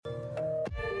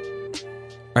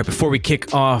All right, before we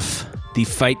kick off the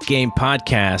Fight Game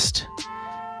podcast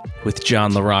with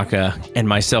John LaRocca and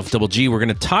myself, Double G, we're going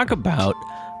to talk about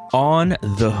On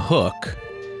the Hook,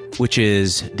 which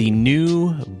is the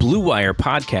new Blue Wire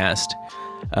podcast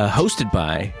hosted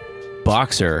by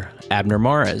boxer Abner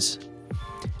Mares.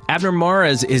 Abner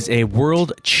Mares is a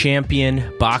world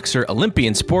champion boxer,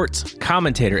 Olympian sports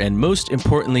commentator, and most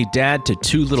importantly, dad to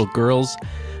two little girls.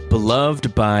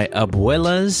 Beloved by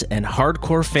abuelas and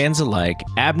hardcore fans alike,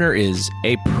 Abner is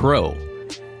a pro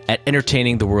at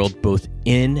entertaining the world both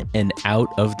in and out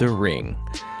of the ring.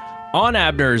 On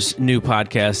Abner's new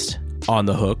podcast, On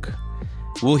the Hook,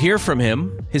 we'll hear from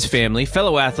him, his family,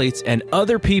 fellow athletes, and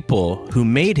other people who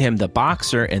made him the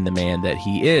boxer and the man that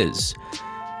he is.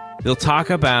 They'll talk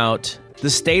about the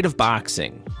state of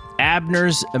boxing,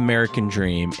 Abner's American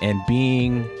dream, and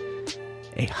being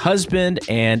a husband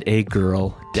and a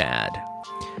girl dad.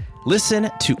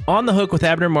 Listen to On the Hook with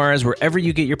Abner Mares wherever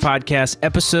you get your podcasts.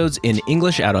 Episodes in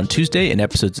English out on Tuesday and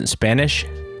episodes in Spanish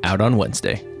out on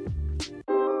Wednesday.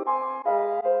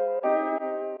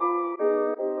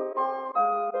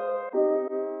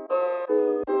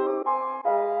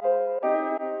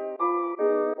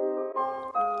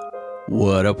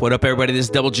 What up, everybody? This is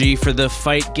Double G for the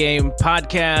Fight Game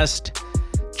podcast.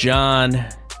 John,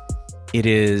 it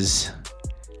is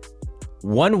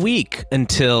 1 week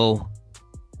until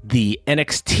the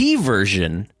NXT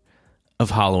version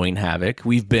of Halloween Havoc.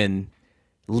 We've been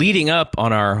leading up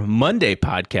on our Monday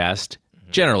podcast,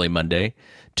 generally Monday,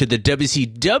 to the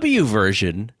WCW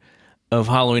version of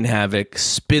Halloween Havoc.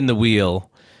 Spin the wheel,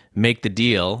 make the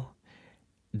deal.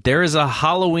 There is a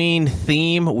Halloween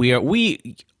theme.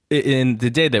 We in the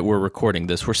day that we're recording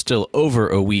this, we're still over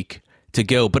a week to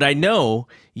go. But I know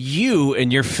you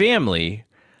and your family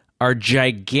are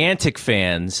gigantic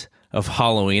fans of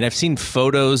Halloween. I've seen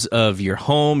photos of your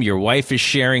home. Your wife is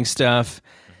sharing stuff.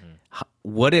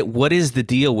 What is the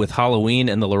deal with Halloween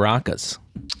and the LaRoccas?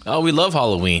 Oh, we love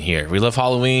Halloween here. We love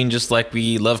Halloween just like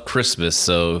we love Christmas.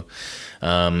 So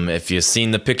if you've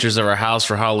seen the pictures of our house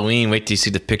for Halloween, wait till you see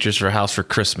the pictures for our house for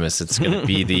Christmas. It's going to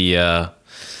be the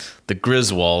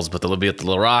Griswolds, but they'll be at the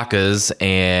LaRoccas,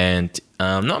 and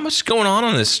not much going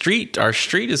on the street. Our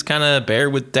street is kind of bare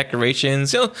with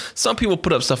decorations. You know, some people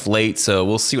put up stuff late, so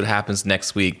we'll see what happens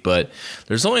next week. But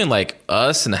there's only like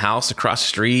us and the house across the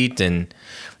street, and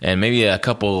maybe a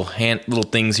couple little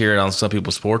things here on some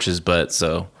people's porches. But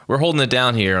so we're holding it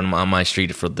down here on my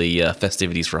street for the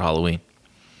festivities for Halloween.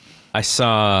 I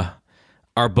saw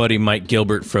our buddy Mike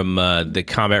Gilbert from the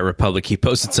Combat Republic. He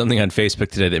posted something on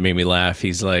Facebook today that made me laugh.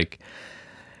 He's like,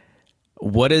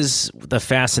 what is the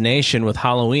fascination with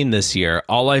Halloween this year?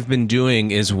 All I've been doing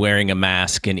is wearing a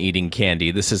mask and eating candy.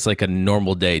 This is like a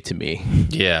normal day to me.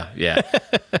 Yeah. Yeah,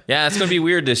 it's going to be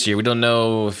weird this year. We don't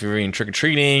know if you're eating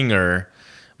trick-or-treating or...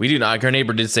 We do not. Our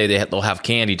neighbor did say they'll have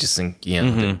candy just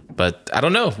in, but I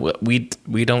don't know. We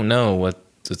don't know what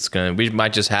it's going to... We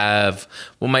might just have...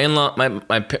 Well, my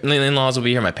in-laws will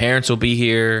be here. My parents will be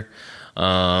here.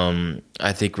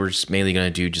 I think we're just mainly going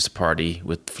to do just a party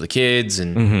for the kids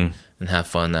and have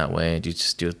fun that way. Do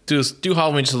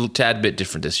Halloween just a little tad bit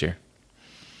different this year.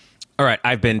 All right.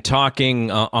 I've been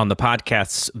talking on the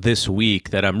podcasts this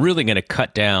week that I'm really going to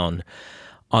cut down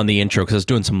on the intro because I was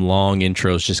doing some long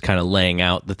intros, just kind of laying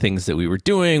out the things that we were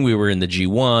doing. We were in the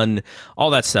G1,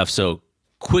 all that stuff. So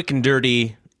quick and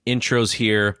dirty intros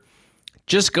here.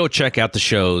 Just go check out the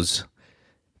shows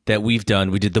that we've done.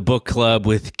 We did the book club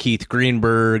with Keith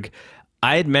Greenberg.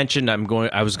 I had mentioned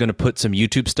I was going to put some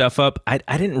YouTube stuff up. I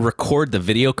didn't record the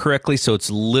video correctly, so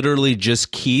it's literally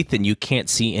just Keith and you can't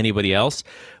see anybody else.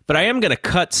 But I am going to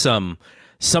cut some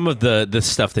of the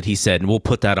stuff that he said, and we'll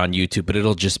put that on YouTube, but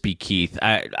it'll just be Keith.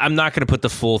 I'm not going to put the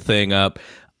full thing up.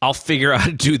 I'll figure out how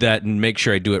to do that and make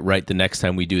sure I do it right the next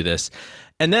time we do this.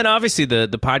 And then obviously the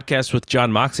podcast with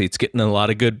John Moxley, it's getting a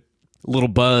lot of good little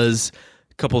buzz.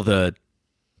 A couple of the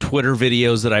Twitter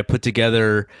videos that I put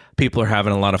together, people are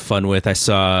having a lot of fun with. I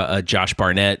saw Josh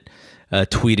Barnett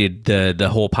tweeted the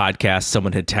whole podcast.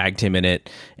 Someone had tagged him in it,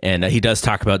 and he does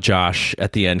talk about Josh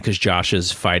at the end because Josh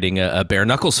is fighting a bare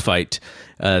knuckles fight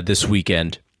this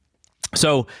weekend.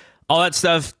 So all that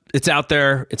stuff, it's out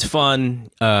there. It's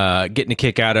fun. Getting a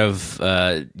kick out of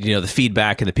the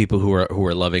feedback and the people who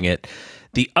are loving it.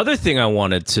 The other thing I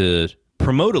wanted to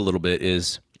promote a little bit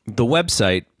is the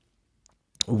website.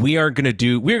 We're going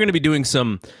to be doing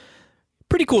some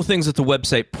pretty cool things with the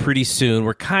website pretty soon.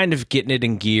 We're kind of getting it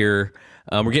in gear.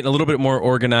 We're getting a little bit more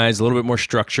organized, a little bit more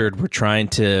structured. We're trying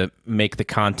to make the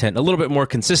content a little bit more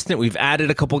consistent. We've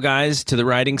added a couple guys to the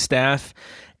writing staff.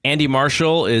 Andy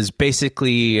Marshall is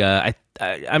basically,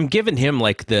 I'm giving him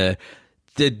like the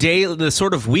the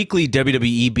sort of weekly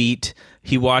WWE beat.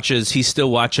 He's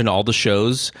still watching all the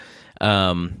shows.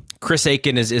 Chris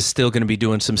Aiken is still going to be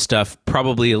doing some stuff,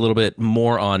 probably a little bit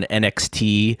more on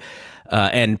NXT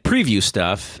and preview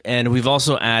stuff. And we've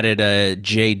also added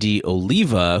JD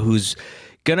Oliva, who's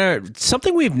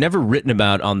something we've never written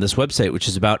about on this website, which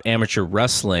is about amateur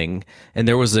wrestling. And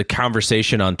there was a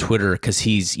conversation on Twitter because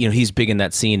he's big in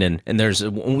that scene, and there's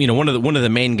one of the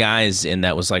main guys in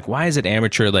that was like, why is it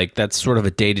amateur? Like, that's sort of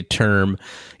a dated term.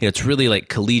 It's really like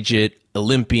collegiate,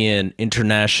 Olympian,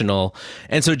 international.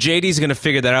 And so JD's going to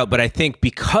figure that out. But I think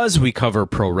because we cover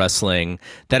pro wrestling,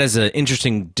 that is an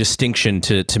interesting distinction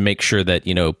to make sure that,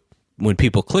 when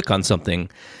people click on something,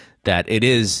 that it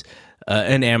is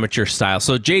an amateur style.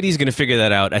 So JD's going to figure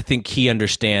that out. I think he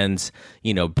understands,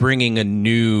 bringing a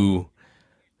new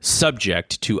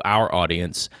subject to our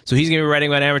audience. So he's going to be writing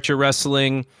about amateur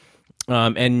wrestling.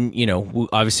 And,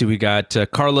 obviously we got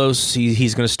Carlos.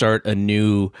 He's going to start a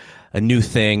new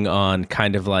thing on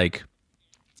kind of like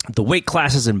the weight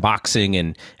classes in boxing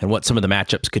and what some of the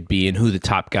matchups could be and who the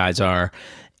top guys are.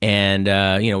 And,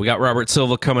 we got Robert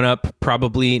Silva coming up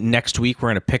probably next week. We're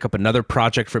going to pick up another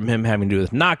project from him having to do with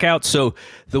knockouts. So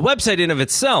the website in of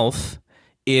itself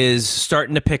is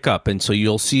starting to pick up. And so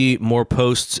you'll see more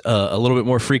posts a little bit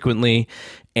more frequently.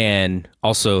 And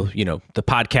also, the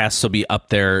podcasts will be up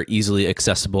there, easily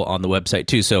accessible on the website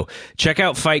too. So check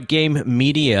out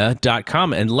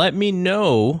fightgamemedia.com and let me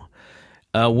know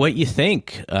what you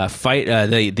think.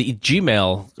 The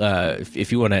Gmail,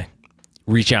 if you want to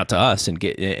reach out to us and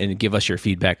give us your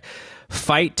feedback.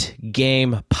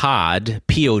 Fightgamepod,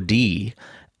 POD,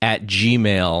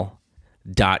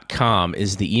 @gmail.com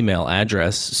is the email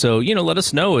address. So, let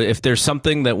us know if there's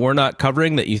something that we're not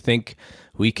covering that you think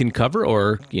we can cover,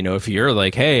 or, if you're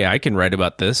like, hey, I can write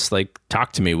about this, like,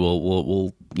 talk to me.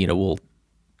 We'll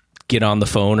get on the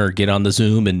phone or get on the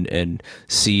Zoom and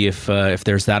see if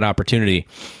there's that opportunity.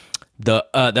 The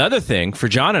other thing for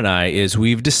John and I is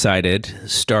we've decided,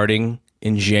 starting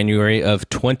in January of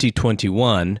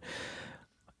 2021,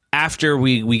 after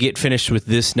we get finished with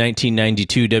this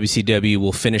 1992 WCW,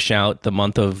 we'll finish out the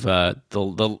month of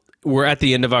we're at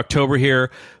the end of October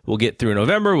here. We'll get through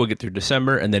November, we'll get through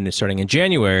December, and then starting in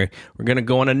January, we're going to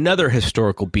go on another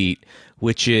historical beat,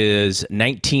 which is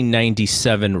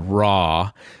 1997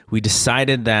 Raw. We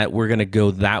decided that we're going to go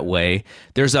that way.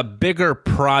 There's a bigger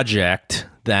project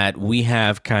that we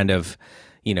have kind of,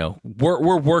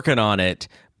 we're working on it,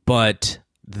 but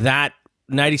that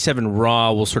 97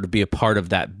 Raw will sort of be a part of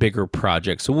that bigger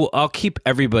project. So I'll keep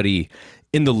everybody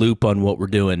in the loop on what we're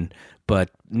doing.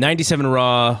 But 97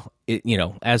 Raw,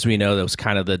 as we know, that was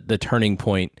kind of the turning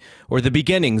point, or the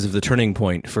beginnings of the turning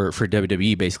point for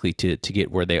WWE, basically, to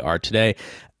get where they are today.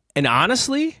 And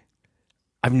honestly,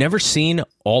 I've never seen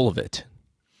all of it.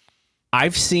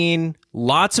 I've seen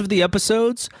lots of the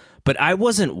episodes, but I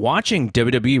wasn't watching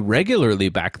WWE regularly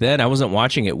back then. I wasn't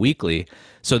watching it weekly.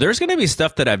 So there's going to be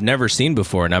stuff that I've never seen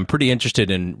before, and I'm pretty interested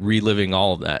in reliving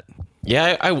all of that.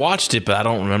 Yeah, I watched it, but I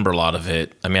don't remember a lot of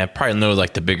it. I mean, I probably know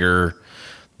like the bigger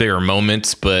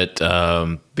moments, but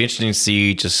be interesting to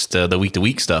see just the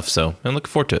week-to-week stuff. So I'm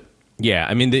looking forward to it. Yeah,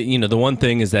 I mean, the one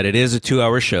thing is that it is a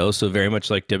 2-hour show, so very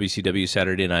much like WCW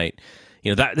Saturday Night.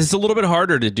 That it's a little bit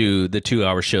harder to do the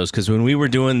 2-hour shows, because when we were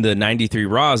doing the 93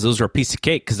 Raws, those were a piece of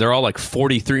cake because they're all like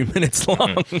 43 minutes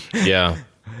long. Yeah.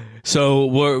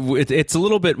 So it's a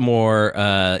little bit more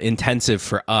intensive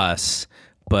for us,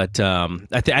 but I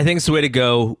think it's the way to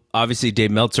go. Obviously,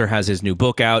 Dave Meltzer has his new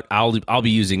book out. I'll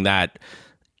be using that,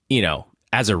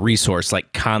 as a resource,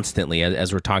 like constantly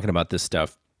as we're talking about this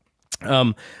stuff.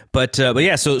 But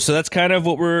yeah, so that's kind of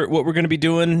what we're going to be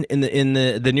doing in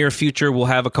the near future. We'll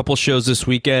have a couple shows this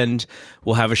weekend.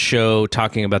 We'll have a show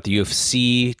talking about the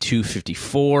UFC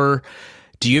 254.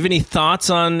 Do you have any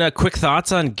quick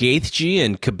thoughts on Gaethje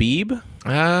and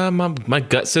Khabib? My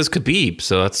gut says Khabib,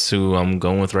 so that's who I'm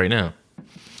going with right now.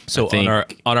 So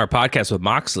on our podcast with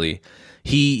Moxley,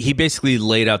 he basically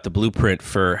laid out the blueprint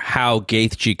for how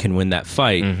Gaethje can win that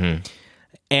fight,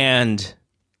 and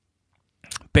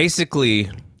basically,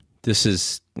 this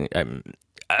is.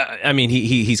 I mean,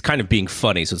 he's kind of being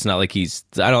funny, so it's not like he's.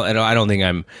 I don't think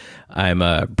I'm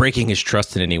breaking his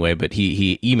trust in any way. But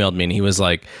he emailed me and he was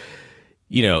like,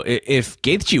 if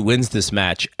Gaethje wins this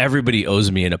match, everybody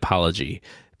owes me an apology,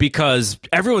 because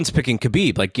everyone's picking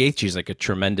Khabib. Like, Gaethje's like a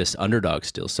tremendous underdog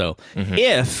still. So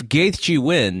if Gaethje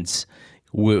wins,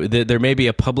 there may be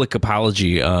a public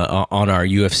apology on our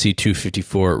UFC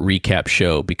 254 recap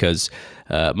show, because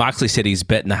Moxley said he's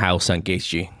betting the house on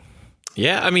Gaethje.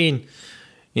 Yeah, I mean,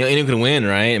 anyone can win,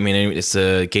 right? I mean, it's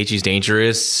Gaethje's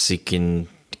dangerous. He can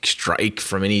strike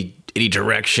from any any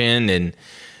direction, and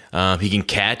he can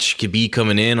catch Khabib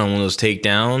coming in on one of those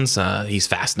takedowns. He's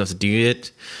fast enough to do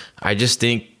it. I just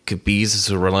think Khabib is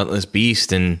a relentless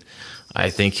beast, and I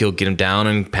think he'll get him down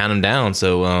and pound him down.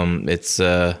 So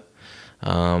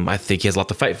I think he has a lot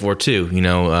to fight for too.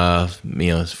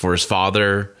 For his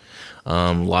father,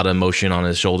 a lot of emotion on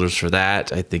his shoulders for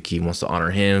that. I think he wants to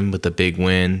honor him with a big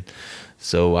win.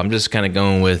 So I'm just kind of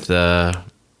going with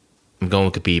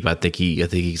Khabib. I think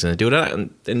he's going to do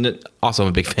it. And also, I'm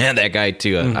a big fan of that guy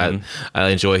too. I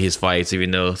enjoy his fights,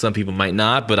 even though some people might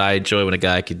not. But I enjoy when a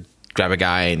guy could grab a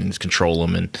guy and just control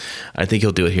him, and I think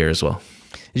he'll do it here as well.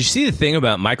 Did you see the thing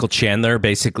about Michael Chandler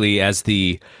basically as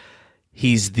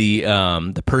he's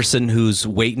the person who's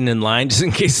waiting in line just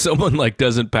in case someone like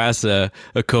doesn't pass a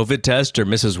COVID test or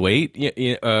misses weight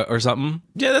or something?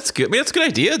 Yeah, that's good. I mean, that's a good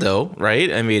idea though, right?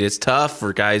 I mean, it's tough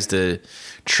for guys to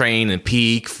train and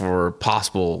peak for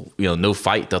possible, no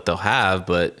fight that they'll have.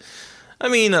 But I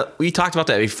mean, we talked about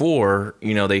that before.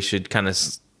 They should kind of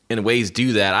in ways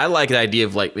do that. I like the idea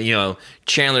of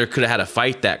Chandler could have had to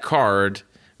fight that card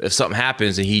if something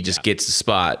happens and he just gets the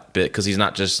spot, because he's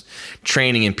not just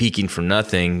training and peaking for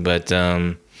nothing. But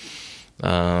I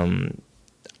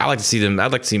like to see them.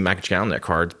 I'd like to see Michael Chandler on that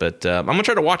card, but I'm gonna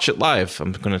try to watch it live.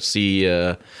 I'm gonna see.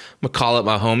 I'm gonna call up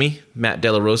my homie Matt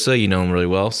De La Rosa. You know him really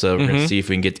well, so we're gonna see if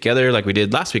we can get together like we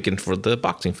did last weekend for the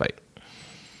boxing fight.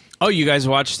 Oh, you guys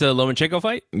watched the Lomachenko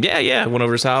fight? Yeah. I went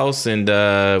over his house and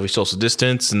we social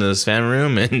distance in his family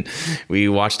room and we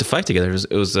watched the fight together.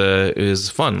 It was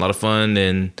fun, a lot of fun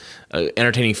and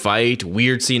entertaining fight.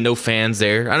 Weird seeing no fans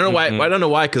there. I don't know why. I don't know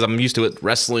why, because I'm used to it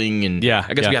wrestling and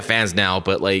I guess we have fans now,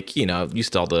 but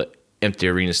used to all the empty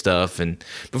arena stuff,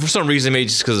 but for some reason, maybe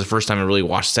just because the first time I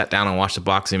really sat down and watched a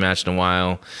boxing match in a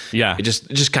while, it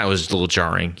just kind of was a little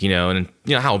jarring, and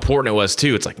how important it was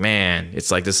too. It's like, man,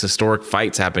 it's like this historic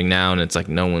fight's happening now, and it's like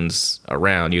no one's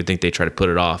around. You'd think they try to put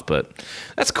it off, but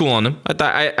that's cool on them. I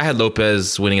thought I had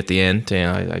Lopez winning at the end,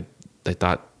 and I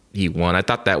thought he won. I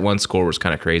thought that one score was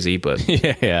kind of crazy, but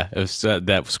it was,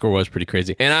 that score was pretty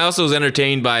crazy. And I also was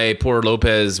entertained by poor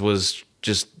Lopez was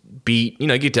just beat. You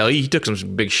could tell he took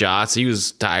some big shots. He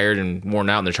was tired and worn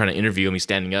out, and they're trying to interview him. He's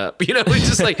standing up. He's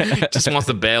just just wants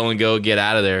to bail and go get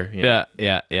out of there.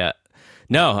 Yeah.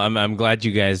 No, I'm glad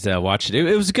you guys watched it.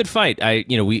 It was a good fight. I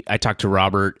talked to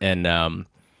Robert and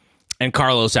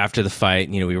Carlos after the fight.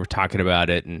 We were talking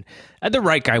about it, and the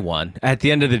right guy won. At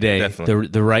the end of the day,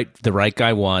 the right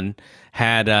guy won.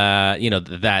 Had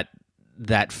that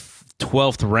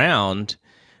 12th round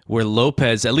where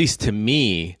Lopez, at least to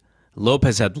me,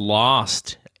 Lopez had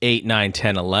lost 8, 9,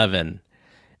 10, 11,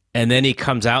 and then he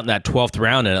comes out in that 12th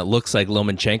round, and it looks like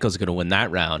Lomachenko's going to win that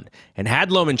round. And had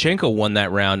Lomachenko won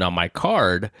that round on my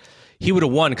card, he would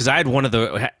have won, because I had one of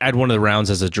the rounds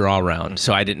as a draw round,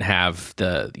 so I didn't have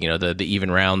the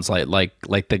even rounds like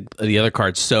the other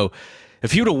cards. So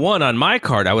if he would have won on my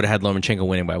card, I would have had Lomachenko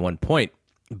winning by 1 point.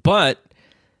 But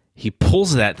he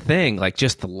pulls that thing like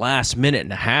just the last minute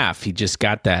and a half. He just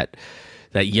got that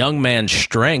young man's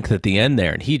strength at the end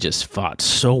there, and he just fought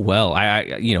so well.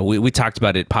 We talked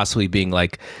about it possibly being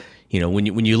like,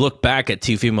 when you look back at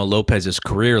Teofimo Lopez's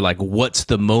career, like what's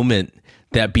the moment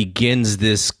that begins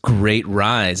this great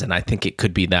rise? And I think it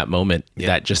could be that moment.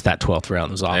 That 12th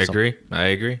round was awesome. I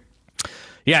agree.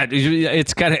 Yeah,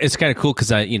 it's kind of cool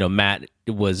because Matt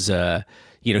was I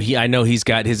know he's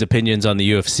got his opinions on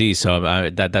the UFC, so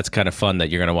that's kind of fun that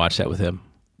you're going to watch that with him.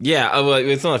 Yeah, well,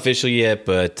 it's not official yet,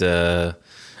 but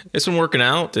it's been working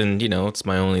out, and it's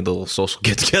my only little social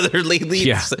get together lately.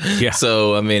 Yeah.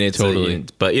 So I mean, it's totally.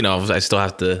 But I still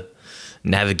have to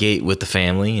navigate with the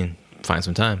family and find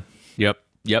some time.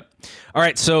 Yep. All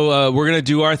right, so we're gonna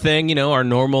do our thing, our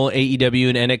normal AEW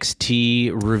and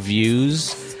NXT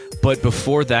reviews. But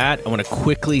before that, I want to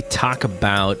quickly talk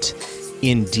about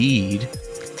Indeed.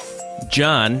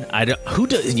 John,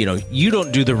 you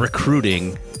don't do the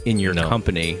recruiting in your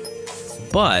company,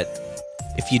 but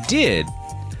if you did,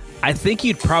 I think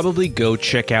you'd probably go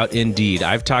check out Indeed.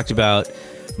 I've talked about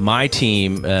my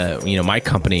team, my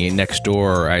company next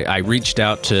door. I reached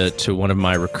out to one of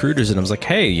my recruiters and I was like,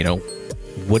 hey,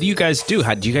 what do you guys do?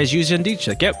 How do you guys use Indeed? She's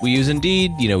like, yep, we use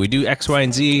Indeed. We do X, Y,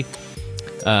 and Z.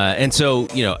 And so,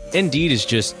 Indeed is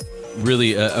just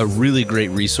really a really great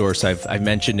resource. I've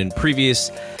mentioned in previous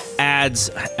ads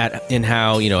in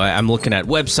how I'm looking at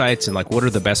websites and like what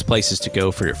are the best places to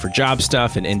go for job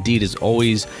stuff, and Indeed is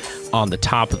always on the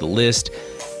top of the list.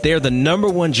 They're the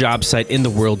 #1 job site in the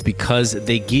world because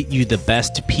they get you the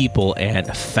best people and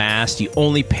fast. You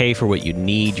only pay for what you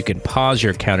need. You can pause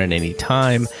your account at any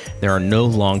time. There are no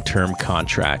long-term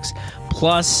contracts.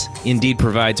 Plus, Indeed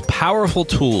provides powerful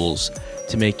tools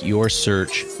to make your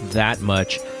search that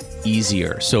much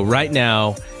easier. So right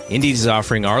now, Indeed is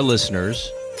offering our listeners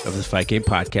of the Fight Game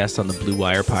Podcast on the Blue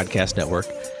Wire Podcast Network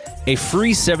a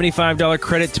free $75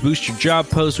 credit to boost your job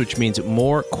post, which means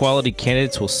more quality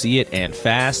candidates will see it and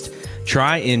fast.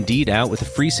 Try Indeed out with a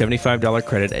free $75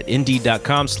 credit at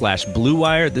Indeed.com/Blue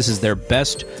Wire. This is their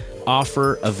best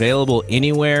offer available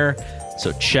anywhere.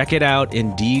 So check it out,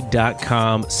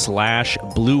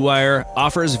 Indeed.com/Blue Wire.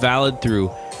 Offer is valid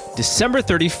through December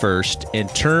 31st, and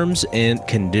terms and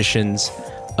conditions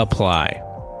apply.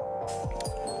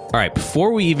 All right,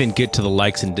 before we even get to the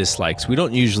likes and dislikes, we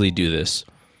don't usually do this,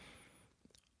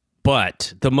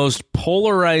 but the most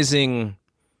polarizing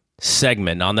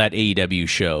segment on that AEW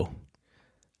show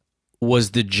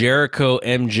was the Jericho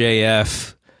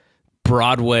MJF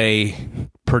Broadway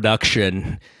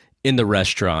production in the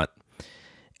restaurant.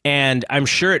 And I'm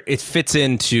sure it fits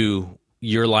into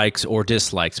your likes or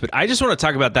dislikes, but I just want to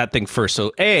talk about that thing first.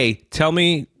 So A, tell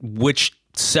me which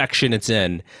section it's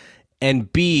in,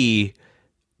 and B,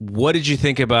 what did you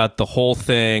think about the whole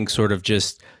thing, sort of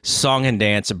just song and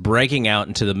dance breaking out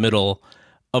into the middle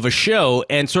of a show,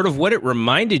 and sort of what it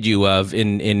reminded you of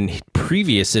in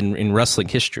previous in wrestling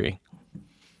history?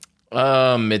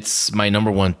 It's my number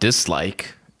one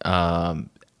dislike. I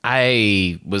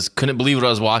couldn't believe what I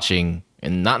was watching,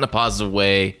 and not in a positive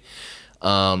way.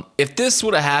 If this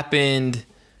would have happened,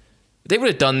 they would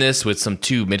have done this with some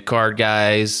two mid-card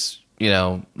guys,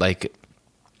 like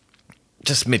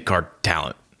just mid-card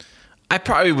talent. I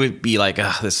probably would be like,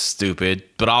 this is stupid,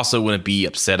 but also wouldn't be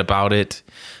upset about it.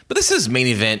 But this is main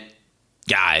event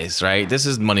guys, right? This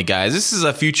is money guys. This is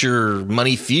a future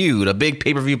money feud, a big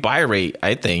pay-per-view buy rate,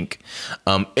 I think,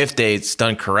 if it's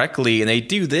done correctly. And they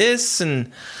do this,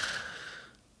 and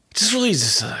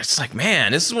it's like,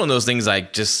 man, this is one of those things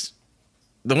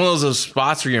one of those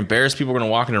spots where you're embarrassed. People are going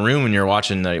to walk in a room and you're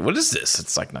watching, like, what is this?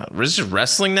 It's like, is this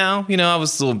wrestling now? I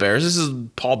was a little embarrassed. This is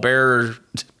Paul Bearer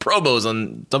promos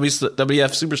on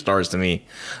WWF Superstars to me.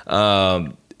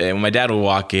 And when my dad would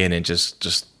walk in and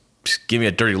just give me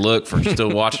a dirty look for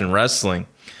still watching wrestling.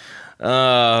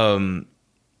 I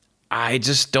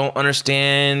just don't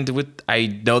understand.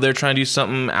 I know they're trying to do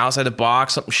something outside the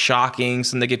box, something shocking,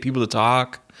 something to get people to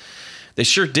talk. They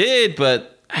sure did,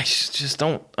 but I just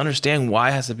don't understand why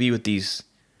it has to be with these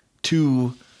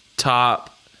two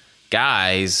top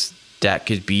guys that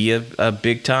could be a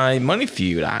big time money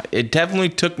feud. It definitely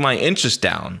took my interest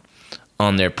down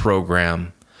on their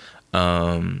program.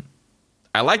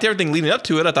 I liked everything leading up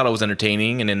to it. I thought it was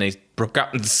entertaining, and then they broke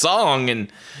out in the song,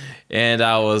 and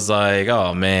I was like,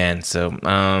 oh man. So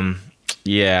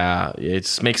yeah,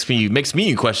 it makes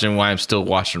me question why I'm still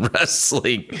watching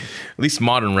wrestling, at least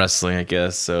modern wrestling, I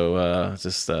guess. So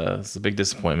it's a big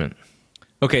disappointment.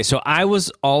 Okay, so I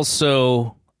was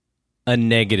also a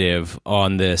negative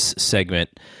on this segment.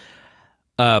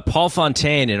 Paul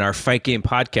Fontaine in our Fight Game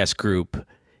Podcast group,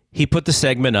 he put the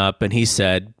segment up and he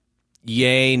said,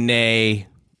 "Yay, nay,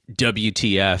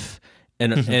 WTF,"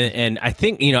 and I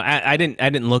think I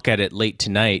didn't look at it late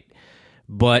tonight,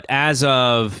 but as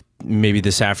of maybe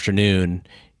this afternoon,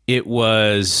 it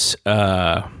was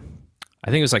I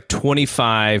think it was like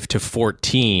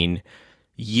 25-14,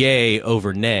 yay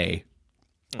over nay.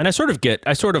 And I sort of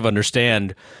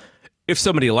understand if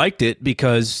somebody liked it,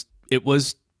 because it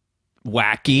was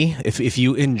wacky. If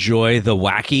you enjoy the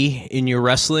wacky in your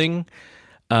wrestling,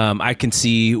 I can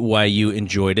see why you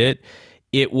enjoyed it.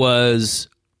 It was,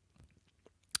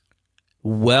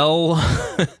 well,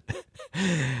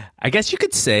 I guess you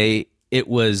could say it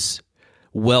was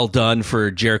well done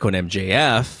for Jericho and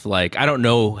MJF. Like, I don't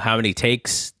know how many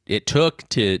takes it took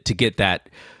to get that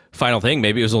final thing.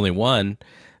 Maybe it was only one,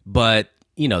 but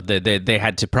they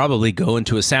had to probably go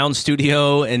into a sound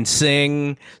studio and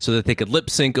sing so that they could lip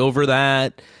sync over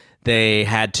that. They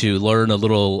had to learn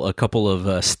a couple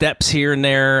of steps here and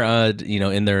there,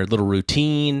 in their little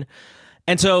routine.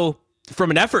 And so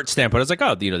from an effort standpoint, I was like,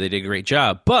 oh, they did a great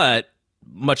job. But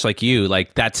much like you,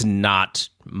 like, that's not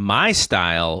my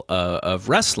style of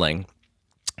wrestling.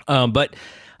 And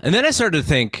then I started to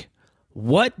think,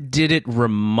 what did it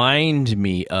remind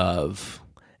me of?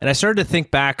 And I started to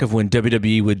think back of when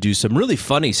WWE would do some really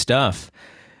funny stuff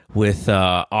with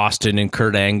Austin and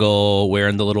Kurt Angle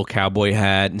wearing the little cowboy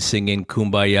hat and singing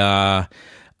Kumbaya.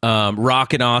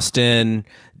 Rock and Austin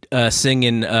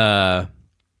singing, what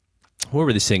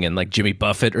were they singing? Like Jimmy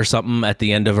Buffett or something at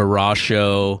the end of a Raw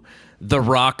show. The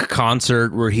Rock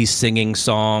concert where he's singing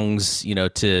songs,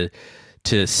 to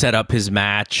set up his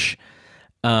match.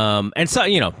 And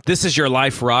so, This Is Your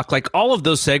Life, Rock. Like, all of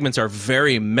those segments are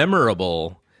very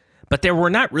memorable, but they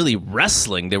were not really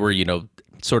wrestling. They were,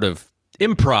 sort of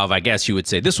improv, I guess you would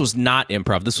say. This was not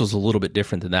improv. This was a little bit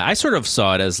different than that. I sort of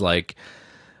saw it as like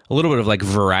a little bit of like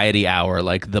Variety Hour,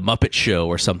 like the Muppet Show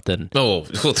or something. Oh,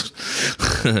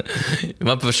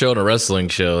 Muppet Show and a wrestling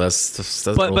show. That's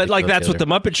but like that's what the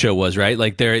Muppet Show was, right?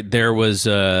 Like there was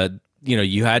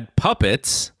you had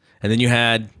puppets, and then you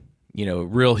had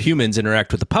real humans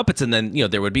interact with the puppets, and then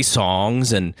there would be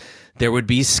songs, and there would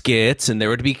be skits, and there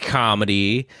would be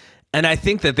comedy, and I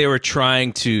think that they were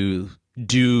trying to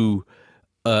do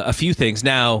a few things.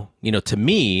 Now, to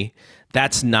me,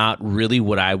 that's not really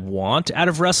what I want out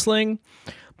of wrestling.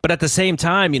 But at the same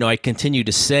time, I continue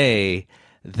to say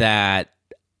that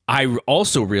I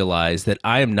also realize that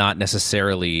I am not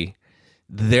necessarily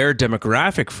their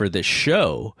demographic for this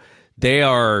show. They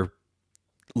are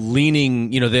leaning,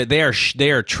 they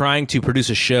are trying to produce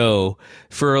a show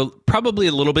for probably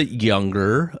a little bit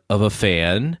younger of a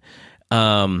fan.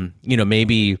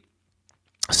 Maybe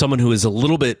someone who is a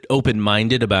little bit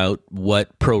open-minded about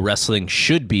what pro wrestling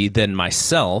should be than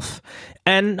myself.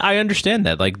 And I understand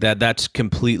that. Like that's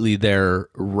completely their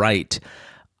right.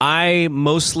 I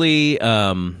mostly,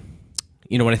 when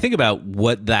I think about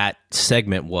what that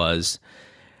segment was,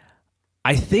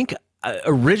 I think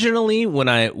originally when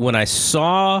I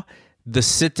saw the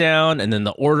sit down and then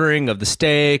the ordering of the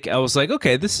steak, I was like,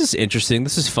 okay, this is interesting.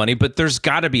 This is funny, but there's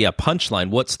got to be a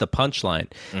punchline. What's the punchline?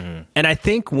 Mm-hmm. And I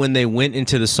think when they went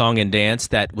into the song and dance,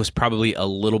 that was probably a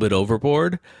little bit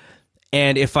overboard.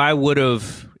 And if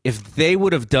they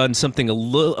would have done something a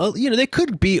little, they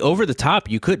could be over the top.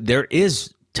 There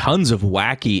is tons of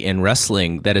wacky in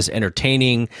wrestling that is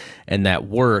entertaining and that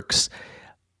works.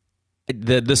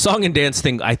 The song and dance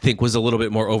thing, I think, was a little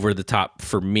bit more over the top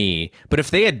for me. But if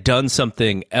they had done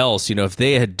something else, if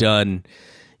they had done,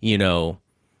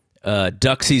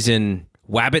 duck season,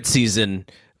 wabbit season,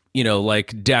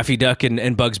 like Daffy Duck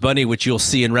and Bugs Bunny, which you'll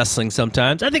see in wrestling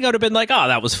sometimes, I think I would have been like, oh,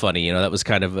 that was funny. That was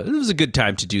it was a good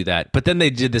time to do that. But then they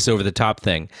did this over the top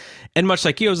thing. And much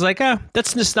like you, I was like,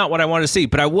 that's just not what I want to see.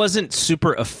 But I wasn't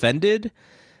super offended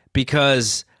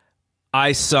because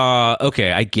I saw,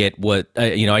 okay, I get what,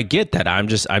 I get that. I'm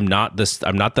not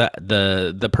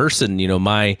the person,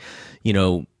 my,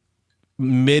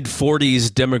 mid 40s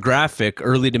demographic,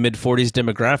 early to mid 40s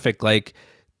demographic, like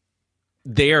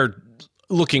they are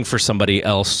looking for somebody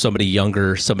else, somebody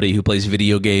younger, somebody who plays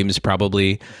video games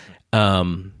probably.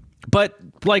 But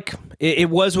like it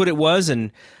was what it was.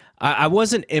 And I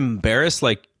wasn't embarrassed.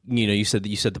 Like, you said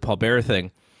the Paul Bearer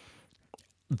thing.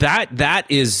 That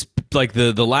is like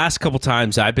the last couple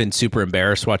times I've been super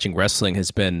embarrassed watching wrestling has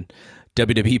been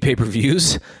WWE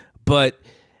pay-per-views, but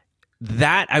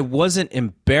that I wasn't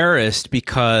embarrassed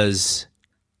because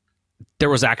there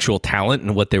was actual talent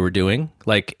in what they were doing.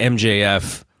 Like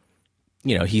MJF,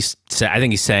 I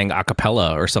think he sang a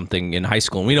cappella or something in high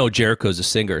school, and we know Jericho's a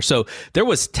singer. So there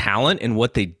was talent in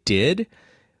what they did,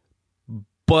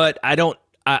 but I don't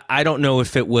know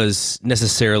if it was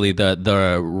necessarily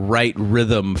the right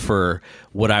rhythm for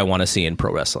what I want to see in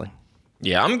pro wrestling.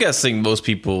 Yeah, I'm guessing most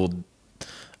people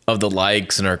of the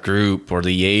likes in our group or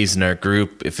the yays in our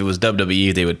group, if it was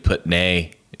WWE, they would put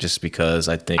nay, just because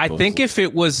I think if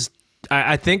it was,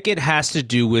 I think it has to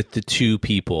do with the two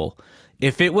people.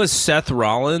 If it was Seth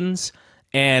Rollins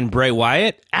and Bray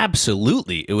Wyatt,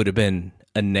 absolutely, it would have been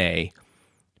a nay.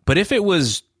 But if it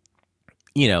was,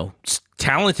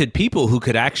 talented people who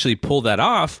could actually pull that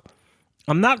off,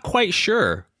 I'm not quite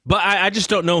sure. But I just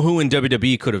don't know who in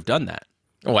WWE could have done that.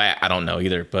 Oh, I don't know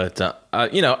either. But, I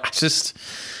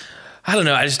don't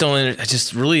know. I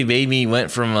just really made me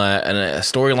went from a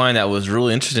storyline that was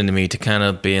really interesting to me to kind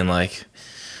of being like,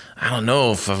 I don't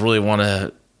know if I really want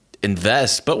to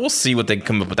invest, but we'll see what they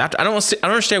come up with after. I don't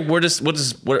understand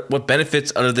what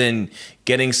benefits other than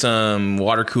getting some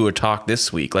water cooler talk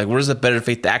this week. Like, where does the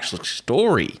benefit the actual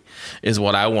story is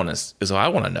what I want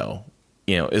to know.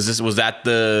 Was that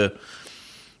the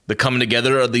coming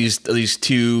together of these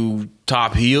two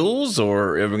top heels,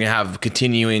 or are we gonna have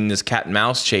continuing this cat and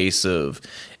mouse chase of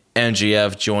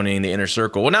MJF joining the inner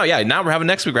circle? Well, now we're having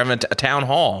next week. We're having a town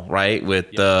hall, right?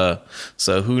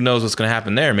 So who knows what's going to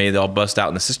happen there? Maybe they'll bust out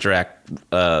in the Sister Act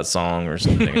song or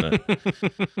something.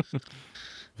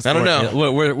 I don't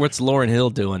know. What's Lauryn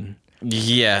Hill doing?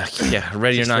 Yeah.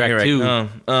 Ready or not, here I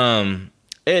come.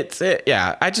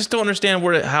 Yeah. I just don't understand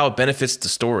how it benefits the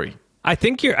story. I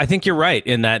think you're right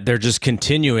in that they're just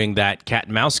continuing that cat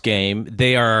and mouse game.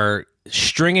 They are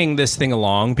stringing this thing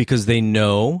along because they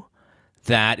know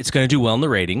that it's going to do well in the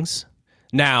ratings.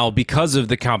 Now, because of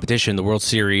the competition, the World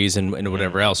Series and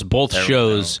whatever else, both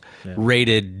shows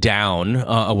rated down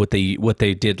what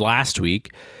they did last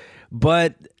week.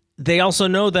 But they also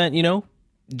know that,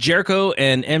 Jericho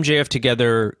and MJF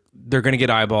together they're going to get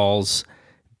eyeballs.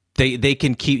 They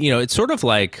can keep, it's sort of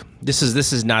like, this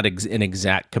is not an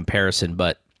exact comparison,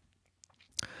 but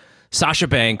Sasha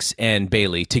Banks and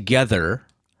Bayley together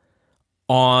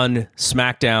on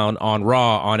SmackDown, on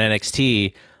Raw, on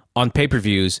NXT, on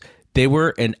pay-per-views, they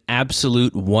were an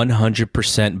absolute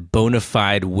 100% bona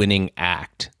fide winning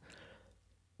act.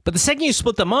 But the second you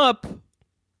split them up,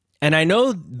 and I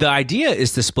know the idea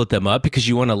is to split them up because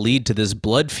you want to lead to this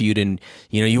blood feud and,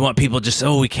 you want people just,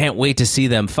 we can't wait to see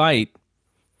them fight.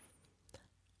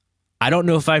 I don't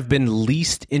know if I've been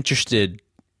least interested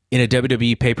in a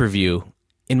WWE pay-per-view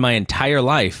in my entire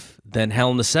life than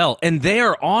Hell in a Cell. And they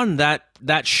are on that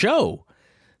show.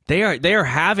 They are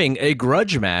having a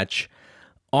grudge match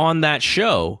on that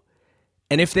show.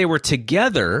 And if they were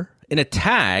together in a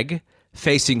tag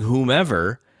facing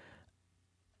whomever,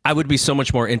 I would be so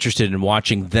much more interested in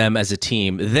watching them as a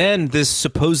team than this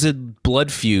supposed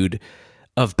blood feud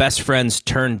of best friends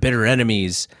turned bitter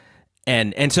enemies.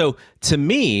 And so to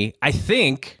me, I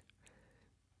think,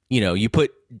 you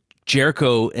put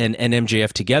Jericho and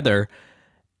MJF together,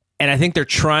 and I think they're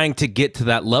trying to get to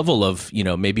that level of,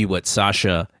 maybe what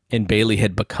Sasha and Bayley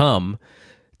had become,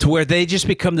 to where they just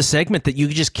become the segment that you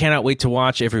just cannot wait to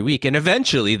watch every week. And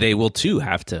eventually they will too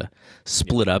have to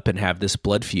split up and have this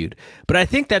blood feud. But I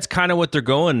think that's kind of what they're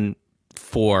going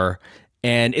for.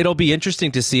 And it'll be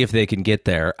interesting to see if they can get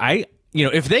there.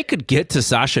 If they could get to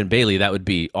Sasha and Bayley, that would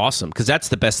be awesome, because that's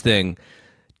the best thing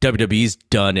WWE's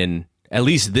done in at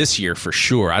least this year for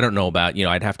sure. I don't know about,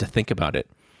 I'd have to think about it.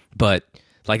 But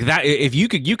like that, if you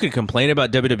could complain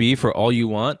about WWE for all you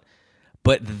want,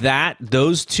 but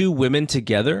those two women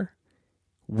together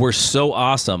were so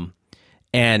awesome.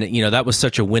 And, that was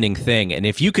such a winning thing. And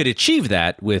if you could achieve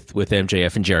that with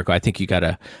MJF and Jericho, I think you got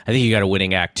a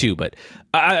winning act too. But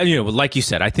like you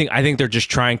said, I think they're just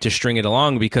trying to string it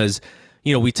along because,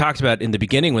 we talked about in the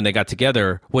beginning when they got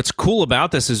together, what's cool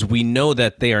about this is we know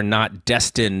that they are not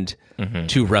destined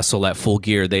to wrestle at Full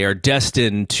Gear. They are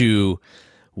destined to,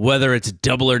 whether it's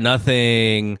Double or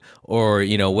Nothing or,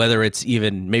 whether it's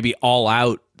even maybe All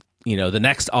Out, the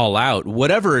next All Out,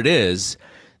 whatever it is,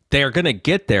 they're going to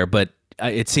get there. But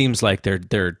it seems like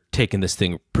they're taking this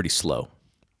thing pretty slow.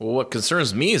 Well, what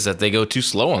concerns me is that they go too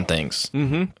slow on things.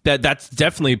 Mm-hmm. That's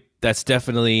definitely.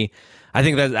 I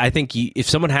think if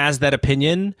someone has that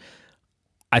opinion,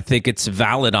 I think it's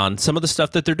valid on some of the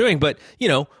stuff that they're doing. But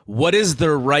what is the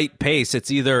right pace?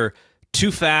 It's either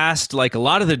too fast, like a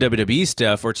lot of the WWE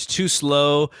stuff, or it's too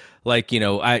slow. Like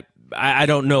I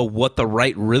don't know what the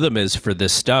right rhythm is for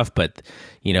this stuff, but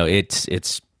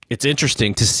it's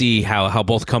interesting to see how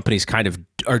both companies kind of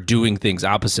are doing things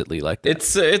oppositely like that.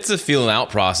 It's a feeling out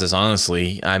process,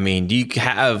 honestly. I mean, do you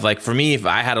have, like, for me, if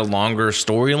I had a longer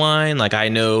storyline, like I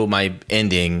know my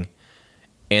ending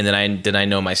and then I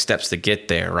know my steps to get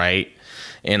there, right?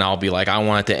 And I'll be like, I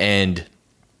want it to end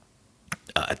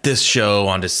this show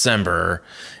on December.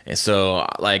 And so,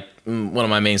 like, one of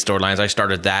my main storylines, I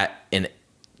started that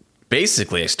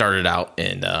I started out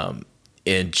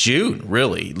in June,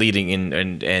 really leading in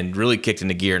and really kicked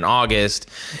into gear in August,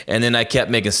 and then I kept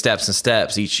making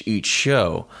steps each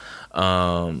show.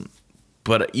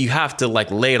 But you have to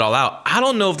like lay it all out. I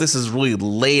don't know if this is really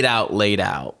laid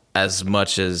out as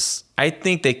much as I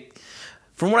think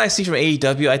from what I see from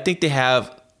AEW, I think they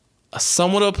have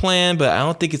somewhat of a plan, but I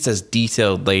don't think it's as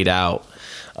detailed laid out.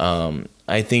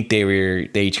 I think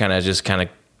they kind of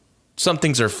some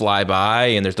things are fly by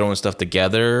and they're throwing stuff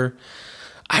together.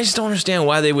 I just don't understand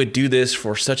why they would do this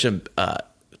for such a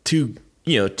two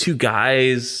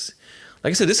guys.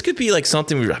 Like I said, this could be like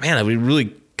something we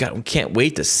really can't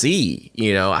wait to see.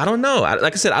 I don't know.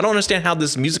 Like I said, I don't understand how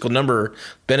this musical number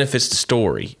benefits the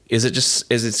story. I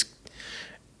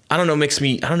don't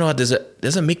know. Does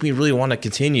it make me really want to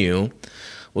continue?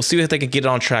 We'll see if they can get it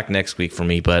on track next week for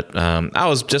me. But I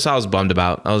was bummed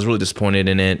about. I was really disappointed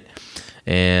in it,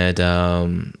 and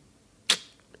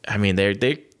they're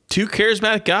two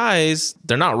charismatic guys.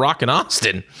 They're not Rock and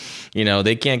Austin.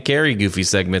 They can't carry goofy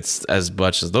segments as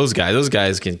much as those guys. Those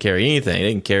guys can carry anything.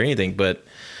 They can carry anything. But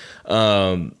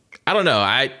I don't know.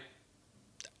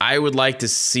 I would like to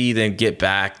see them get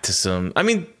back to some.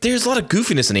 There's a lot of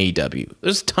goofiness in AEW.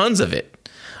 There's tons of it.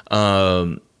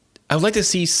 I would like to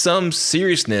see some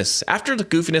seriousness after the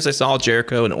goofiness I saw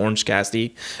Jericho and Orange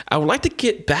Cassidy. I would like to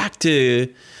get back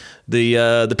to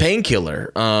the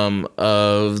painkiller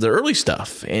of the early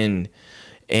stuff, and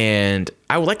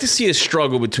I would like to see a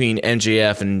struggle between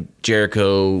MJF and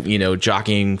Jericho,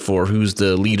 jockeying for who's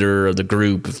the leader of the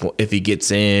group if he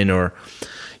gets in, or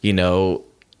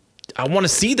I want to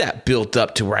see that built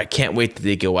up to where I can't wait that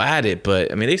they go at it.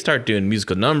 But they start doing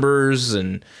musical numbers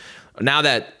and now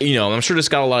that, I'm sure this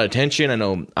got a lot of attention. I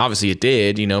know obviously it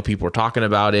did, people were talking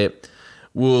about it.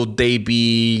 Will they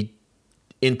be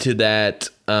into that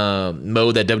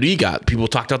mode that WWE got? People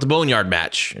talked about the Boneyard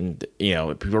match, and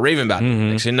people are raving about it.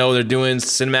 Next thing you know, they're doing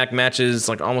cinematic matches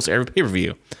like almost every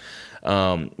pay-per-view.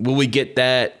 Will we get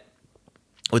that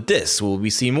with this? Will we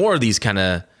see more of these kind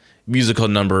of musical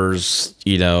numbers?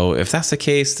 If that's the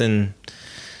case, then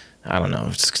I don't know.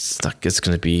 It's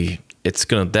going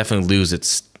to definitely lose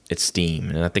its steam,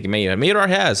 and I think maybe it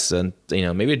already has. And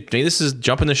maybe this is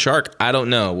jumping the shark. I don't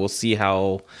know. We'll see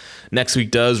how next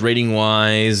week does rating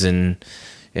wise, and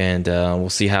we'll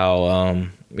see how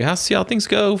things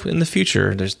go in the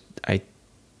future.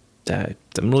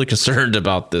 I'm really concerned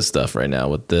about this stuff right now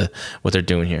with what they're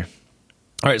doing here.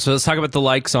 All right, so let's talk about the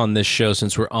likes on this show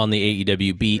since we're on the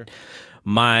AEW beat. Sure.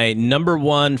 My number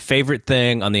one favorite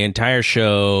thing on the entire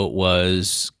show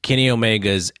was Kenny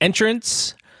Omega's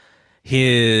entrance,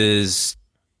 his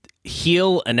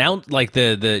heel like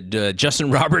the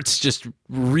Justin Roberts just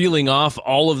reeling off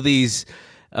all these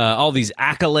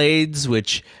accolades,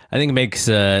 which I think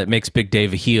makes Big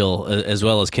Dave a heel as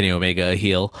well as Kenny Omega a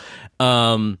heel.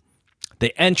 The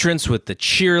entrance with the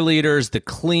cheerleaders, the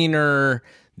cleaner,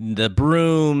 the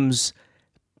brooms,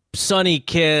 Sunny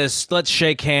Kiss, let's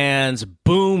shake hands,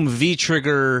 boom,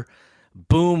 V-trigger,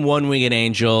 boom, one-winged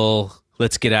angel,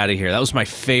 let's get out of here. That was my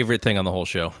favorite thing on the whole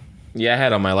show. Yeah, I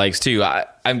had on my likes too.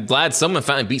 I'm glad someone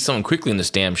finally beat someone quickly in this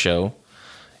damn show.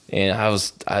 And I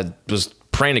was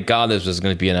praying to God this was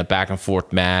going to be in a back and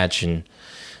forth match, and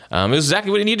it was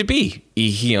exactly what it needed to be.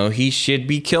 He should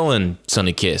be killing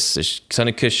Sunny Kiss.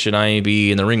 Sunny Kiss should not even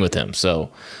be in the ring with him. So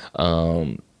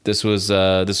this was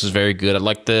very good. I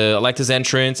liked his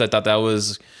entrance. I thought that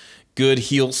was good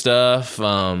heel stuff.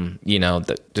 I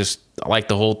liked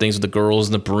the whole things with the girls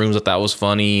and the brooms. I thought was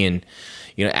funny, and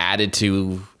added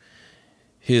to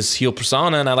his heel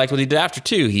persona. And I liked what he did after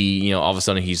too. He all of a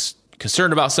sudden he's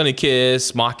concerned about Sunny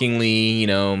Kiss, mockingly,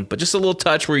 but just a little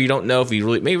touch where you don't know if he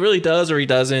really does or he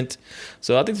doesn't.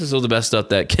 So I think this is the best stuff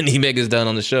that Kenny Omega's done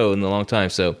on the show in a long time.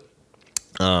 So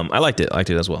I liked it. I liked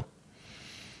it as well.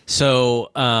 So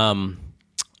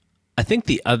I think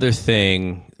the other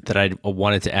thing that I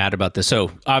wanted to add about this,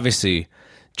 so obviously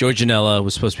Joey Janela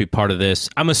was supposed to be part of this.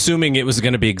 I'm assuming it was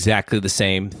going to be exactly the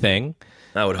same thing.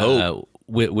 I would hope.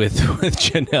 With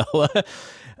Janela.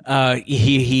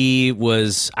 He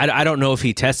was, I don't know if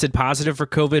he tested positive for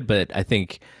COVID, but I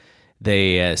think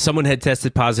someone had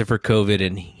tested positive for COVID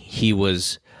and he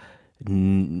was,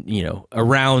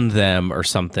 around them or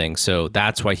something. So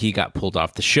that's why he got pulled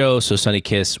off the show. So Sunny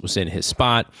Kiss was in his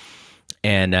spot.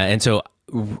 And so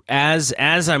as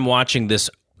I'm watching this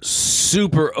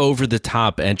super over the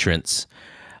top entrance,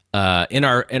 in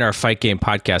our Fight Game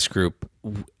podcast group,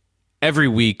 every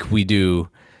week we do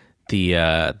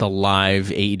the live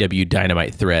AEW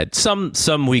Dynamite thread.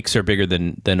 Some weeks are bigger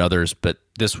than others, but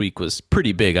this week was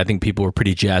pretty big. I think people were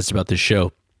pretty jazzed about this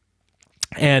show.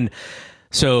 And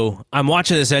so I'm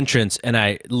watching this entrance, and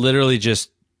I literally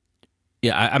just,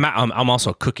 I'm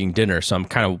also cooking dinner, so I'm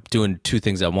kind of doing two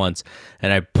things at once.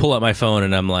 And I pull out my phone,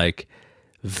 and I'm like,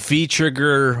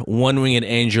 V-trigger, one-winged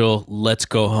angel, let's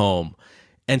go home.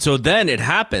 And so then it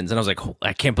happens, and I was like, oh,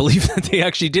 I can't believe that they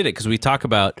actually did it, because we talk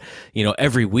about,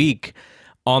 every week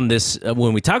on this,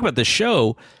 when we talk about this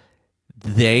show,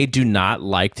 they do not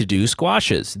like to do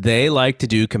squashes. They like to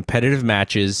do competitive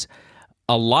matches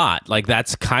a lot. Like,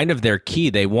 that's kind of their key.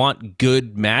 They want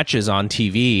good matches on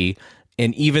TV,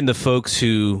 and even the folks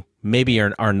who maybe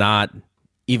are not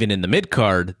even in the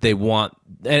mid-card, they want,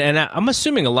 and I'm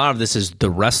assuming a lot of this is the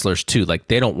wrestlers too. Like,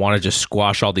 they don't want to just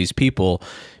squash all these people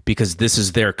because this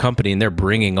is their company and they're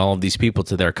bringing all of these people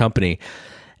to their company.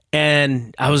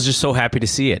 And I was just so happy to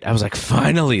see it. I was like,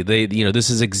 finally, this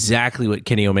is exactly what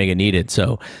Kenny Omega needed.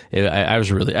 So I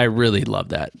really loved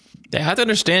that. They have to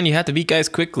understand you have to beat guys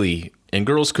quickly and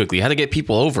girls quickly. You have to get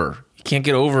people over. You can't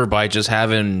get over by just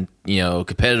having,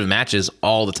 competitive matches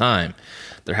all the time.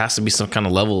 There has to be some kind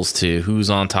of levels to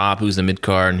who's on top, who's the mid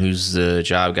card, and who's the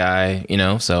job guy,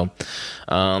 So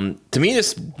to me,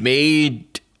 this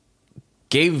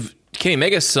gave Kenny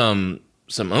Omega some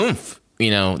oomph,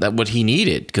 that what he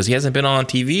needed, because he hasn't been on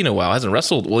TV in a while, hasn't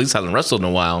wrestled. Well, he hasn't wrestled in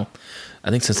a while. I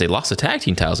think since they lost the tag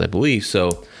team titles, I believe.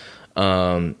 So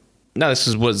now this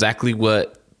is exactly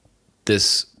what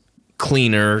this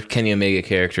cleaner Kenny Omega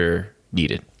character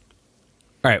needed.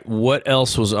 All right, what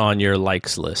else was on your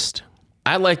likes list?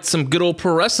 I liked some good old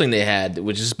pro wrestling they had,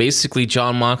 which is basically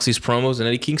Jon Moxley's promos and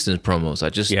Eddie Kingston's promos.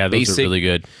 Those are really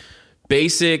good.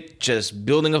 Basic, just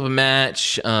building up a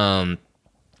match. I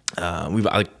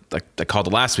called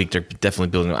it last week. They're definitely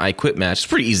building an I Quit match. It's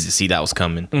pretty easy to see that was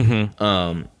coming.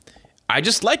 Mm-hmm. I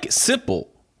just like it. Simple.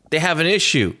 They have an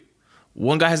issue.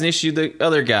 One guy has an issue, the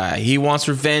other guy, he wants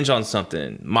revenge on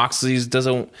something. Moxley's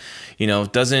doesn't, he's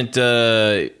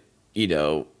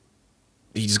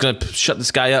going to shut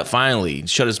this guy up finally,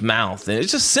 shut his mouth. And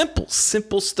it's just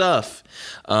simple stuff.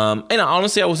 And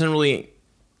honestly, I wasn't really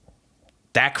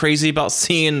that crazy about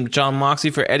seeing Jon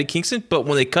Moxley for Eddie Kingston, but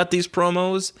when they cut these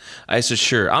promos, I said,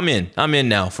 sure, I'm in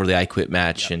now for the I Quit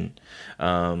match. Yep.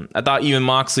 And I thought even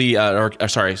Moxley,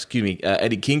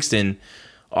 Eddie Kingston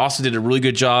also did a really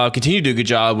good job, continued to do a good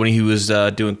job when he was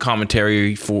doing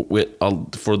commentary for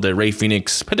the Rey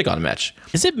Fenix Pentagon match.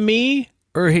 Is it me,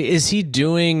 or is he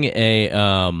doing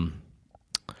a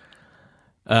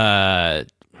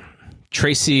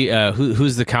Tracy?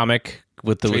 Who's the comic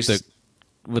with the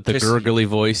gurgly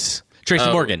voice?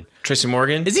 Tracy Morgan. Tracy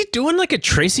Morgan. Is he doing like a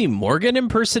Tracy Morgan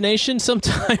impersonation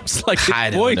sometimes? Like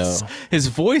his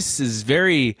voice is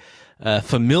very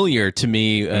familiar to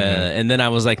me. And then I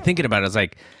was like thinking about it. I was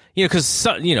like, because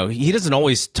he doesn't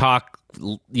always talk.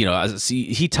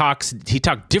 He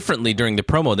talked differently during the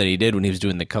promo than he did when he was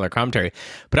doing the color commentary.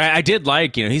 But I did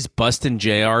like, he's busting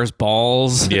JR's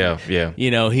balls. Yeah.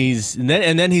 He's and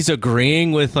then he's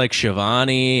agreeing with like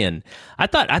Shivani, and I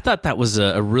thought that was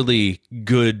a really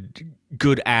good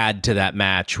add to that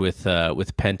match with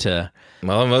Penta.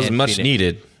 Well, it wasn't much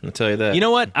needed. I'll tell you that. You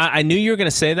know what? I knew you were going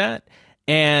to say that,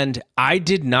 and I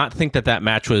did not think that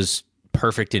match was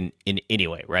perfect in any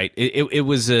way, right? It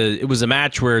was a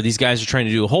match where these guys are trying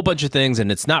to do a whole bunch of things,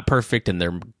 and it's not perfect, and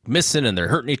they're missing, and they're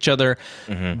hurting each other.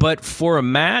 Mm-hmm. But for a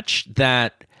match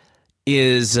that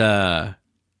is,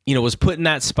 was put in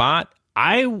that spot,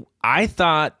 I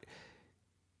thought,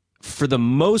 for the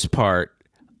most part,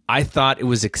 I thought it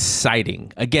was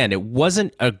exciting. Again, it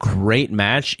wasn't a great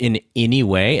match in any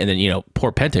way, and then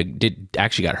poor Penta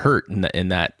actually got hurt in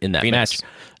that match.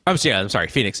 I'm sorry,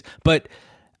 Phoenix, but.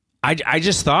 I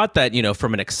just thought that,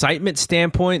 from an excitement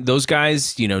standpoint, those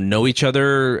guys, know each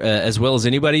other as well as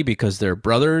anybody because they're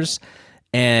brothers.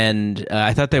 And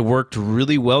I thought they worked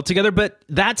really well together. But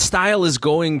that style is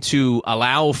going to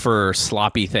allow for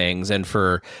sloppy things and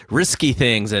for risky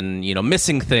things and,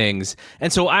 missing things.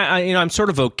 And so I'm sort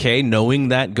of okay knowing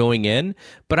that going in.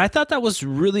 But I thought it was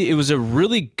a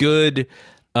really good,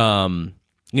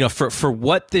 for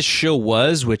what this show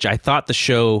was, which I thought the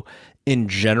show in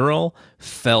general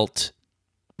felt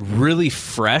really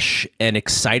fresh and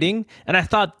exciting, and I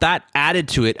thought that added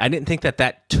to it. I didn't think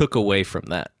that took away from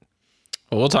that.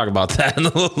 Well, we'll talk about that in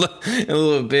a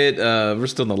little bit. We're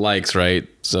still in the likes, right?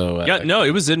 So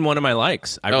it was in one of my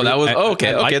likes. Okay. I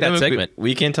like that segment.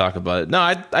 We can talk about it. No,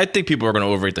 I think people are going to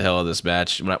overrate the hell of this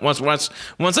match. Once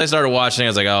I started watching, I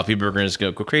was like, oh, people are going to just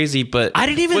go crazy. But I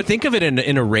didn't even think of it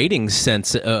in a rating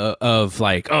sense of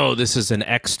like, oh, this is an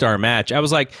X-star match. I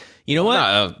was like, you know what?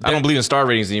 No, I don't believe in star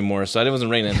ratings anymore, so I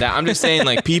wasn't rating that. I'm just saying,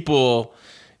 like, people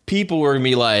were gonna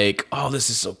be like, "Oh, this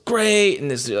is so great,"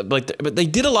 and this but they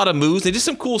did a lot of moves. They did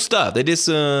some cool stuff. They did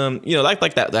some,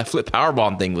 like that flip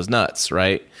powerbomb thing was nuts,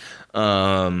 right?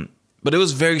 But it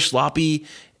was very sloppy.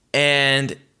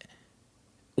 And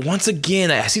once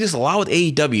again, I see this a lot with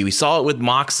AEW. We saw it with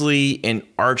Moxley and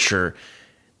Archer.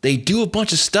 They do a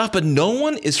bunch of stuff, but no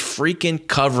one is freaking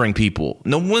covering people.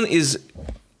 No one is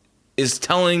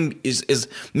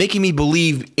making me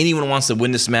believe anyone wants to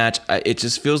win this match. It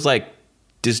just feels like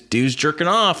this dude's jerking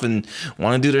off and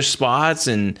want to do their spots,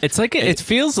 and it's like it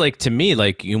feels like to me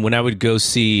like when I would go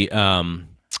see just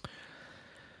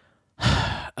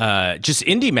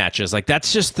indie matches, like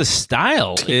that's just the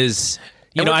style is.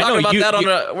 We're talking about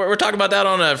that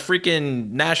on a freaking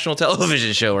national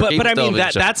television show. But I mean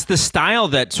that's the style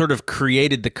that sort of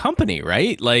created the company,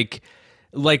 right? Like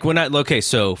when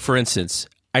so for instance,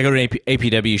 I go to an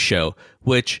APW show,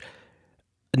 which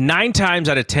 9 times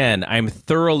out of 10, I'm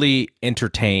thoroughly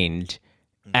entertained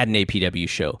at an APW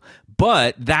show.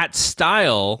 But that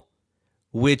style,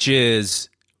 which is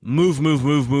move,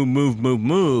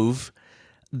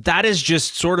 that is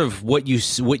just sort of what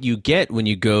you get when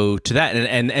you go to that.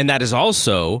 And that is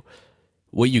also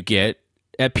what you get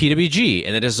at PWG.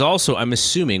 And that is also, I'm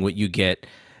assuming, what you get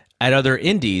at other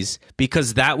indies,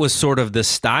 because that was sort of the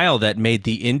style that made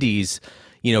the indies,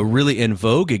 really in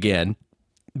vogue again.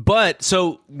 But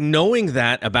so knowing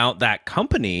that about that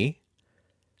company,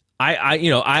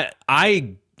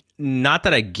 I not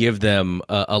that I give them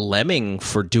a lemming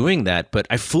for doing that, but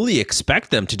I fully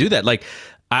expect them to do that. Like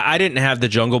I didn't have the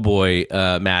Jungle Boy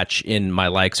match in my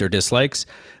likes or dislikes,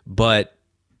 but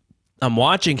I'm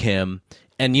watching him,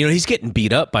 and he's getting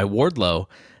beat up by Wardlow,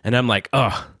 and I'm like,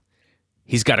 oh,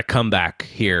 he's got a comeback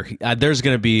here. There's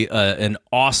going to be an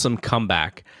awesome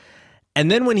comeback. And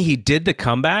then when he did the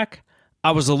comeback,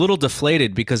 I was a little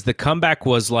deflated because the comeback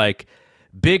was like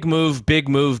big move, big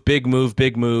move, big move,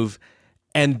 big move.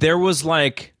 And there was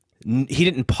like, he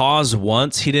didn't pause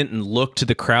once. He didn't look to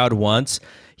the crowd once.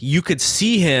 You could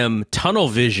see him tunnel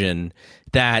vision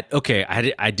that, okay,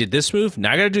 I did this move.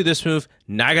 Now I got to do this move.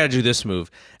 Now I got to do this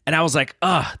move. And I was like,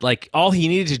 like all he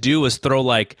needed to do was throw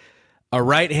like a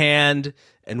right hand,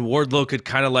 and Wardlow could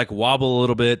kind of like wobble a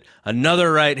little bit.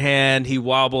 Another right hand, he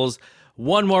wobbles.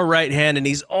 One more right hand, and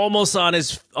he's almost on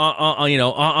his,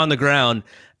 on the ground.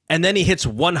 And then he hits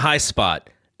one high spot,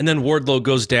 and then Wardlow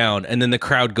goes down, and then the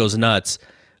crowd goes nuts.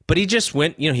 But he just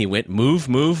went, he went move,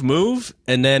 move, move.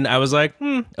 And then I was like,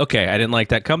 okay, I didn't like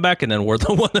that comeback. And then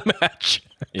Wardlow won the match.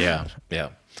 Yeah.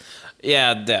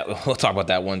 We'll talk about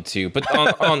that one too. But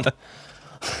on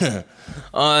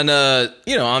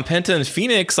Penta and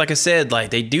Phoenix, like I said, like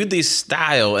they do this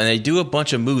style and they do a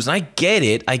bunch of moves. And I get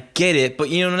it. But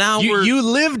now you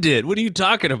lived it. What are you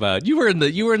talking about? You were in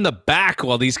the back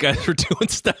while these guys were doing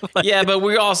stuff. But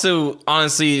we also,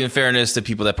 honestly, in fairness to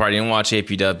people that probably didn't watch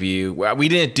APW, we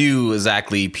didn't do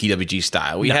exactly PWG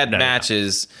style. We had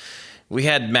matches. We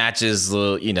had matches,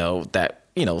 that.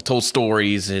 Told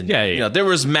stories, and there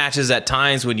was matches at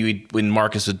times when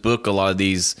Marcus would book a lot of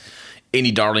these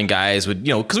indie darling guys would,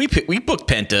 because we booked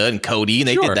Penta and Cody, and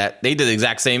they did that. They did the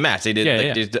exact same match. They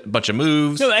did did a bunch of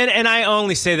moves. No, and I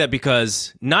only say that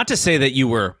because, not to say that you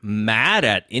were mad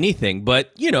at anything,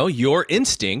 but your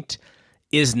instinct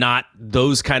is not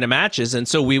those kind of matches, and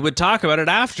so we would talk about it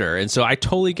after, and so I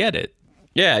totally get it.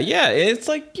 Yeah, it's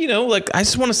like I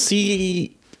just want to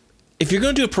see. If you're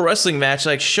going to do a pro wrestling match,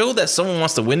 like show that someone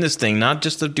wants to win this thing, not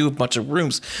just to do a bunch of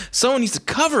rooms. Someone needs to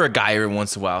cover a guy every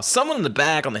once in a while. Someone in the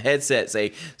back on the headset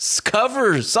say,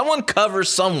 cover someone,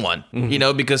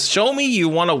 because show me you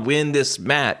want to win this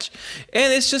match.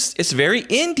 And it's very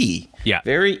indie. Yeah.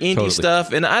 Very indie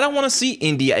stuff. And I don't want to see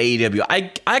indie AEW.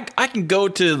 I can go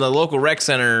to the local rec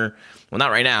center. Well,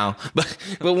 not right now, but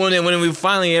when we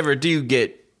finally ever do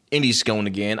get indies going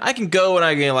again, I can go and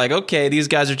I can like, okay, these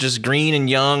guys are just green and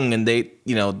young, and they,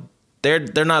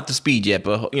 they're not the speed yet,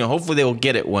 but hopefully they will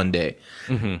get it one day.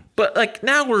 Mm-hmm. But like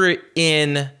now we're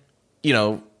in,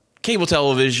 cable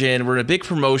television, we're in a big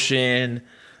promotion.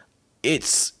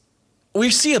 We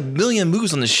see a million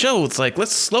moves on the show. It's like,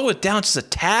 let's slow it down just a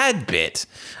tad bit.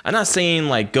 I'm not saying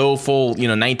like go full,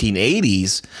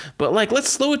 1980s, but like let's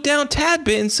slow it down a tad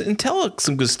bit and tell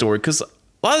some good story, because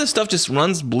a lot of this stuff just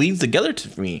bleeds together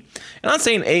to me. And I'm not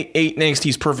saying NXT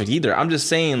is perfect either. I'm just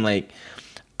saying, like,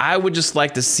 I would just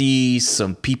like to see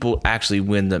some people actually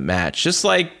win the match. Just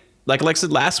like I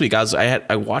said last week,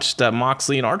 I watched that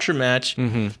Moxley and Archer match,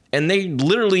 and they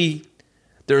literally,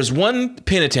 there's one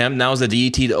pin attempt, and that was the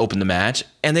DDT to open the match,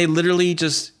 and they literally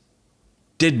just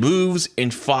did moves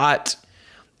and fought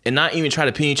and not even try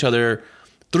to pin each other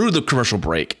through the commercial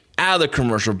break. Out of the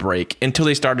commercial break until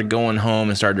they started going home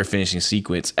and started their finishing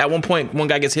sequence. At one point, one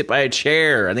guy gets hit by a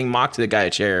chair. I think Mox hit the guy a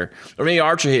chair. Or maybe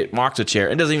Archer hit Mox a chair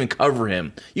and doesn't even cover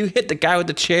him. You hit the guy with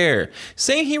the chair.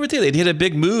 Same here with it. They hit a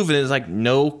big move and it's like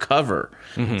no cover.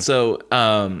 Mm-hmm. So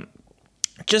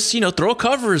just, throw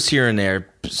covers here and there.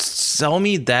 Tell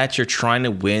me that you're trying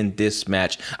to win this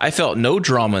match. I felt no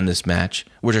drama in this match,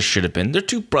 which there should have been. They're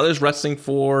two brothers wrestling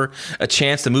for a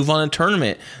chance to move on in a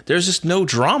tournament. There's just no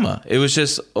drama. It was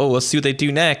just, let's see what they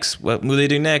do next. What move they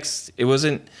do next? It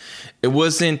wasn't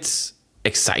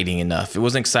exciting enough. It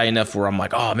wasn't exciting enough where I'm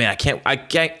like, oh man,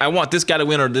 I want this guy to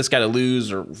win or this guy to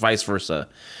lose or vice versa.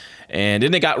 And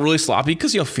then it got really sloppy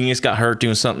because Phoenix got hurt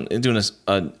doing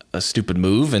a stupid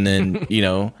move, and then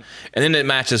and then the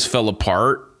match just fell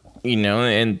apart,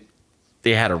 and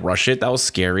they had to rush it. That was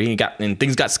scary. And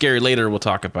things got scary later. We'll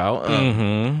talk about.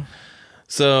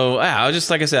 So I was just,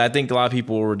 like I said, I think a lot of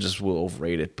people were just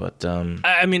overrated. But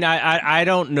I mean, I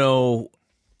don't know.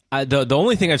 The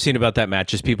only thing I've seen about that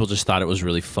match is people just thought it was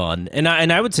really fun, and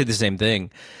I would say the same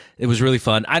thing. It was really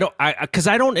fun. Because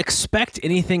I don't expect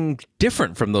anything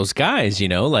different from those guys.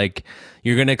 Like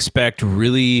you're gonna expect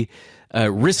really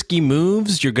risky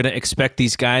moves. You're gonna expect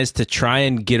these guys to try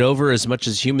and get over as much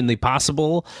as humanly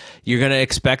possible. You're gonna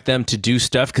expect them to do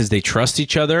stuff because they trust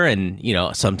each other, and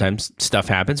sometimes stuff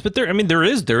happens. But there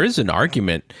is an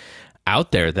argument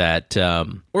out there that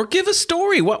or give a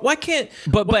story. Why can't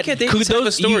they tell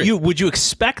a story? Would you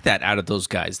expect that out of those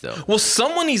guys though? Well,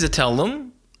 someone needs to tell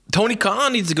them. Tony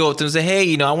Khan needs to go up to them and say,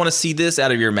 hey, I want to see this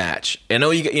out of your match. I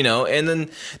know and then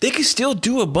they can still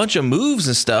do a bunch of moves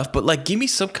and stuff, but like give me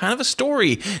some kind of a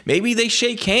story. Maybe they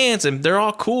shake hands and they're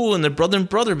all cool and they're brother and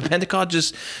brother, but Pentecost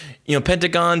just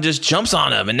Pentagon just jumps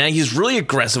on him, and now he's really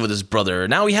aggressive with his brother.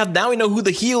 Now we know who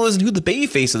the heel is and who the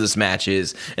babyface of this match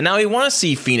is, and now we want to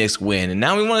see Phoenix win, and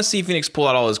now we want to see Phoenix pull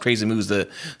out all his crazy moves to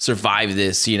survive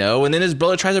this, and then his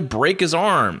brother tries to break his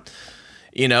arm.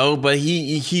 But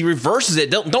he reverses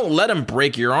it. Don't let him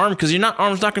break your arm, because your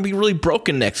arm's not going to be really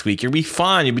broken next week. You'll be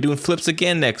fine. You'll be doing flips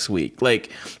again next week.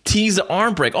 Like, tease the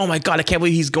arm break. Oh my God, I can't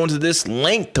believe he's going to this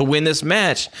length to win this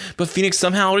match. But Phoenix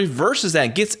somehow reverses that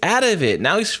and gets out of it.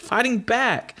 Now he's fighting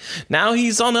back. Now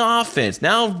he's on the offense.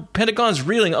 Now Pentagon's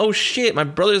reeling. Oh shit, my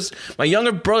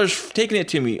younger brother's taking it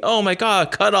to me. Oh my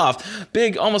God, cut off.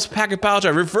 Big, almost pack of power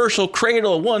drive. Reversal,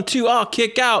 cradle, 1, 2,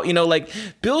 kick out.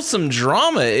 Build some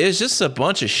drama. It's just a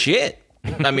bunch of shit.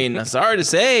 I mean, I'm sorry to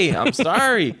say. I'm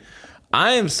sorry.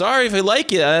 I am sorry if I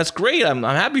like it. That's great. I'm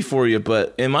happy for you.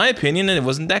 But in my opinion, it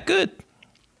wasn't that good.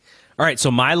 All right. So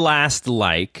my last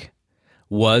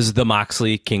was the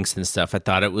Moxley Kingston stuff. I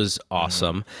thought it was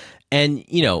awesome. And,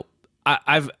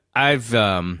 I'm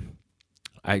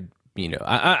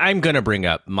going to bring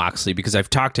up Moxley because I've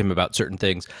talked to him about certain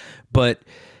things. But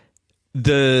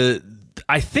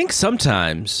I think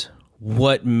sometimes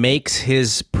what makes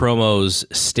his promos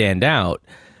stand out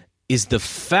is the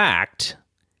fact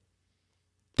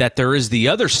that there is the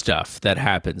other stuff that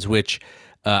happens, which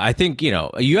I think,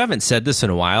 you haven't said this in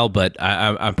a while, but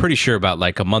I'm pretty sure about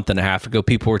like a month and a half ago,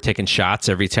 people were taking shots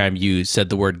every time you said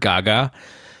the word Gaga.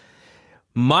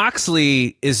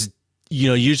 Moxley is,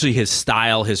 usually his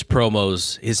style, his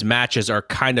promos, his matches are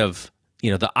kind of,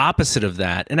 the opposite of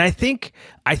that. And I think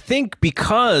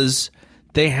because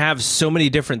they have so many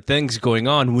different things going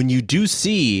on, when you do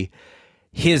see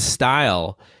his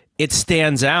style, it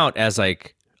stands out as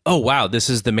like, oh, wow, this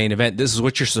is the main event. This is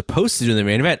what you're supposed to do in the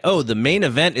main event. Oh, the main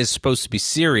event is supposed to be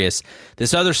serious.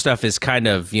 This other stuff is kind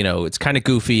of, it's kind of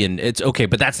goofy and it's okay,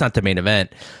 but that's not the main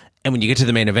event. And when you get to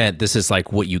the main event, this is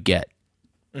like what you get.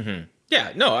 Mm-hmm.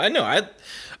 Yeah, no, I know.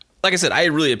 Like I said, I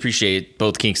really appreciate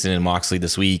both Kingston and Moxley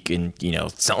this week, and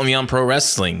selling me on pro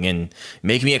wrestling and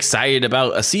making me excited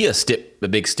about a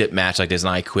big stip match like this, an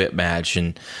I Quit match,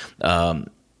 and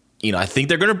I think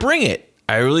they're gonna bring it.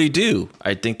 I really do.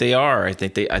 I think they are. I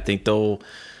think they'll.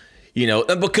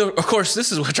 But of course,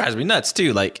 this is what drives me nuts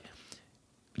too. Like,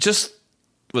 just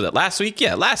was it last week?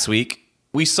 Yeah, last week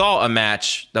we saw a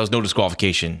match that was no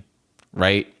disqualification,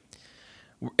 right?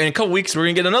 In a couple weeks, we're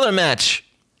gonna get another match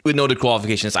with no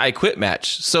disqualification. It's I Quit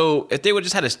match. So if they would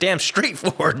just had a damn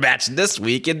straightforward match this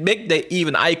week, it'd make the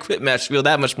even I Quit match feel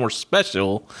that much more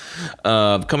special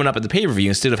coming up at the pay-per-view,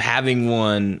 instead of having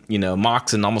one,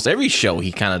 Mox in almost every show.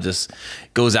 He kind of just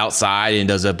goes outside and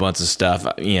does a bunch of stuff.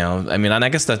 I mean, I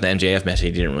guess that's the MJF match. He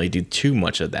didn't really do too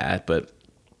much of that, but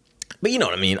you know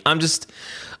what I mean?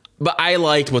 But I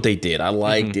liked what they did. I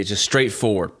liked it, just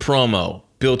straightforward promo,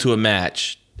 build to a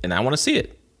match, and I want to see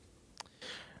it.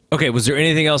 Okay, was there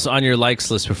anything else on your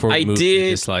likes list before we move to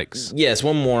dislikes? Yes,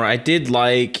 one more. I did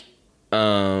like,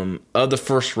 of the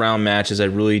first round matches, I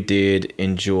really did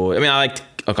enjoy. I mean, I liked,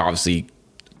 obviously,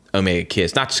 Omega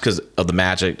Kiss. Not just because of the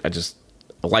match. I just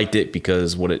liked it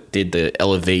because what it did to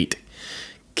elevate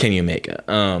Kenny Omega.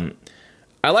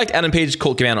 I liked Adam Page,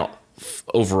 Colt Cabana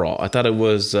overall. I thought it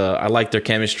was, I liked their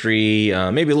chemistry.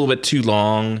 Maybe a little bit too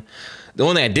long. The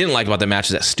only thing I didn't like about the match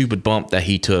is that stupid bump that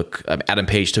he took. Adam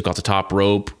Page took off the top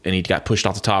rope, and he got pushed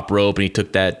off the top rope, and he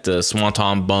took that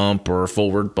swanton bump or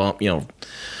forward bump,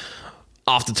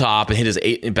 off the top and hit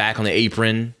his back on the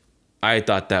apron. I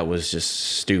thought that was just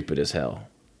stupid as hell.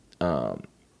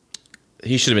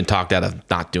 He should have been talked out of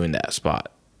not doing that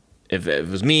spot. If it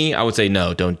was me, I would say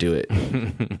no, don't do it.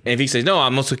 And if he says no,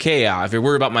 I'm okay. If you're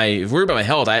worried about my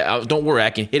health, I don't worry. I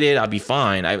can hit it. I'll be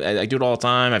fine. I do it all the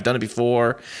time. I've done it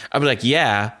before. I'd be like,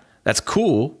 yeah, that's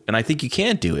cool, and I think you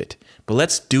can do it, but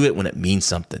let's do it when it means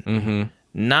something,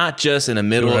 not just in the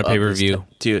middle of pay-per-view.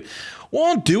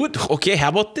 Well, do it. Okay, how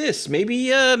about this?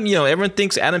 Maybe everyone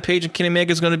thinks Adam Page and Kenny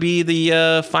Omega is going to be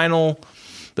the final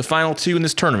two in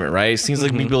this tournament, right? It seems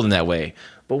like we're building that way.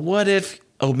 But what if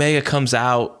Omega comes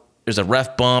out? There's a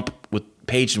ref bump with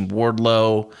Page and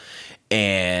Wardlow,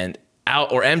 and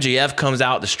or MJF comes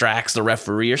out, distracts the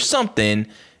referee or something,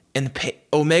 and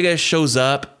Omega shows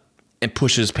up and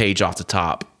pushes Page off the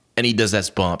top, and he does that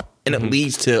bump, and it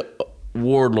leads to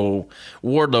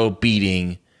Wardlow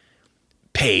beating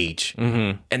Page,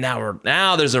 and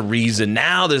now there's a reason.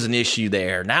 Now there's an issue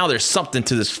there. Now there's something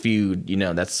to this feud.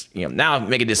 That's now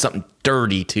making it something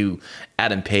dirty to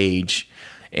Adam Page,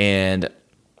 and.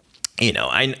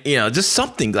 Just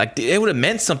something like it would have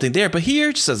meant something there, but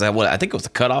here just as I think it was the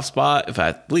cutoff spot, if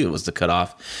I believe it was the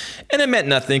cutoff, and it meant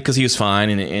nothing because he was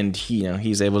fine and he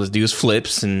he's able to do his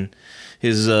flips and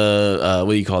what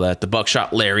do you call that? The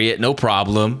buckshot lariat, no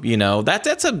problem. You know,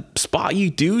 that's a spot you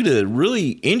do to really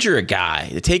injure a guy,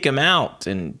 to take him out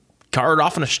and cart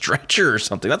off on a stretcher or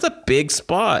something. That's a big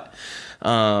spot.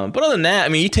 But other than that, I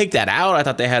mean, you take that out. I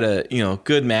thought they had a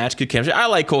good match, good chemistry. I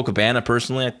like Colt Cabana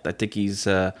personally. I think he's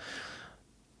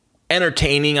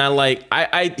entertaining.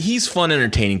 He's fun,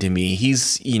 entertaining to me.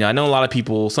 He's I know a lot of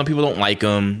people. Some people don't like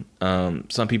him.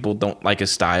 Some people don't like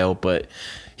his style, but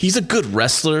he's a good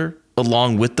wrestler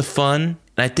along with the fun.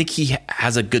 And I think he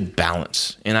has a good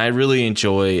balance. And I really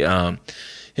enjoy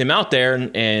him out there.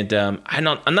 And I'm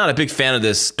not a big fan of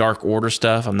this Dark Order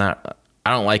stuff. I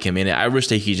don't like him in it. I wish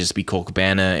they could just be Colt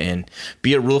Cabana and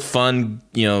be a real fun,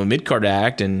 mid-card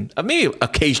act and maybe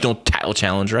occasional title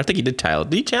challenger. I think he did title.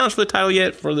 Did he challenge for the title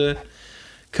yet for the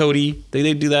Cody? Did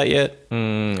they do that yet? I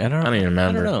don't even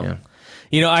remember. I don't know.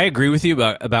 Yeah. I agree with you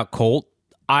about Colt.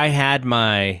 I had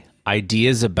my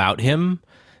ideas about him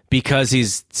because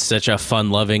he's such a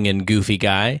fun-loving and goofy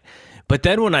guy. But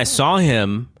then when I saw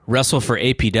him wrestle for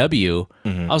APW,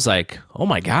 I was like, oh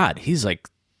my God, he's like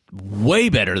way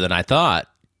better than I thought.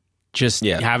 Just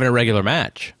having a regular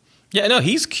match. Yeah, no,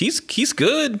 he's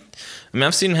good. I mean,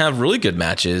 I've seen him have really good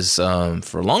matches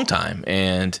for a long time,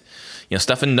 and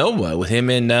stuff in Noah with him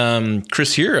and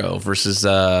Chris Hero versus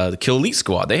the Kill Elite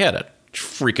Squad. They had a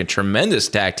freaking tremendous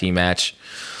tag team match.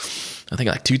 I think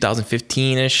like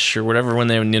 2015-ish or whatever, when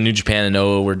they were in New Japan and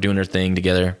Noah were doing their thing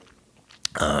together.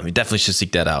 You definitely should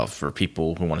seek that out for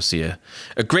people who want to see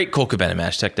a great Colt Cabana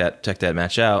match. Check that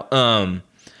match out.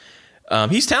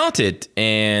 He's talented,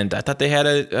 and I thought they had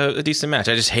a decent match.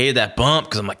 I just hated that bump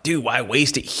because I'm like, dude, why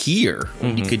waste it here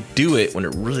when you could do it when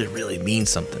it really, really means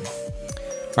something?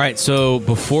 All right, so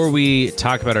before we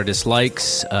talk about our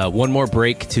dislikes, one more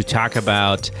break to talk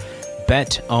about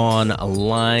Bet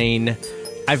Online.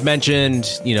 I've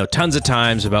mentioned, tons of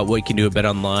times about what you can do at Bet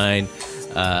Online.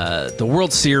 The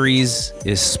World Series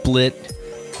is split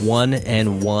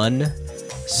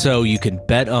 1-1, so you can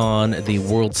bet on the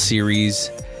World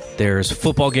Series. There's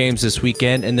football games this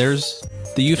weekend, and there's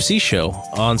the UFC show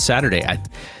on Saturday.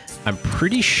 I'm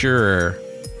pretty sure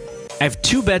I have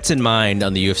two bets in mind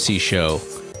on the UFC show.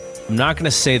 I'm not going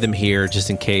to say them here just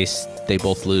in case they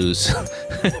both lose,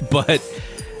 but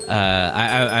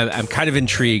I'm kind of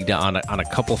intrigued on a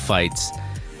couple fights.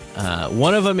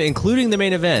 One of them, including the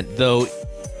main event, though.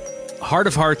 Heart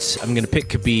of hearts, I'm going to pick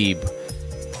Khabib.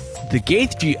 The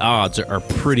Gaethje odds are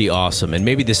pretty awesome, and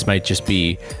maybe this might just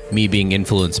be me being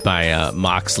influenced by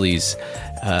Moxley's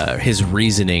his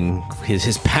reasoning,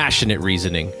 his passionate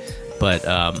reasoning. But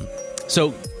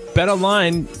so Bet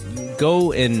Online,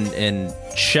 go and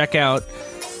check out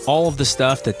all of the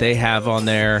stuff that they have on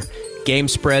there. Game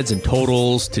spreads and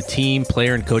totals to team,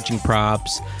 player, and coaching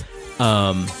props.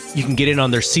 You can get in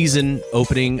on their season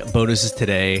opening bonuses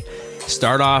today.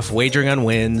 Start off wagering on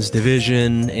wins,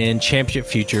 division, and championship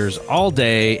futures all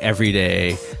day, every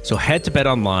day. So head to Bet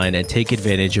Online and take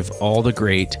advantage of all the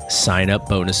great sign-up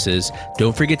bonuses.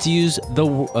 Don't forget to use the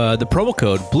promo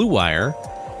code BlueWire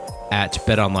at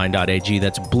betonline.ag.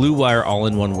 That's BlueWire, all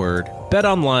in one word. Bet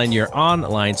Online, your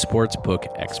online sportsbook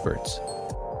experts.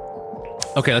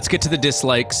 Okay, let's get to the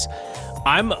dislikes.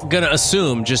 I'm going to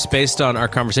assume, just based on our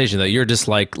conversation, that your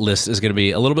dislike list is going to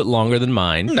be a little bit longer than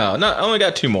mine. No, I only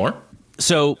got two more.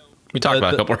 So we talked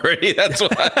about a couple already. That's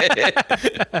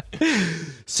why.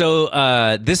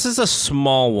 So this is a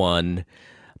small one,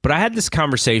 but I had this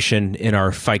conversation in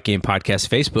our Fight Game Podcast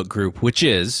Facebook group, which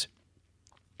is,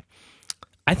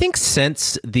 I think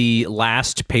since the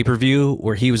last pay-per-view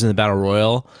where he was in the Battle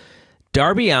Royal,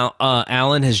 Darby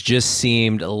Allin has just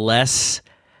seemed less,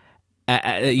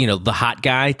 the hot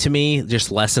guy to me,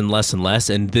 just less and less and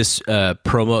less. And this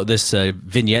this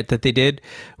vignette that they did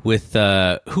with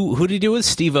who did he do with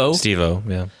Steve-O? Steve-O,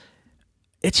 yeah.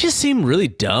 It just seemed really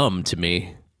dumb to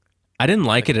me. I didn't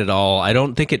like it at all. I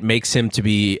don't think it makes him to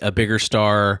be a bigger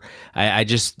star. And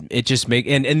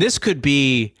this could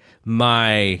be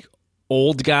my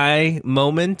old guy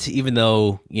moment, even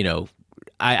though,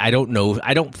 I don't know.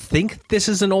 I don't think this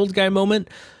is an old guy moment.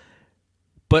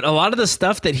 But a lot of the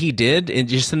stuff that he did,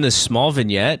 just in this small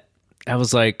vignette, I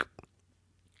was like,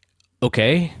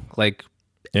 okay, like,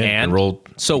 and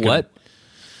so what?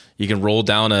 You can roll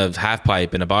down a half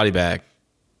pipe in a body bag.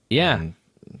 Yeah.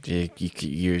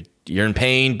 You're in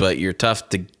pain, but you're tough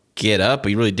to get up.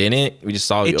 But you really didn't. We just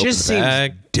saw you open the bag. It just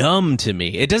seems dumb to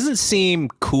me. It doesn't seem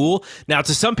cool. Now,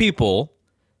 to some people,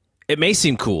 it may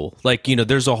seem cool. Like,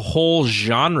 there's a whole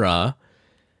genre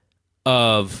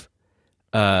of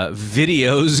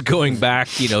videos going back,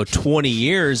 20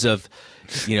 years of,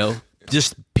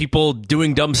 just people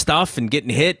doing dumb stuff and getting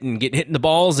hit in the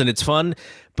balls, and it's fun.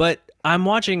 But I'm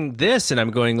watching this and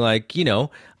I'm going like,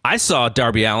 I saw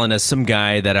Darby Allin as some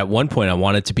guy that at one point I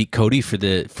wanted to beat Cody for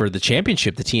the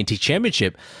championship, the TNT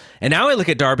championship. And now I look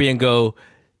at Darby and go,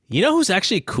 you know who's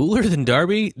actually cooler than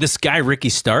Darby? This guy, Ricky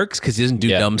Starks, because he doesn't do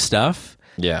dumb stuff.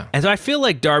 Yeah. And so I feel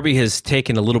like Darby has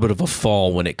taken a little bit of a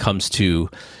fall when it comes to,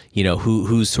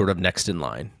 who's sort of next in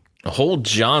line. The whole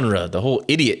genre, the whole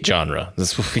idiot genre.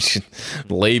 That's what we should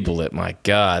label it. My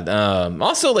God.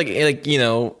 Also,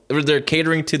 they're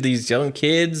catering to these young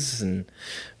kids, and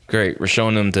great. We're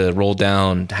showing them to roll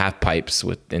down half pipes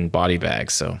in body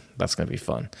bags, so that's gonna be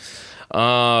fun.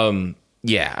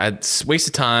 Yeah, it's a waste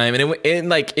of time, and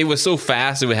it was so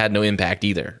fast, it had no impact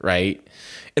either, right?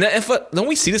 And don't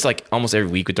we see this like almost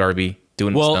every week with Darby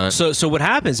doing? Well, so what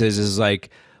happens is like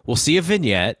we'll see a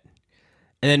vignette.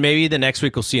 And then maybe the next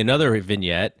week we'll see another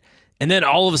vignette. And then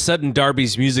all of a sudden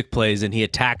Darby's music plays and he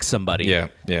attacks somebody. Yeah.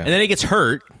 And then he gets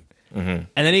hurt. Mm-hmm.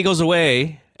 And then he goes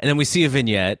away. And then we see a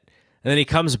vignette. And then he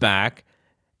comes back.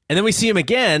 And then we see him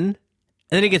again. And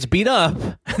then he gets beat up.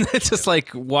 And it's just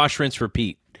like wash, rinse,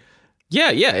 repeat.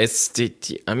 Yeah. It's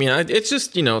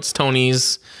just, it's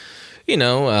Tony's,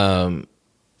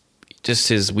 just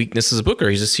his weakness as a booker.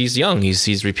 He's young.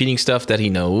 He's repeating stuff that he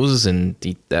knows and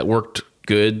that worked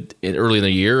good early in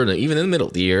the year and even in the middle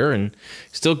of the year, and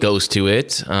still goes to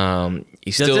it. Does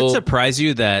it surprise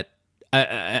you that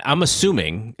I'm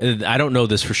assuming, I don't know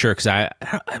this for sure because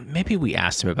maybe we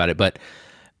asked him about it, but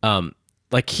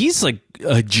he's like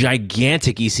a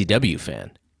gigantic ECW fan.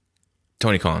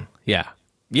 Tony Khan. Yeah.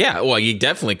 Yeah, well, you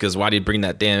definitely, because why did he bring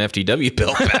that damn FTW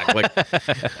belt back?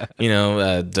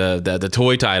 The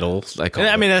toy title.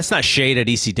 That's not shade at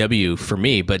ECW for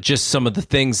me, but just some of the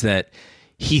things that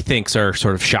he thinks are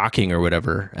sort of shocking or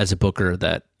whatever as a booker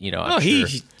that,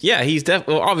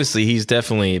 obviously he's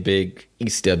definitely a big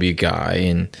ECW guy.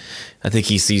 And I think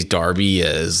he sees Darby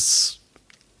as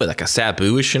like a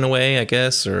Sabu-ish in a way, I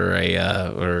guess,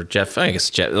 or Jeff. I guess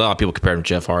a lot of people compare him to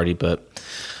Jeff Hardy, but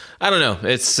I don't know.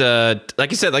 It's like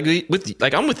you said,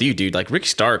 I'm with you, dude. Like Ricky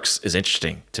Starks is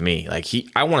interesting to me.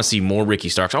 I want to see more Ricky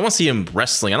Starks. I want to see him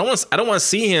wrestling. I don't want to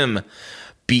see him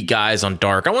beat guys on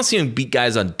Dark. I want to see him beat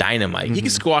guys on Dynamite. Mm-hmm. He can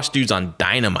squash dudes on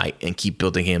Dynamite and keep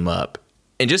building him up,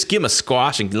 and just give him a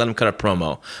squash and let him cut a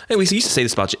promo. Hey, we used to say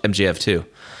this about MJF too,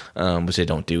 which they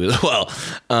don't do as well.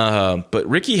 But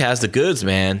Ricky has the goods,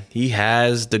 man. He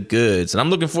has the goods, and I'm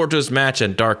looking forward to his match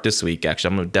at Dark this week.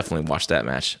 Actually, I'm gonna definitely watch that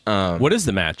match. What is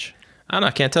the match? I don't know.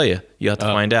 I can't tell you. You have to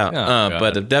find out.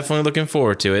 But I'm definitely looking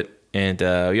forward to it, and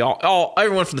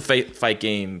everyone from the fight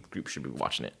game group should be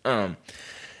watching it.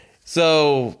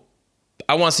 So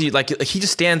I want to see he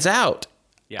just stands out.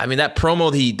 Yeah. I mean, that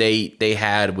promo they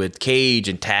had with Cage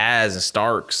and Taz and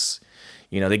Starks,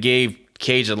 they gave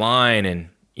Cage a line and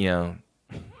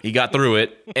he got through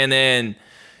it. And then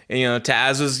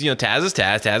Taz is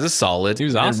Taz is solid. He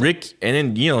was awesome. And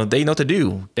then they know what to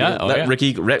do. Yeah. Let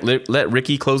Ricky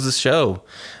close the show.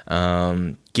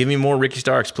 Give me more Ricky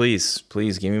Starks, please.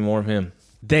 Please give me more of him.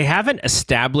 They haven't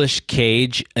established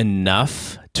Cage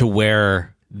enough to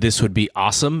where this would be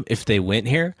awesome if they went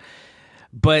here.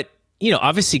 But,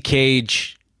 obviously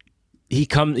Cage,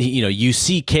 you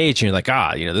see Cage and you're like,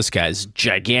 this guy's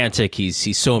gigantic.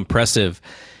 He's so impressive.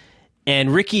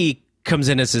 And Ricky comes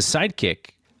in as his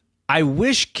sidekick. I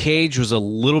wish Cage was a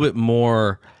little bit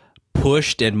more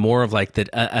pushed and more of like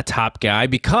a top guy,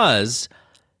 because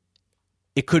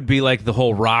it could be like the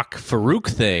whole Rock Farouk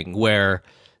thing where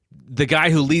the guy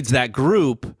who leads that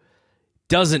group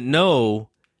doesn't know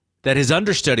that his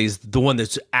understudy is the one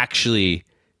that's actually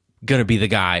going to be the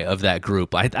guy of that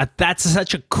group. That's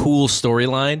such a cool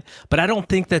storyline, but I don't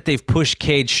think that they've pushed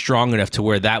Cage strong enough to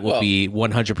where that will be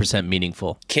 100%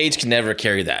 meaningful. Cage can never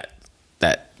carry that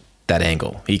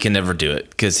angle. He can never do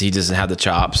it because he doesn't have the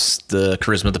chops, the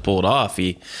charisma to pull it off.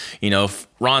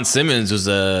 Ron Simmons was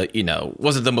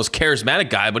wasn't the most charismatic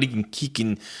guy, but he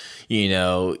can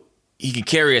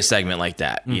carry a segment like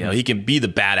that. Mm-hmm. He can be the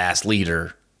badass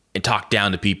leader and talk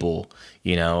down to people,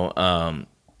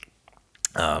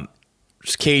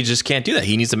 Cage just can't do that.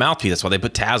 He needs a mouthpiece. That's why they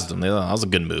put Taz with him. That was a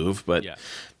good move. But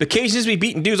Cage needs to be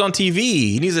beating dudes on TV.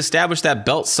 He needs to establish that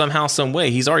belt somehow, some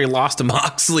way. He's already lost to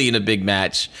Moxley in a big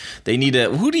match. They need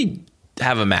who did he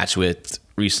have a match with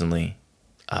recently?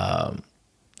 On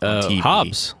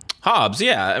TV? Hobbs,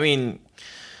 yeah. I mean,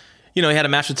 he had a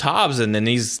match with Hobbs, and then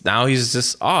he's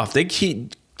just off.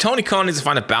 Tony Khan needs to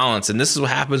find a balance, and this is what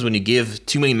happens when you give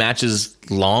too many matches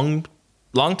long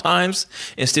times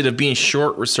instead of being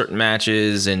short with certain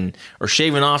matches or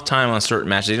shaving off time on certain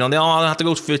matches. They all have to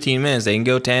go 15 minutes. They can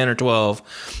go 10 or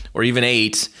 12 or even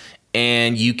 8,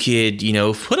 and you could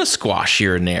put a squash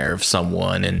here and there of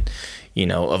someone, and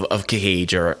of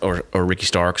Cage or Ricky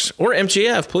Starks or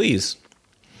MJF, please.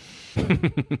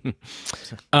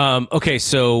 Okay,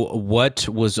 so what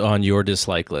was on your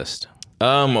dislike list?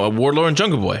 Wardlow and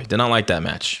Jungle Boy. Did not like that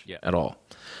match at all.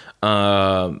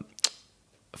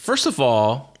 First of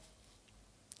all,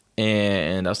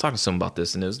 and I was talking to someone about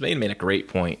this, and made a great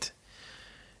point.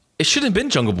 It shouldn't have been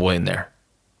Jungle Boy in there.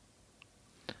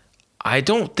 I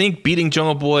don't think beating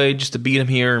Jungle Boy just to beat him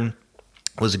here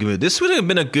was a good move. This would have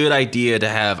been a good idea to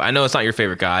have. I know it's not your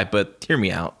favorite guy, but hear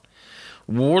me out.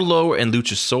 Wardlow and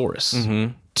Luchasaurus.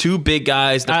 Mm-hmm. Two big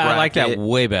guys. I like that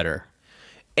way better.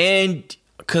 And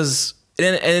because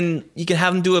and you can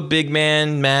have them do a big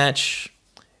man match,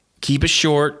 keep it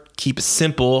short, keep it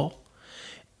simple,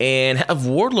 and have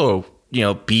Wardlow,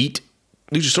 beat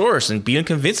Luchasaurus and beat him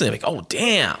convincingly. Like, oh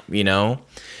damn,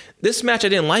 This match I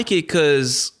didn't like it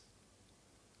because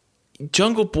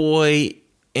Jungle Boy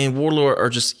and Wardlow are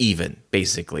just even,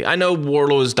 basically. I know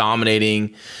Wardlow is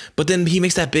dominating, but then he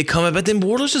makes that big comeback, but then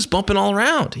Wardlow's just bumping all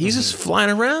around. He's just flying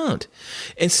around.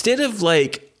 Instead of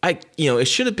it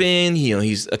should have been,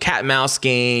 he's a cat and mouse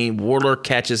game. Wardlow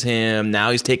catches him.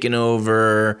 Now he's taking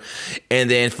over. And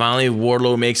then finally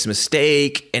Wardlow makes a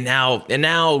mistake. And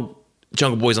now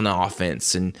Jungle Boy's on the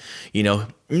offense. And,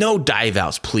 no dive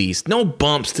outs, please. No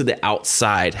bumps to the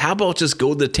outside. How about just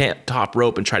go to the top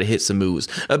rope and try to hit some moves?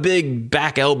 A big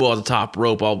back elbow at the top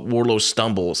rope while Wardlow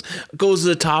stumbles. Goes to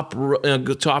the top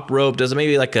rope. Does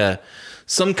maybe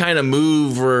some kind of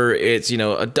move where it's,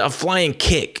 a flying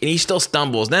kick, and he still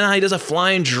stumbles. Then he does a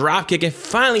flying drop kick, and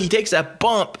finally he takes that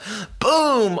bump.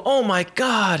 Boom! Oh my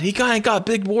God. He got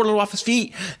big Wardlow off his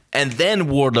feet. And then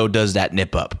Wardlow does that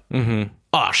nip up. Mm-hmm.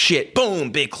 Oh shit.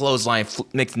 Boom! Big clothesline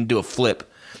makes him do a flip.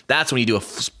 That's when you do a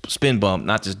spin bump,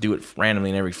 not just do it randomly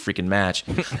in every freaking match.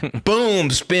 Boom,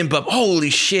 spin bump. Holy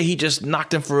shit, he just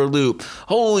knocked him for a loop.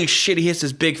 Holy shit, he hits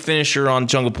his big finisher on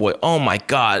Jungle Boy. Oh my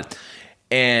God.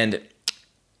 And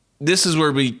this is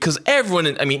where because everyone,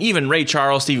 even Ray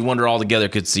Charles, Stevie Wonder all together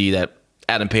could see that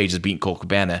Adam Page is beating Colt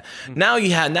Cabana. Now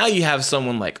you have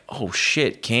someone like, oh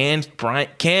shit, can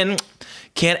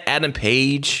Adam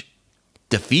Page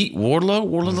defeat Wardlow?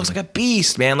 Wardlow looks like a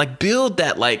beast, man. Build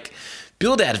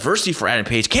the adversity for Adam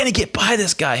Page. Can he get by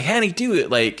this guy? Can he do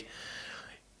it?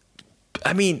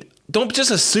 Don't just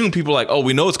assume people are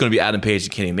we know it's going to be Adam Page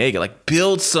and can he make it?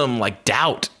 Build some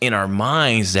doubt in our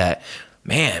minds that,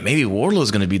 man, maybe Wardlow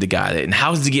is going to be the guy and how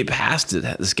does he get past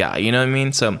this guy? You know what I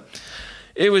mean? So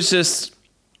it was just,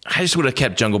 I just would have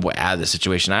kept Jungle Boy out of this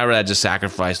situation. I would have just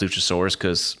sacrificed Luchasaurus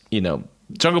because,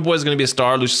 Jungle Boy is going to be a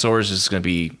star. Luchasaurus is going to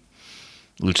be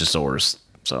Luchasaurus.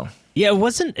 So. Yeah, it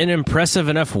wasn't an impressive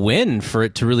enough win for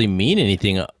it to really mean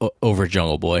anything over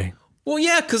Jungle Boy. Well,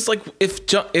 yeah, because if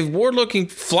Wardlow can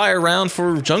fly around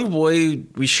for Jungle Boy,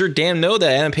 we sure damn know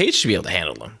that Adam Page should be able to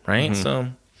handle him, right? Mm-hmm. So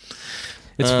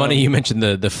it's funny you mentioned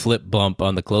the flip bump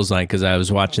on the clothesline because I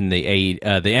was watching the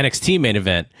NXT main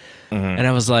event, and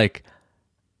I was like,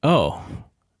 oh.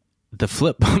 The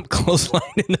flip bump clothesline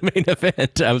in the main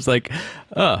event. I was like,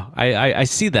 oh, I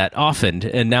see that often,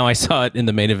 and now I saw it in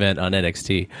the main event on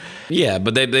NXT. Yeah,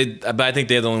 but but I think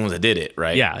they're the only ones that did it,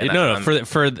 right? Yeah,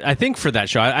 for I think for that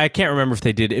show, I can't remember if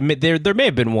they did it. There may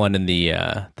have been one in the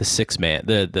 6-man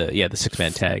the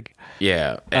 6-man tag.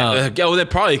 Yeah, they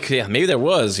probably maybe there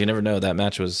was. You never know. That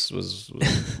match was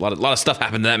a lot of stuff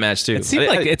happened in that match too.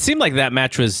 It seemed like that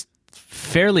match was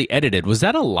fairly edited. Was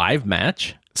that a live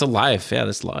match? It's a live, yeah.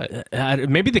 That's live.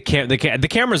 Maybe the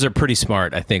cameras are pretty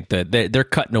smart. I think that they're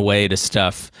cutting away to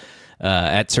stuff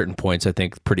at certain points. I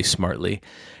think pretty smartly.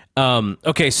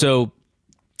 Okay, so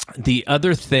the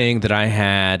other thing that I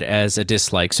had as a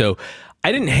dislike. So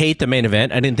I didn't hate the main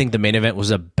event. I didn't think the main event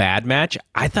was a bad match.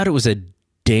 I thought it was a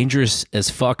dangerous as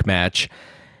fuck match.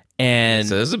 And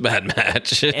so it was a bad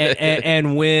match.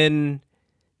 and when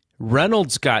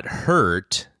Reynolds got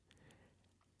hurt,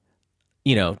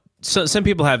 So some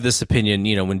people have this opinion,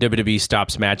 when WWE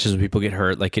stops matches when people get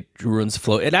hurt, it ruins the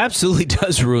flow. It absolutely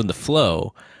does ruin the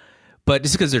flow, but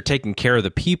it's because they're taking care of the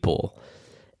people.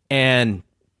 And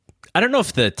I don't know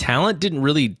if the talent didn't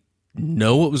really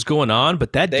know what was going on,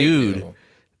 but that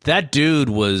dude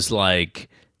was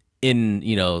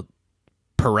in,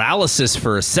 paralysis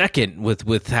for a second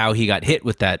with how he got hit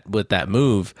with that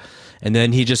move. And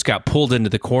then he just got pulled into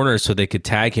the corner so they could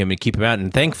tag him and keep him out.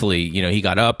 And thankfully, he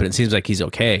got up and it seems like he's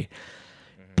okay.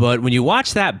 But when you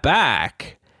watch that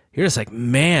back, you're just like,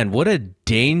 man, what a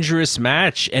dangerous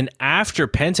match. And after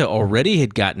Penta already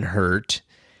had gotten hurt,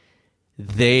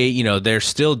 they're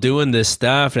still doing this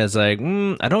stuff. And it's like,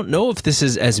 I don't know if this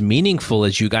is as meaningful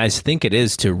as you guys think it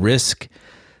is to risk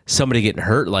somebody getting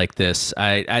hurt like this.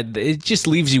 It just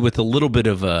leaves you with a little bit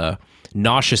of a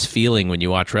nauseous feeling when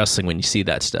you watch wrestling when you see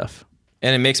that stuff.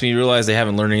 And it makes me realize they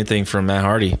haven't learned anything from Matt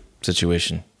Hardy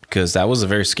situation, because that was a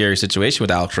very scary situation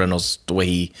with Alex Reynolds. The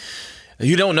way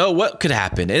you don't know what could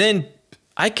happen, and then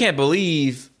I can't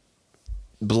believe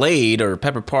Blade or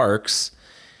Pepper Parks.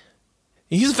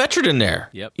 He's a veteran in there,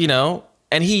 you know,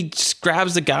 and he just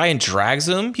grabs the guy and drags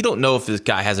him. You don't know if this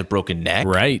guy has a broken neck,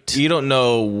 right? You don't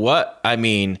know what I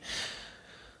mean.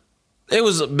 It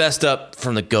was messed up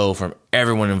from the go from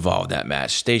everyone involved in that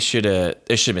match. It should have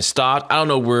been stopped. I don't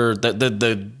know where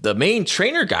the main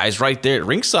trainer guy's right there at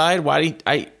ringside. Why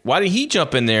did he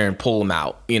jump in there and pull him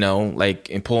out? You know, like,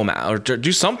 and pull him out or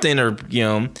do something, or, you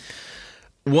know.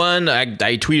 One, I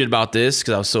tweeted about this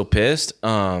because I was so pissed.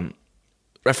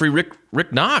 Referee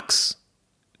Rick Knox,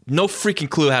 no freaking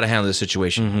clue how to handle this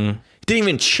situation. Mm-hmm. Didn't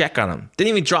even check on him. Didn't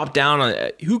even drop down on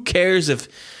it. Who cares if,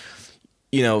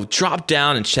 you know, drop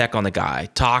down and check on the guy,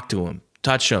 talk to him,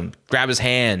 touch him, grab his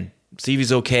hand, see if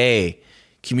he's okay,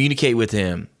 communicate with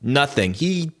him. Nothing.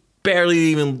 He didn't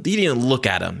even look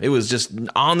at him. It was just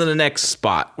on to the next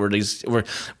spot because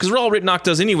all Rick Knox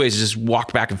does anyways is just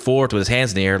walk back and forth with his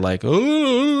hands in the air like,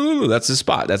 oh, that's his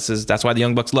spot. That's why the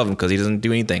Young Bucks love him, because he doesn't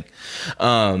do anything.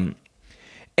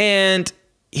 And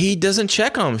he doesn't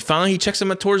check on him. Finally, he checks him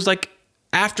towards, like,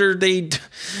 after they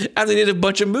did a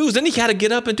bunch of moves. Then he had to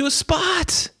get up and do a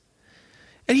spot.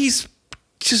 And he's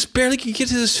just barely can get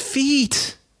to his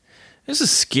feet. This is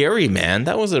scary, man.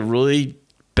 That was a really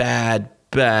bad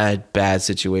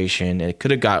situation. And it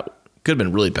could have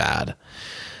been really bad.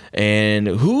 And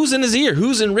who's in his ear?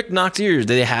 Who's in Rick Knox's ears?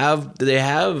 They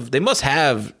must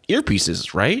have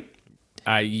earpieces, right?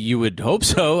 You would hope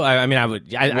so. I think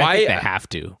they have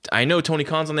to. I know Tony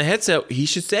Khan's on the headset. He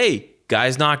should say,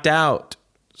 "Guy's knocked out."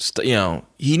 You know,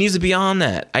 he needs to be on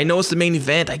that. I know it's the main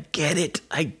event. I get it.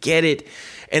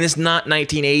 And it's not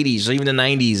 1980s or even the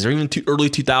 90s or even early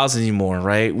 2000s anymore,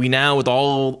 right? We now, with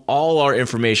all our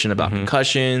information about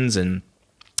concussions, and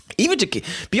even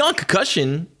beyond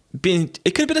concussion, it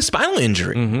could have been a spinal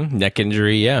injury. Neck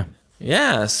injury, yeah.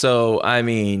 Yeah, so, I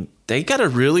mean, they got to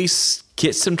really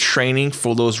get some training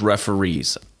for those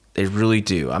referees. They really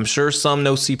do. I'm sure some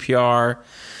know CPR.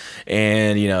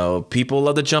 And, you know, people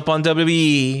love to jump on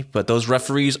WWE, but those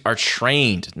referees are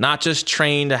trained, not just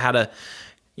trained how to,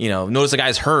 you know, notice the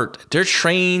guy's hurt. They're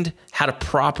trained how to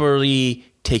properly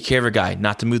take care of a guy,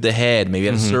 not to move the head, maybe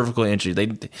had a cervical injury.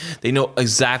 They know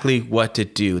exactly what to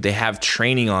do. They have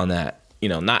training on that, you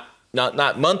know, not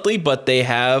monthly, but they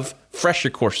have fresher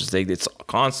courses. It's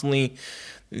constantly,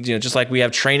 you know, just like we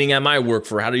have training at my work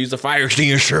for how to use the fire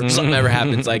extinguisher if something ever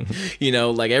happens, like, you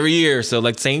know, like every year. So,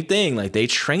 like, same thing. Like, they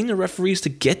train the referees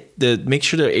to make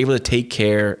sure they're able to take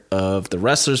care of the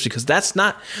wrestlers, because that's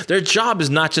not their job. Is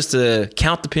not just to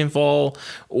count the pinfall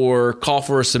or call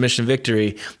for a submission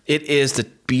victory. It is to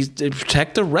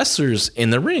protect the wrestlers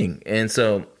in the ring. And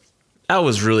so that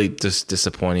was really just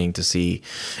disappointing to see.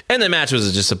 And the match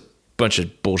was just a bunch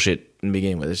of bullshit in the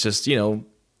beginning with. It's just, you know,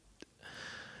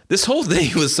 this whole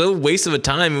thing was so waste of a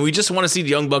time, and we just want to see the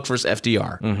Young Bucks versus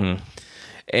FDR.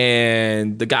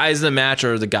 And the guys in the match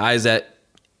are the guys that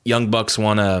Young Bucks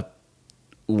want to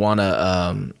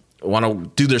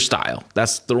do their style.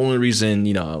 That's the only reason,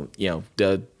 you know,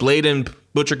 the Blade and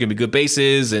Butcher can be good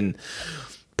bases, and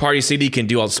Party City can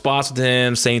do all the spots with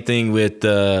him. Same thing with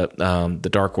the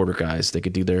Dark Order guys; they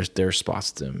could do their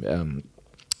spots with him.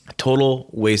 Total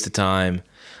waste of time.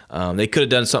 They could have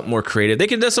done something more creative. They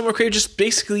could have done something more creative, just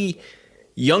basically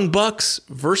Young Bucks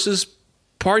versus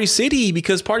Party City,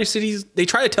 because Party City, they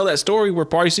try to tell that story where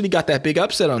Party City got that big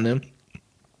upset on them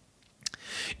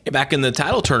back in the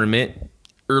title tournament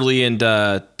early in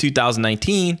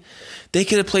 2019. They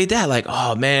could have played that like,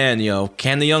 oh man, you know,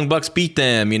 can the Young Bucks beat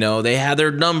them? You know, they had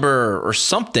their number or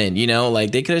something, you know,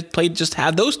 like they could have played, just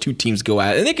have those two teams go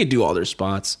at it, and they could do all their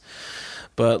spots.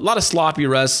 But a lot of sloppy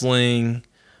wrestling.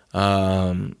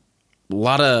 A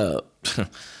lot of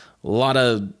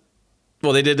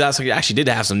well, they actually did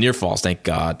have some near falls, thank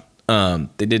God.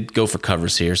 They did go for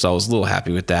covers here, so I was a little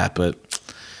happy with that.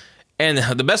 And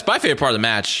my favorite part of the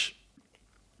match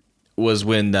was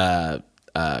when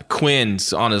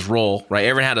Quinn's on his roll, right?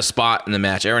 Everyone had a spot in the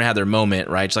match. Everyone had their moment,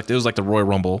 right? It was like the Royal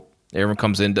Rumble. Everyone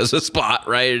comes in, does a spot,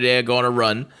 right? They go on a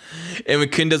run. And when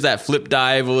Quinn does that flip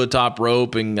dive over the top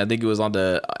rope, and I think it was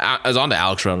onto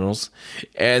Alex Reynolds.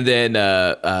 And then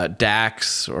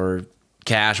Dax or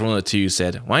Cash, one of the two,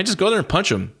 said, why don't you just go there and punch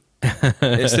him?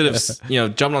 Instead of, you know,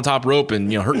 jumping on top rope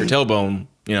and, you know, hurting your tailbone.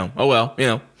 You know, oh well, you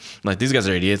know, like, these guys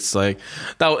are idiots. Like,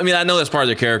 that, I mean, I know that's part of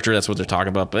their character. That's what they're talking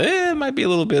about. But it might be a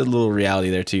little reality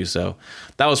there too. So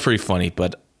that was pretty funny.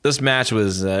 But this match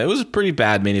was it was a pretty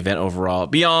bad main event overall.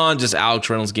 Beyond just Alex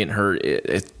Reynolds getting hurt,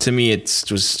 to me it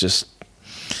was just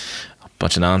a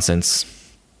bunch of nonsense.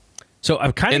 So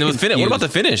I'm kind of confused. What about the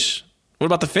finish? What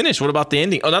about the finish? What about the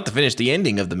ending? Oh, not the finish, the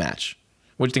ending of the match.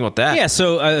 What do you think about that? Yeah,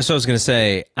 so I was going to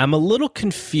say, I'm a little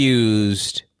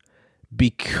confused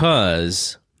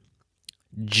because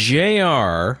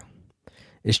JR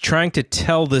is trying to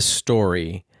tell this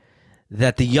story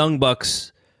that the Young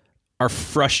Bucks are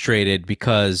frustrated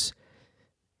because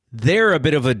they're a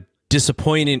bit of a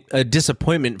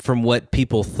disappointment from what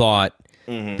people thought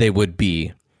they would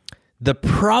be. The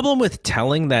problem with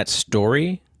telling that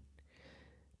story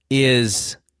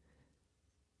is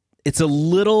it's a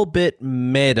little bit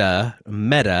meta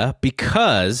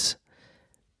because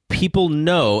people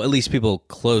know, at least people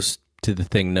close to the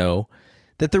thing know,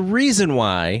 that the reason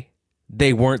why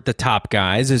they weren't the top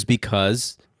guys is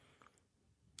because,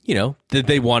 you know, that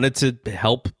they wanted to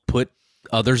help put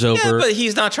others over. Yeah, but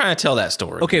he's not trying to tell that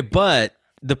story. Okay, but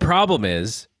the problem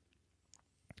is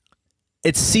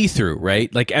it's see-through,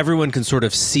 right? Like everyone can sort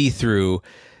of see through,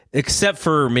 except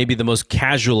for maybe the most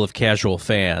casual of casual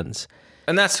fans.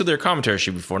 And that's who their commentary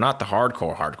should be for, not the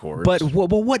hardcore.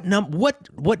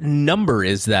 But what number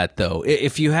is that though?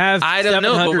 If you have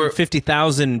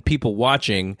 750,000 people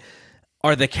watching,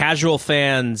 are the casual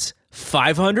fans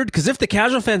 500? Because if the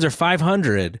casual fans are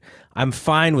 500, I'm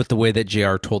fine with the way that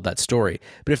JR told that story.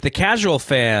 But if the casual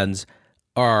fans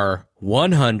are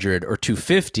 100 or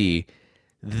 250,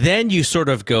 then you sort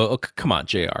of go, oh, come on,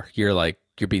 JR, you're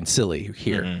being silly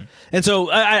here. Mm-hmm. And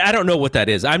so I don't know what that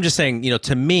is. I'm just saying, you know,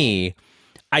 to me,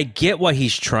 I get why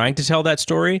he's trying to tell that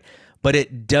story, but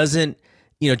it doesn't,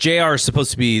 you know, JR is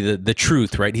supposed to be the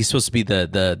truth, right? He's supposed to be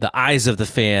the eyes of the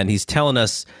fan. He's telling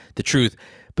us the truth.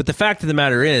 But the fact of the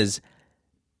matter is,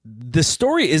 the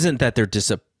story isn't that they're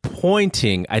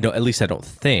disappointing. At least I don't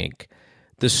think.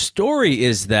 The story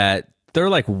is that they're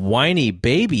like whiny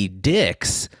baby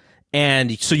dicks.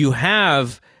 And so you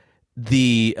have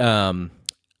the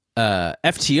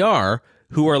FTR,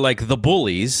 who are like the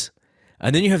bullies,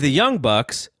 and then you have the Young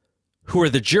Bucks, who are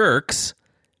the jerks,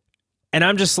 and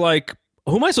I'm just like,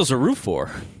 who am I supposed to root for?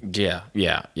 Yeah.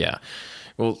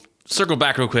 Well, circle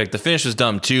back real quick. The finish was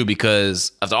dumb, too,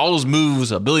 because after all those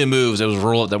moves, a billion moves, it was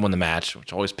roll-up that won the match,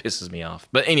 which always pisses me off.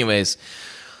 But anyways,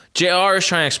 JR is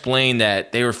trying to explain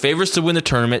that they were favorites to win the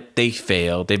tournament. They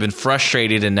failed. They've been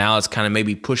frustrated, and now it's kind of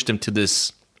maybe pushed them to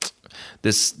this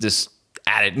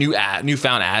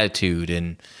newfound attitude,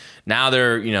 and now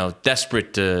they're, you know,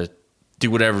 desperate to do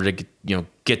whatever to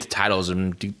get the titles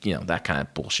and do, you know, that kind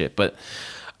of bullshit. But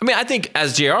I mean, I think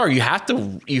as JR, you have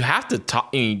to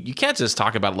talk. You can't just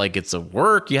talk about it like it's a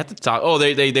work. You have to talk. Oh,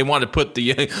 they want to put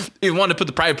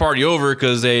the private party over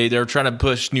because they're trying to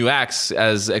push new acts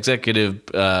as executive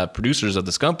producers of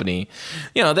this company.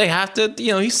 You know, they have to.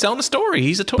 You know, he's selling a story.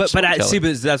 He's a total storyteller.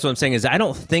 But that's what I'm saying is I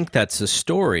don't think that's a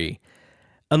story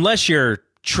unless you're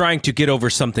trying to get over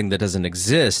something that doesn't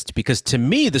exist. Because to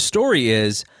me, the story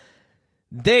is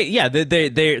they're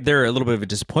a little bit of a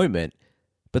disappointment,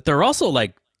 but they're also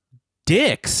like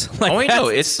dicks. Like, I know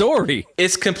it's story.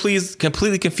 It's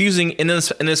completely confusing. In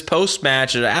this post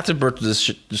match or afterbirth of this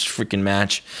freaking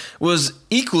match was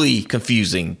equally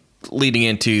confusing, leading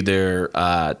into their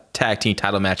tag team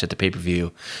title match at the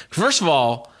pay-per-view. First of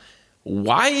all,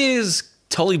 why is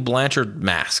Tully Blanchard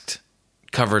masked,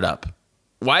 covered up?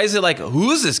 Why is it like,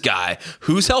 who is this guy?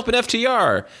 Who's helping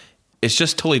FTR? It's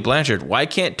just Tully Blanchard. Why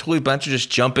can't Tully Blanchard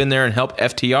just jump in there and help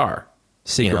FTR?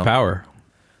 Secret power.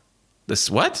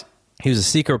 This what? He was a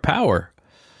secret power.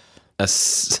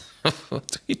 What are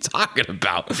you talking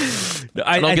about?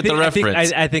 I don't get the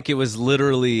reference. I think it was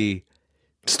literally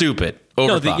stupid.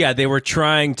 They were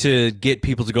trying to get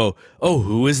people to go, oh,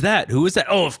 who is that? Who is that?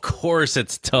 Oh, of course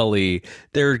it's Tully.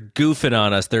 They're goofing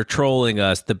on us. They're trolling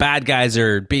us. The bad guys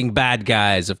are being bad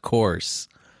guys, of course.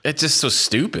 It's just so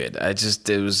stupid.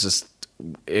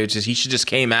 He should just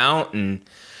came out, and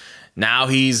now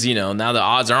he's, you know, now the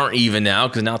odds aren't even now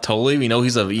because now Tully, we know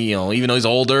he's even though he's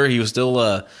older, he was still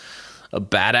a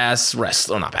badass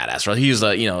wrestler. Not badass wrestler. He was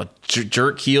a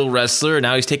jerk heel wrestler.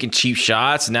 Now he's taking cheap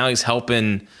shots. Now he's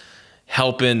helping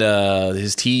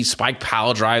his team, Spike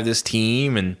Powell, drive this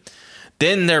team, and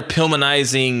then they're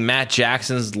Pillmanizing Matt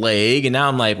Jackson's leg, and now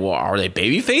I'm like, well, are they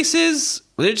baby faces?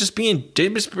 They're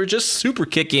just super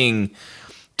kicking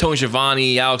Tony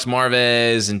Schiavone, Alex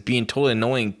Marvez, and being totally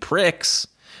annoying pricks.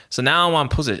 So now I'm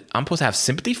supposed to have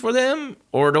sympathy for them,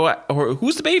 or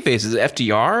who's the baby face? Is it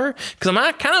FTR? Because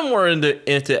I'm kind of more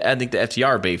into I think the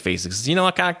FTR baby faces. You know,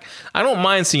 I don't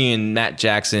mind seeing Matt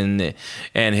Jackson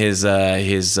and his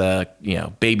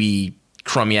baby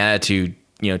crummy attitude,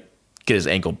 you know, get his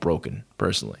ankle broken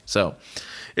personally. So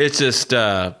it's just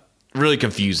really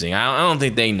confusing. I don't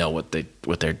think they know what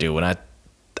they're doing. I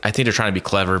think they're trying to be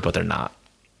clever, but they're not.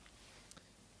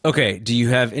 Okay, do you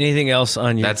have anything else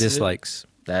on your dislikes?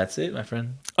 That's it, my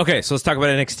friend. Okay, so let's talk about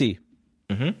NXT.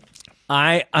 Mm-hmm.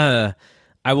 I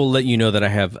will let you know that I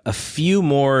have a few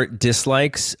more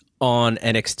dislikes on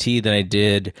NXT than I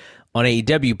did on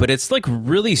AEW, but it's like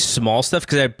really small stuff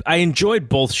because I enjoyed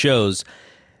both shows.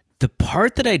 The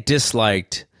part that I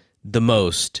disliked the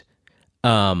most,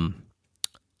 I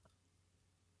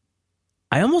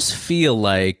almost feel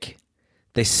like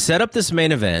they set up this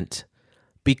main event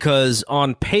because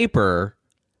on paper,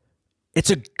 it's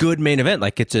a good main event.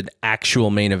 Like it's an actual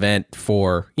main event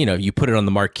for, you put it on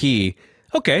the marquee.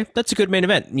 Okay, that's a good main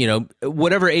event.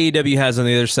 Whatever AEW has on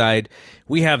the other side,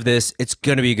 we have this. It's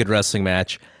going to be a good wrestling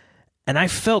match. And I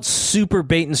felt super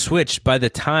bait and switched by the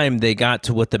time they got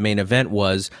to what the main event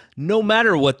was, no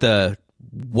matter what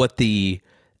the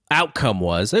outcome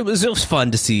was. It was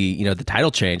fun to see, the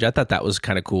title change. I thought that was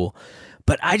kind of cool.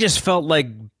 But I just felt like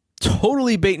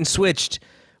totally bait and switched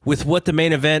with what the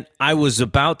main event I was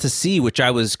about to see, which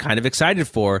I was kind of excited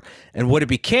for, and what it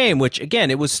became, which,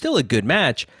 again, it was still a good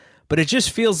match, but it just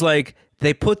feels like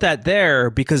they put that there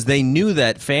because they knew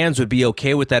that fans would be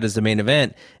okay with that as the main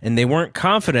event, and they weren't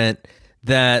confident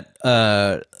that,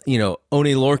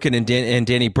 Oney Lorcan and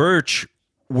Danny Burch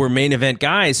were main event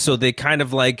guys, so they kind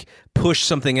of like pushed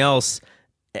something else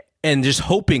and just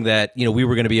hoping that, we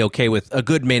were going to be okay with a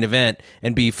good main event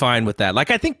and be fine with that. Like,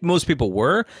 I think most people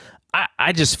were.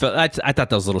 I just felt, I thought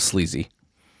that was a little sleazy.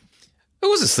 It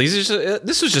wasn't sleazy.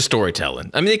 This was just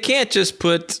storytelling. I mean, they can't just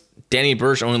put Danny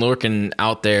Burch, Oney Lorcan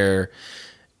out there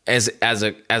as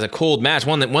a cold match.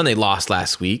 One they lost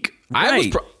last week.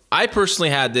 Right. I personally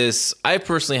had this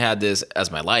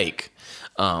as my like.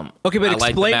 Okay, but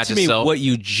explain to me what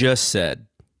you just said.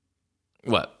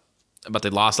 What? But they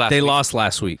lost last week? They lost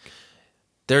last week.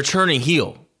 They're turning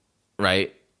heel,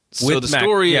 right? So with the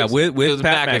story is with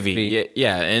Pat McAfee.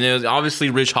 Yeah, and it was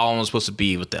obviously Ridge Holland was supposed to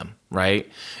be with them, right?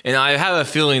 And I have a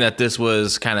feeling that this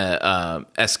was kind of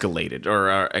escalated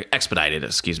or expedited,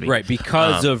 excuse me. Right,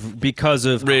 because of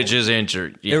Ridge is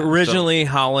injured. Yeah, originally,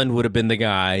 Holland would have been the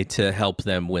guy to help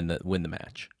them win the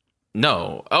match.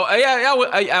 No. Oh, yeah.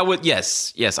 I would.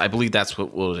 Yes. I believe that's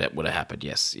what would have happened.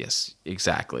 Yes.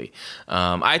 Exactly.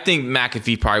 I think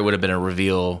McAfee probably would have been a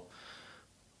reveal,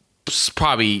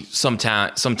 probably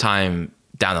sometime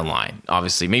down the line.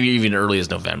 Obviously, maybe even early as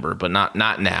November, but not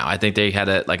now. I think they had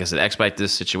to, like I said, expedite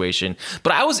this situation.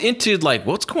 But I was into like,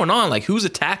 what's going on? Like, who's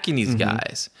attacking these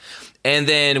guys? And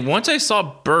then once I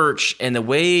saw Burch and the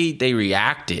way they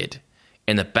reacted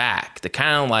in the back, they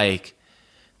kind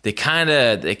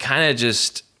of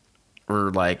just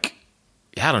were like,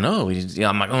 I don't know.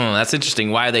 I'm like, oh, that's interesting.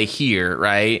 Why are they here,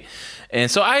 right? And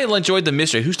so I enjoyed the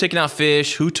mystery. Who's taking out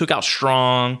Fish? Who took out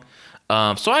Strong?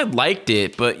 So I liked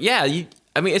it. But yeah,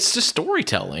 it's just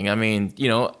storytelling. I mean,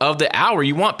 of the hour,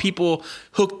 you want people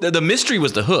hooked. The mystery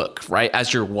was the hook, right?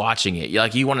 As you're watching it,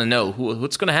 you want to know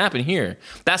what's going to happen here.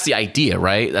 That's the idea,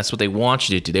 right? That's what they want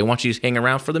you to do. They want you to hang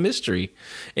around for the mystery.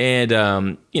 And,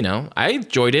 I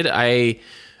enjoyed it.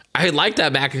 I like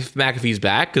that McAfee's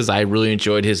back because I really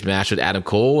enjoyed his match with Adam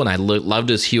Cole, and I loved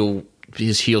his heel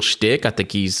shtick. I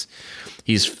think he's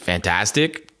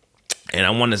fantastic, and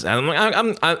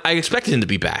I expected him to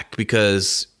be back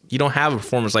because you don't have a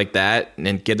performance like that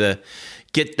and get that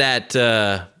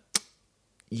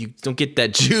you don't get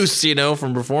that juice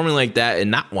from performing like that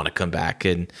and not want to come back.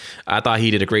 And I thought he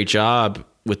did a great job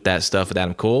with that stuff with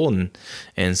Adam Cole,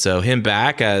 and so him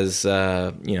back as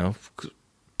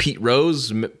Pete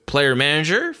Rose, player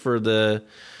manager for the.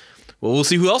 Well, we'll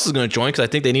see who else is going to join because I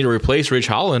think they need to replace Ridge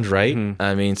Holland, right? Mm-hmm.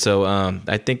 I mean, so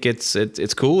I think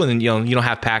it's cool, and you don't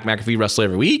have Pat McAfee wrestle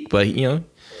every week, but you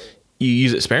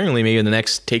use it sparingly, maybe in the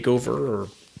next takeover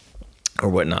or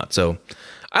whatnot. So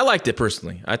I liked it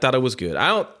personally. I thought it was good.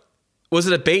 Was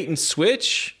it a bait and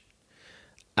switch?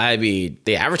 I mean,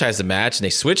 they advertised the match and they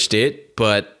switched it,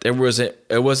 but it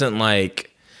wasn't like.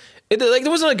 There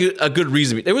wasn't a good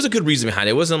reason. There was a good reason behind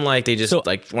it. It wasn't like they just want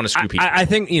to screw people. I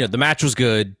think the match was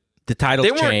good. The title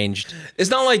changed. It's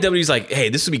not like WWE's like, hey,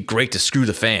 this would be great to screw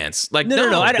the fans. Like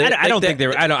no. I don't think they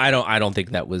were. I don't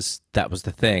think that was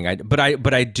the thing. But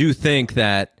I do think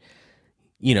that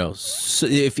so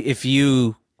if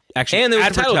you actually and there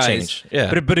was a title change.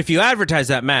 Yeah. But if you advertise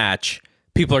that match,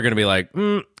 people are going to be like,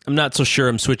 I'm not so sure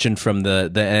I'm switching from the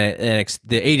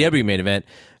AEW main event.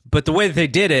 But the way that they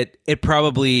did it, it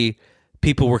probably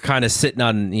people were kind of sitting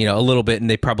on a little bit, and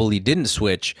they probably didn't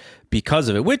switch because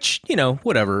of it. Which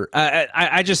whatever.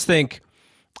 I just think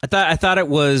I thought it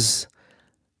was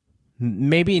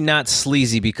maybe not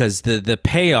sleazy, because the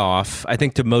payoff, I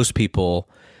think to most people,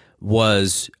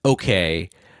 was okay.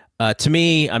 To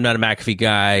me, I'm not a McAfee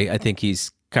guy. I think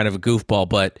he's kind of a goofball.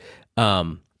 But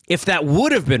if that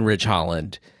would have been Ridge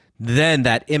Holland, then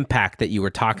that impact that you were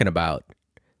talking about,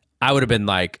 I would have been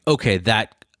like, okay,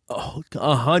 that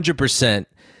 100%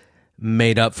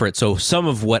 made up for it. So some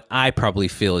of what I probably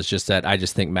feel is just that I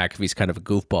just think McAfee's kind of a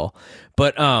goofball.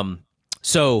 But well,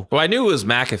 I knew it was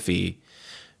McAfee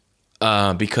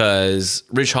because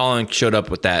Ridge Holland showed up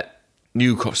with that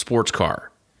new sports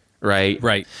car, right?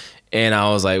 Right. And I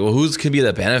was like, well, who's could be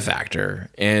the benefactor?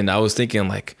 And I was thinking,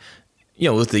 like,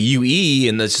 with the UE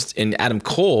and Adam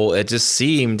Cole, it just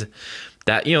seemed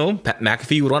that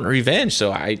McAfee would want revenge.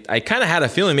 So I kind of had a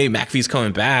feeling maybe McAfee's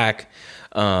coming back,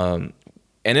 and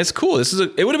it's cool. It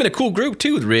would have been a cool group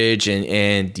too, with Ridge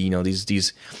and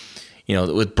these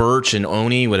with Birch and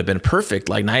Oni would have been perfect,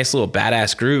 like nice little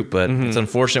badass group. But it's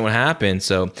unfortunate what happened.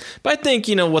 So, but I think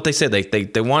what they said,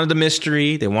 they wanted the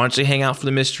mystery, they wanted to hang out for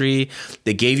the mystery.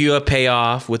 They gave you a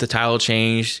payoff with the title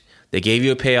change. They gave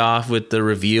you a payoff with the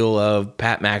reveal of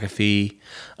Pat McAfee.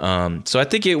 So I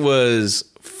think it was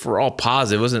for all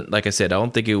positive. It wasn't, like I said, I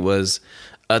don't think it was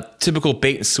a typical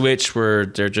bait and switch where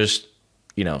they're just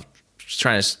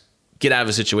trying to get out of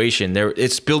a situation.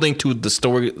 It's building to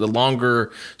the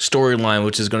longer storyline,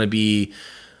 which is going to be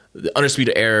the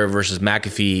Undisputed Era versus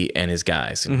McAfee and his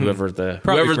guys, and whoever the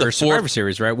Survivor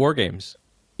Series, right? War Games.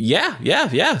 Yeah,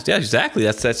 exactly.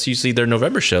 That's usually their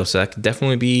November show, so that could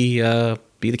definitely be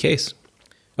the case.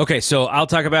 Okay, so I'll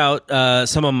talk about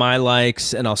some of my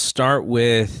likes, and I'll start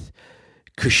with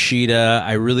Kushida.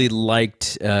 I really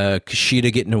liked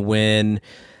Kushida getting a win.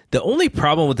 The only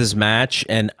problem with this match,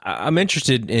 and I'm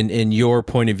interested in your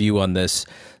point of view on this.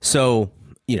 So,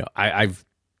 I've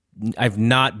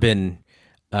not been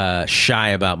shy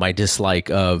about my dislike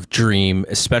of Dream,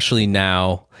 especially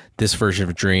now, this version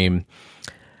of Dream.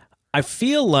 I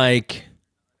feel like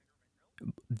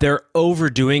they're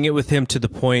overdoing it with him to the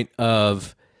point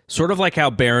of sort of like how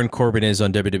Baron Corbin is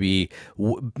on WWE.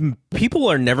 People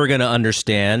are never going to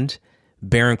understand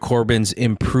Baron Corbin's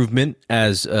improvement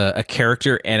as a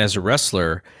character and as a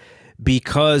wrestler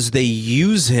because they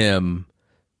use him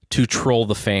to troll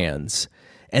the fans.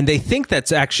 And they think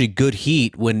that's actually good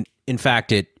heat when, in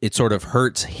fact, it sort of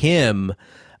hurts him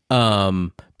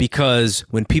because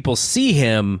when people see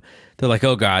him, they're like,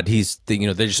 oh, God,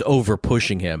 they're just over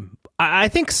pushing him. I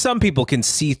think some people can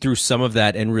see through some of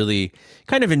that and really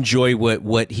kind of enjoy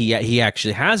what he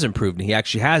actually has improved. And he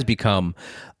actually has become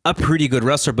a pretty good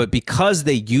wrestler, but because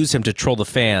they use him to troll the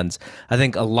fans, I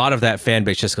think a lot of that fan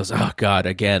base just goes, oh, God,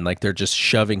 again, like they're just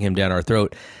shoving him down our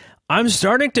throat. I'm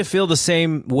starting to feel the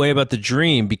same way about the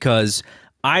Dream because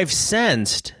I've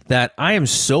sensed that I am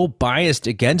so biased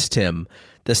against him.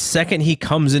 The second he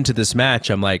comes into this match,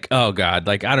 I'm like, oh, God,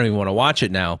 like I don't even want to watch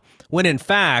it now. When in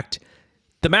fact,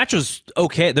 the match was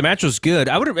okay. The match was good.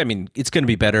 It's going to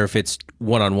be better if it's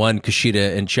one-on-one,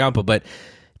 Kushida and Ciampa, but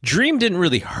Dream didn't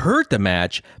really hurt the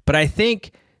match, but I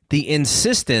think the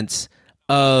insistence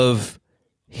of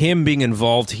him being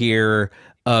involved here,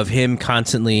 of him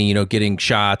constantly, getting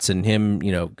shots and him,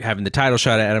 having the title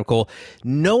shot at Adam Cole,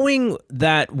 knowing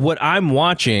that what I'm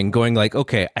watching, going like,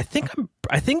 okay, I think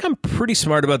I'm pretty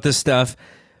smart about this stuff.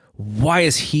 Why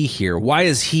is he here? Why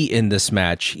is he in this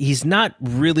match? He doesn't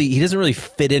really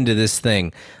fit into this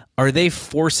thing. Are they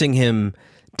forcing him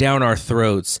down our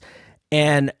throats?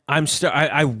 And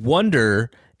I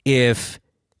wonder if,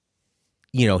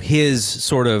 his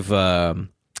sort of,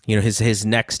 his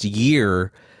next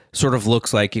year sort of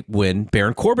looks like when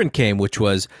Baron Corbin came, which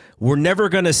was, we're never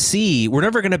going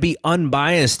to be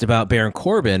unbiased about Baron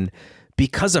Corbin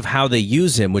because of how they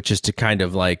use him, which is to kind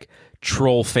of like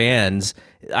troll fans.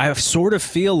 I sort of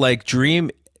feel like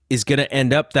Dream is going to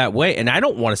end up that way. And I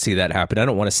don't want to see that happen. I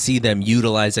don't want to see them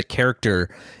utilize a character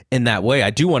in that way. I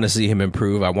do want to see him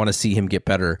improve. I want to see him get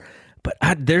better. But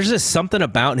there's just something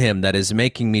about him that is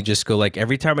making me just go like,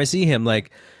 every time I see him,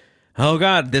 like, oh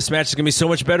God, this match is going to be so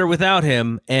much better without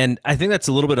him. And I think that's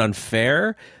a little bit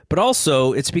unfair. But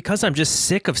also, it's because I'm just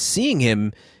sick of seeing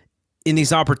him in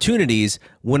these opportunities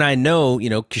when I know,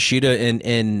 Kushida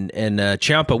and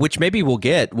Ciampa, which maybe we'll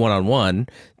get one-on-one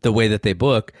the way that they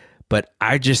book. But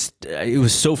it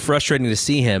was so frustrating to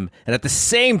see him. And at the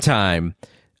same time,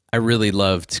 I really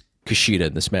loved Kushida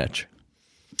in this match.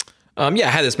 I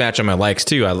had this match on my likes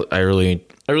too. I really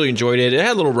enjoyed it. It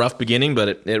had a little rough beginning,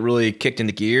 but it really kicked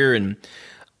into gear. And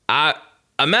a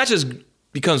match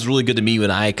becomes really good to me when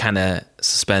I kind of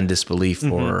suspend disbelief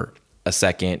for a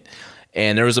second.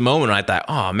 And there was a moment where I thought,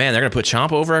 oh man, they're gonna put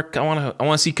Ciampa over. I want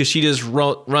to see Kushida's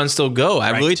run still go.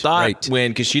 I really thought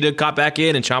when Kushida got back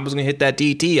in and Ciampa's gonna hit that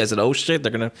DT, I said, oh shit,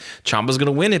 Ciampa's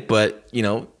gonna win it. But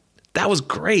that was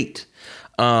great.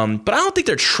 But I don't think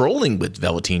they're trolling with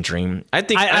Velveteen Dream. I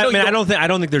don't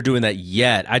think they're doing that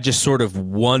yet. I just sort of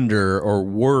wonder or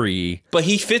worry. But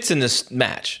he fits in this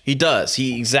match. He does.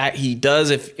 He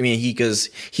does. Because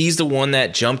he's the one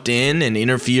that jumped in and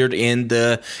interfered in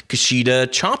the Kushida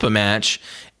Ciampa match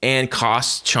and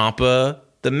cost Ciampa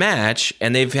the match.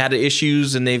 And they've had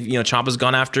issues, and Ciampa's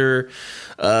gone after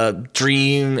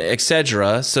Dream,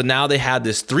 etc. So now they had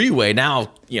this 3-way.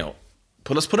 Now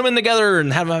let's put them in together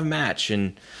and have them have a match.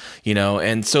 And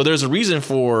so there's a reason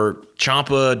for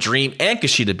Ciampa, Dream, and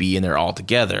Kushida to be in there all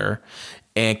together.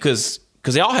 And because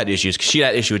they all had issues. Kushida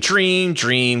had issue with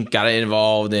Dream got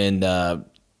involved in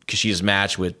Kushida's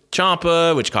match with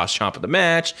Ciampa, which cost Ciampa the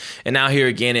match. And now here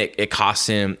again, it cost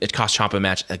Ciampa a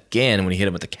match again when he hit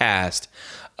him with the cast.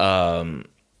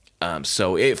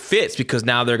 So it fits because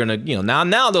now they're gonna,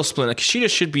 now they'll split. Kushida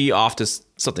should be off to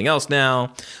something else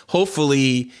now.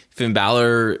 Hopefully, Finn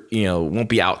Balor, won't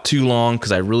be out too long,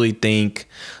 because I really think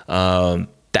that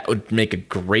would make a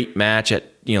great match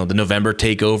at the November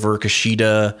takeover.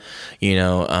 Kushida,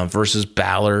 versus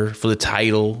Balor for the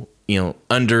title.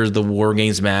 Under the War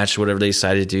Games match, whatever they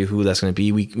decided to do, who that's going to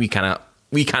be. We kind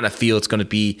of feel it's going to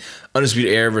be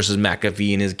Undisputed Era versus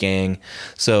McAfee and his gang.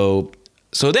 So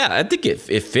yeah, I think it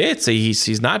fits.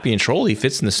 He's not being trolled. He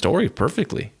fits in the story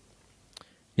perfectly.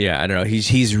 Yeah, I don't know.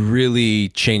 He's really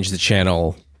changed the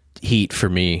channel heat for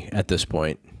me at this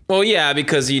point. Well, yeah,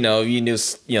 because you knew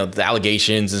the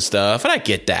allegations and stuff, and I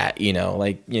get that. You're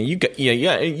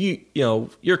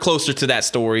closer to that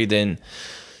story than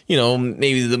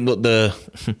maybe the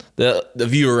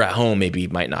viewer at home maybe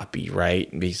might not be, right.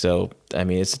 So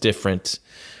it's different.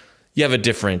 You have a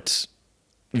different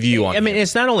view on.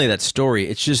 It's not only that story;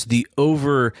 it's just the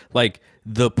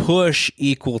the push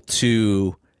equal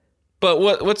to. But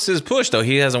what's his push though?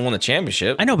 He hasn't won the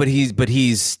championship. I know, but he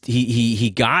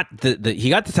got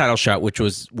the title shot, which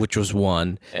was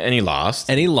won, and he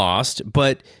lost.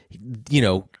 But he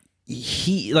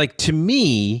to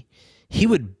me, he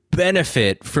would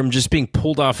benefit from just being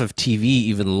pulled off of TV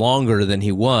even longer than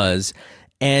he was,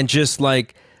 and just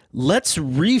let's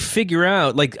refigure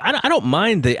out. I don't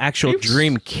mind the actual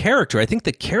Dream character. I think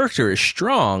the character is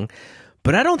strong,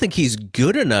 but I don't think he's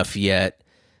good enough yet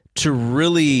to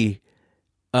really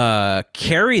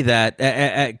carry that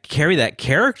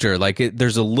character.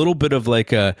 There's a little bit of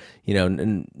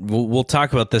and we'll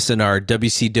talk about this in our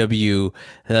WCW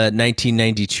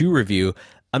 1992 review.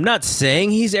 I'm not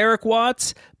saying he's Eric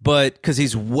Watts, but because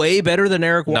he's way better than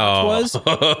Eric Watts was.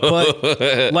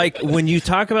 But when you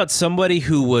talk about somebody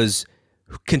who was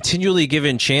continually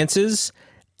given chances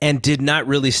and did not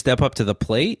really step up to the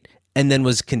plate, and then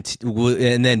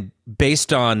and then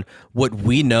based on what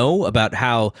we know about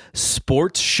how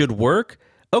sports should work,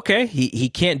 okay, he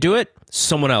can't do it.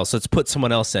 Someone else. Let's put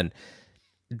someone else in.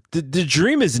 The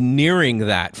Dream is nearing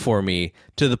that for me,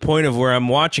 to the point of where I'm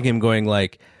watching him going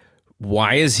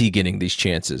why is he getting these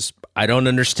chances? I don't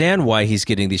understand why he's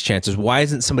getting these chances. Why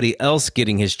isn't somebody else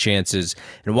getting his chances?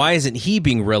 And why isn't he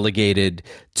being relegated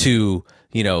to,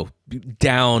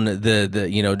 down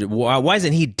why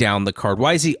isn't he down the card?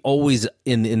 Why is he always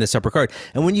in this upper card?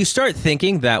 And when you start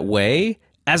thinking that way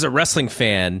as a wrestling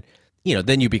fan,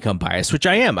 then you become biased, which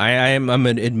I am. I'm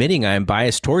admitting I am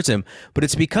biased towards him, but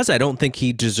it's because I don't think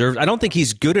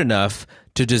he's good enough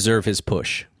to deserve his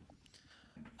push.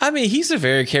 He's a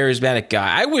very charismatic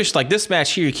guy. I wish, this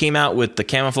match here, he came out with the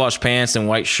camouflage pants and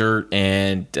white shirt,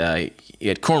 and he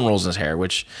had cornrows in his hair,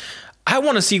 which I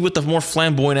want to see with the more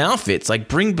flamboyant outfits.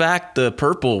 Bring back the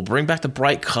purple, bring back the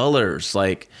bright colors.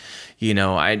 Maybe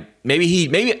he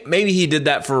did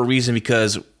that for a reason,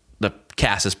 because the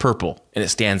cast is purple and it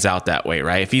stands out that way,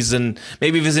 right? If he's in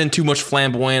too much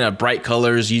flamboyant, bright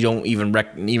colors, you don't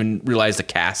even realize the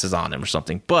cast is on him or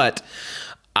something. But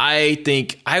I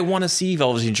think I want to see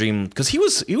Velveteen Dream, because he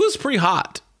was pretty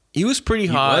hot. He was pretty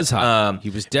hot. He was hot. He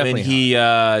was definitely when he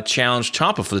challenged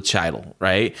Ciampa for the title,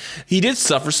 right? He did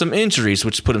suffer some injuries,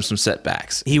 which put him some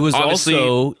setbacks. He was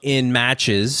also in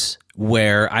matches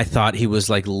where I thought he was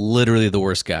literally the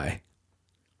worst guy.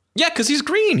 Yeah, because he's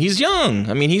green. He's young.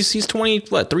 He's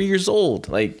 3 years old.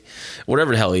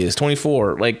 Whatever the hell he is,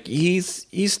 24.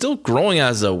 He's still growing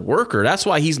as a worker. That's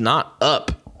why he's not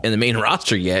up in the main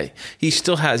roster yet. He's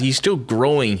still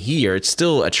growing here. It's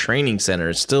still a training center.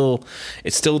 It's still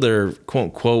their quote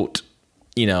unquote,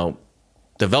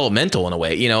 developmental in a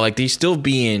way. He's still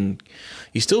being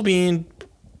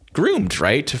groomed,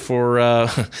 right? For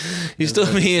he's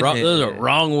still being There's a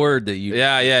wrong word that you.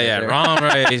 Yeah. Wrong,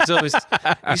 right?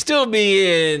 He's still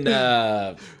being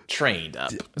trained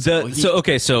up.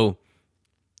 So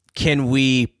can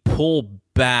we pull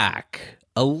back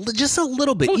just a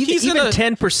little bit, even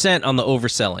 10% on the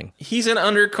overselling? He's an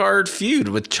undercard feud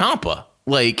with Ciampa.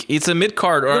 Like, it's a mid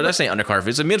card, or that's not undercard feud.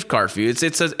 It's a mid card feud.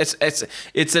 It's a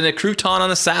crouton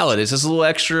on a salad. It's just a little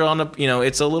extra on a,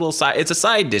 it's a little side. It's a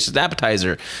side dish. It's an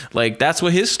appetizer. Like, that's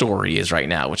what his story is right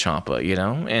now with Ciampa.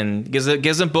 And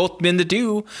gives them both men to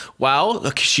do. While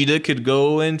Kushida could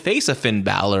go and face a Finn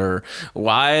Balor.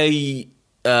 Why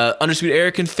Undisputed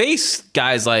Era can face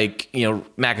guys like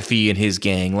McAfee and his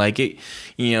gang. Like, it,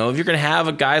 if you're gonna have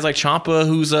a guys like Ciampa,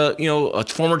 who's a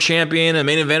former champion, a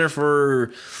main eventer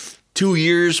for 2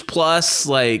 years plus,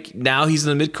 like, now he's in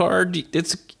the mid card.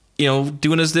 It's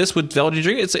doing this with Velveteen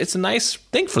Dream. It's a nice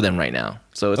thing for them right now.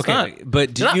 So it's not.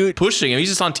 But not pushing him. He's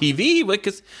just on TV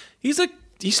because he's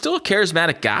still a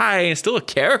charismatic guy and still a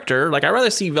character. Like, I'd rather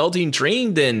see Velveteen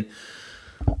Dream than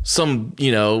some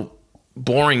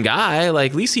boring guy.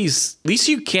 Like, at least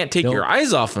you can't take your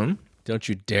eyes off him. Don't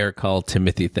you dare call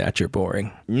Timothy Thatcher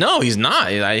boring. No, he's not.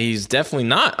 He's definitely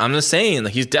not. I'm just saying,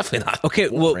 he's definitely not. Okay,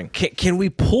 boring. Well, can we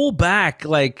pull back,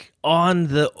 like, on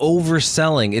the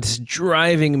overselling? It's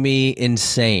driving me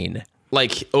insane.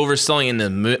 Like, overselling in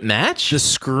the match? The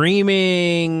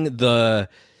screaming, But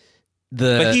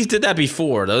he did that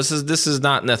before. This is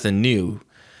not nothing new.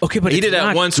 Okay, but he did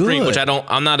that one scream, which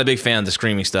I'm not a big fan of the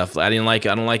screaming stuff. I don't like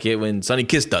it when Sonny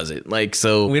Kiss does it. Like,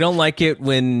 so we don't like it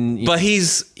when. But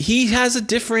he has a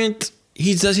different.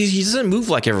 He doesn't move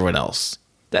like everyone else.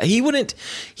 That he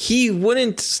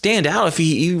wouldn't stand out if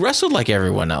he wrestled like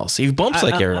everyone else. He bumps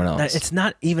like everyone else. It's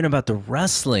not even about the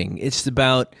wrestling. It's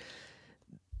about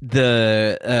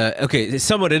the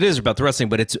somewhat it is about the wrestling,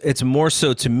 but it's more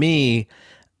so to me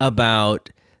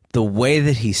about the way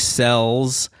that he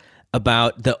sells,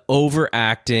 about the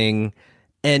overacting,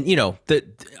 and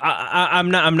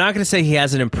I'm not going to say he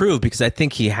hasn't improved, because I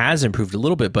think he has improved a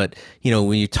little bit. But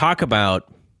when you talk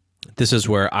about, this is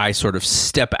where I sort of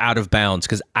step out of bounds,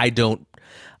 because I don't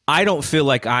feel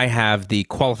like I have the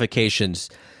qualifications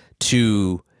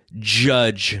to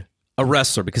judge a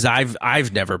wrestler, because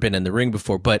I've never been in the ring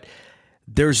before. But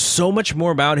there's so much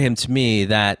more about him to me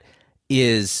that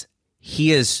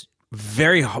he is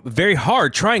very, very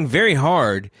hard, trying very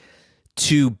hard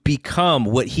to become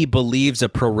what he believes a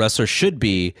pro wrestler should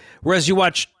be. Whereas you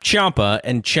watch Ciampa,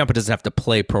 and Ciampa doesn't have to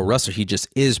play pro wrestler. He just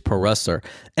is pro wrestler.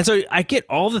 And so I get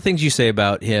all the things you say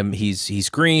about him. He's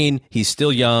green. He's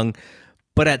still young.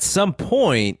 But at some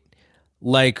point,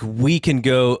 like, we can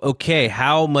go, okay,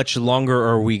 how much longer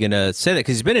are we going to say that?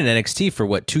 Because he's been in NXT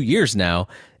for 2 years now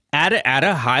at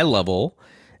a high level.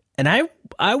 And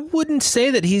I wouldn't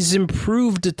say that he's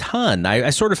improved a ton.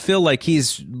 I sort of feel like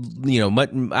he's,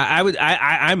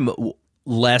 I'm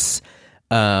less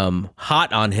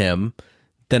hot on him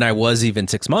than I was even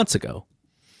 6 months ago.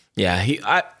 Yeah,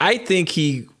 I think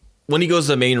when he goes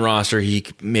to the main roster, he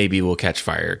maybe will catch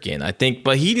fire again. I think,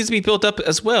 but he needs to be built up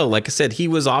as well. Like I said, he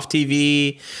was off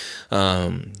TV.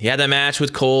 He had that match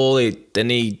with Cole. Then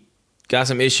he got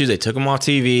some issues. They took him off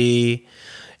TV,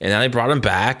 and now they brought him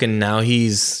back, and now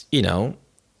he's in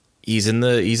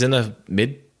a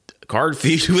mid card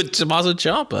feud with Tommaso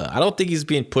Ciampa. I don't think he's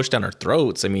being pushed down our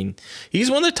throats. I mean,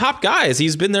 he's one of the top guys.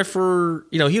 He's been there for,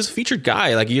 he was a featured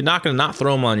guy. Like, you're not going to not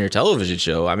throw him on your television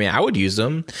show. I mean, I would use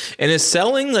him. And his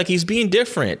selling, like, he's being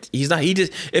different.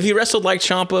 If he wrestled like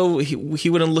Ciampa, he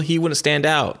wouldn't stand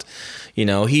out.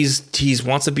 He's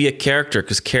wants to be a character,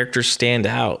 because characters stand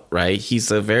out, right?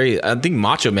 I think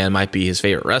Macho Man might be his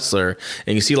favorite wrestler,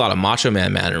 and you see a lot of Macho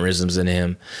Man mannerisms in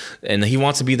him, and he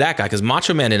wants to be that guy, because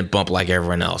Macho Man didn't bump like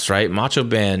everyone else, right? Macho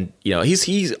Man,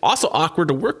 he's also awkward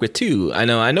to work with too. I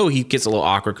know he gets a little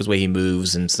awkward because the way he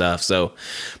moves and stuff. So,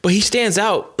 but he stands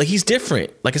out, like, he's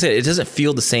different. Like I said, it doesn't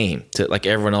feel the same to like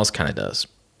everyone else kind of does.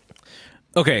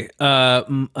 Okay,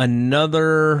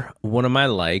 another one of my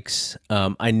likes.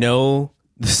 I know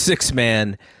the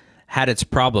 6-man had its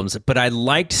problems, but I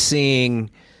liked seeing.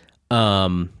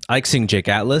 Jake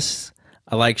Atlas.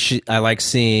 I like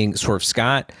seeing Swerve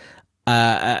Scott,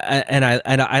 and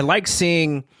I like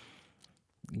seeing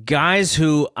guys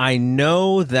who I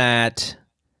know that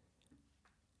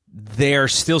they're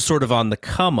still sort of on the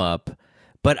come up,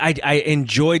 but I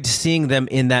enjoyed seeing them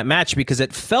in that match, because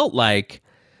it felt like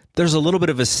there's a little bit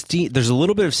of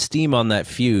steam on that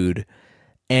feud,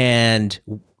 and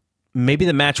maybe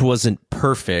the match wasn't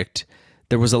perfect.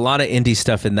 There was a lot of indie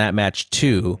stuff in that match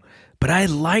too, but I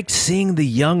liked seeing the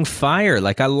young fire.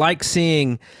 Like I like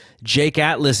seeing Jake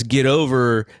Atlas get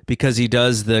over because he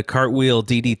does the cartwheel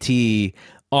DDT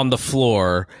on the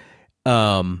floor.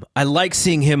 I like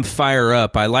seeing him fire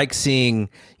up. I like seeing,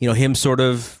 him sort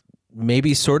of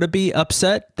be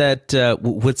upset that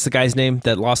what's the guy's name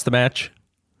that lost the match?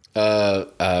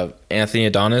 Anthony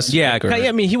Adonis. Yeah,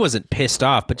 I mean he wasn't pissed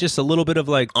off, but just a little bit of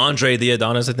like Andre the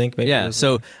Adonis, I think. Maybe. Yeah.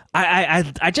 So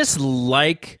I just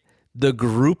like the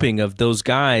grouping of those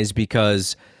guys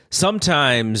because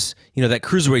sometimes that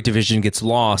cruiserweight division gets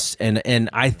lost, and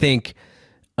I think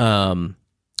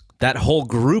that whole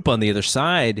group on the other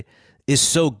side is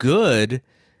so good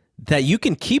that you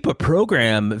can keep a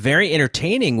program very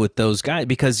entertaining with those guys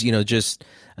because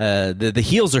the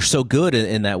heels are so good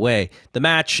in that way. The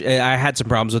match, I had some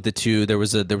problems with it too. There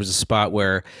was a spot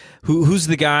where who's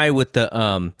the guy with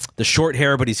the short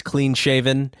hair but he's clean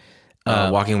shaven,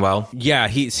 Walking Wild. Yeah,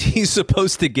 he's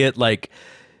supposed to get like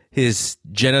his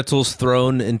genitals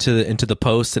thrown into the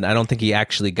post, and I don't think he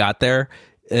actually got there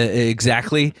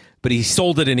exactly. But he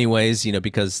sold it anyways,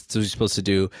 because that's what he's supposed to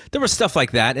do. There was stuff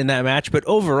like that in that match, but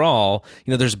overall,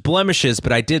 there's blemishes.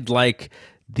 But I did like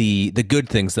the good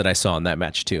things that I saw in that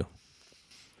match too.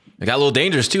 It got a little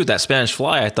dangerous too with that Spanish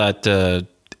Fly. I thought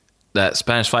that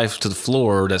Spanish Fly to the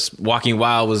floor, that's Walking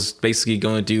Wild was basically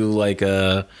going to do like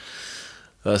a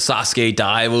Sasuke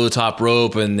dive over the top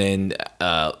rope, and then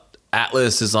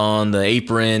Atlas is on the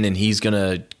apron and he's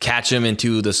gonna catch him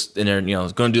into this, and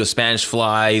going to do a Spanish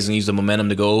Fly. He's gonna use the momentum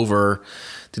to go over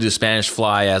to do a Spanish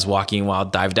Fly as Walking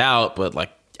Wild dived out, but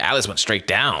like Atlas went straight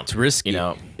down. It's risky.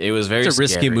 It was very. It's a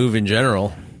risky move in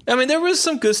general. I mean, there was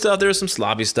some good stuff. There was some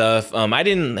sloppy stuff. I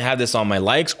didn't have this on my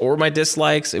likes or my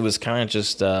dislikes. It was kind of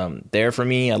just there for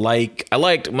me. I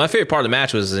liked my favorite part of the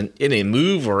match was in a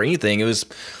move or anything.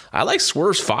 I like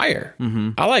Swerve's fire.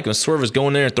 Mm-hmm. I like when Swerve was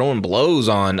going there and throwing blows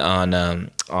on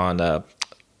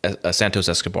Santos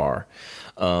Escobar.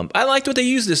 I liked what they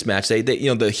used this match. They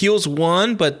the heels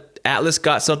won, but Atlas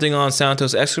got something on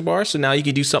Santos Escobar, so now you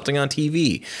can do something on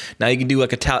TV. Now you can do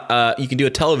like a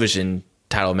television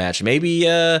title match. Maybe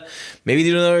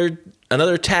do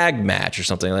another tag match or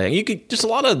something like that. You could just a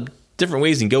lot of different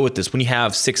ways you can go with this when you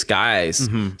have 6 guys.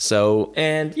 Mm-hmm. So,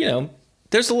 and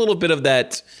there's a little bit of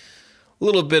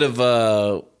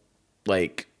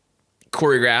like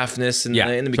choreographedness in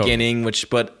the beginning,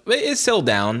 but it settled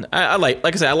down. Like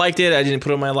I said, I liked it. I didn't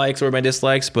put on my likes or my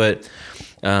dislikes, but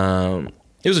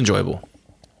it was enjoyable.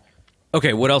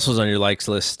 Okay, what else was on your likes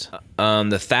list?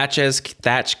 The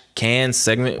Thatch Can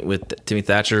segment with Timmy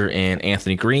Thatcher and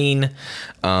Anthony Green.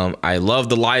 I love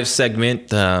the live segment.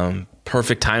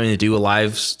 Perfect timing to do a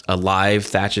live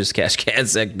Thatcher's Cash Can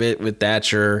segment with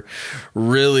Thatcher.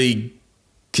 Really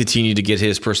continue to get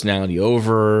his personality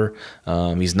over.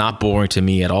 He's not boring to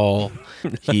me at all.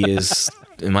 He is,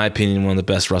 in my opinion, one of the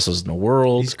best wrestlers in the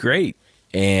world. He's great.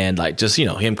 And like just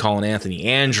him calling Anthony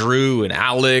Andrew and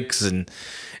Alex and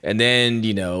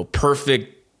then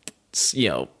perfect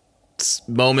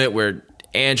moment where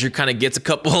Andrew kind of gets a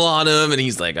couple on him and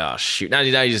he's like, oh shoot, now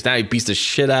he beats the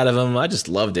shit out of him. I just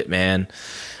loved it, man.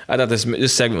 I thought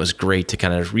this segment was great to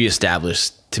kind of reestablish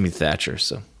Timmy Thatcher.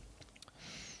 So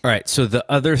all right, so the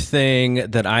other thing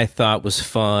that I thought was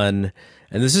fun,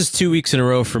 and this is 2 weeks in a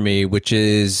row for me, which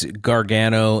is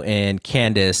Gargano and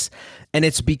Candice, and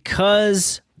it's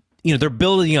because they're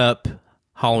building up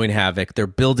Halloween Havoc. They're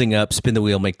building up Spin the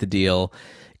Wheel, Make the Deal.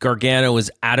 Gargano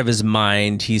is out of his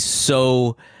mind. He's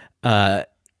so,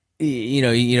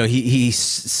 he's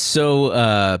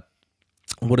so,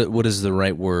 what is the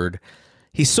right word?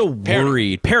 He's so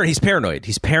worried. He's paranoid.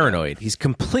 He's paranoid. He's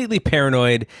completely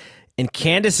paranoid. And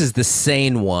Candice is the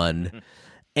sane one.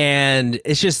 And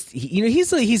it's just,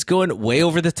 he's going way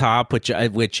over the top,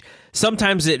 which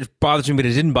sometimes it bothers me, but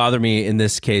it didn't bother me in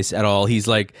this case at all. He's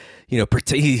like,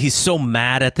 he's so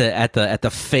mad at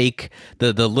the fake,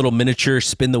 the little miniature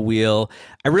spin the wheel.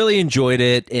 I really enjoyed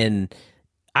it, and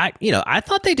I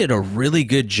thought they did a really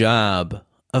good job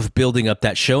of building up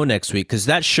that show next week, because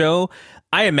that show,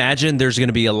 I imagine there's going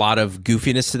to be a lot of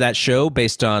goofiness to that show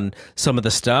based on some of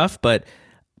the stuff, but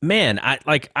man,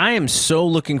 I am so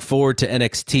looking forward to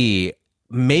NXT,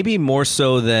 maybe more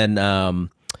so than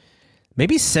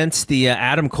maybe since the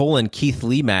Adam Cole and Keith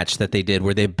Lee match that they did,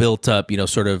 where they built up,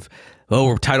 sort of,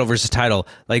 title versus title.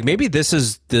 Like maybe this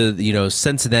is the,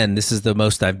 since then, this is the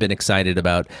most I've been excited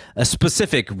about a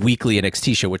specific weekly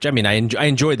NXT show, which I mean, I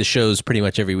enjoy the shows pretty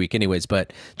much every week anyways,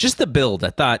 but just the build,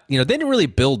 I thought, they didn't really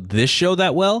build this show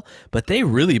that well, but they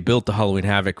really built the Halloween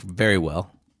Havoc very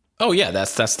well. Oh yeah,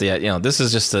 that's the this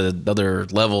is just another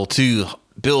level to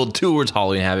build towards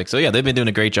Halloween Havoc. So yeah, they've been doing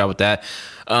a great job with that.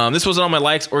 This wasn't on my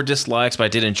likes or dislikes, but I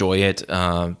did enjoy it.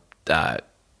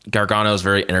 Gargano is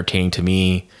very entertaining to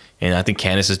me, and I think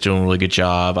Candice is doing a really good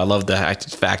job. I love the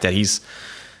fact that he's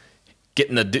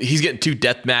getting 2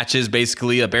 death matches,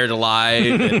 basically a buried alive.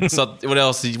 And what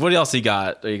else he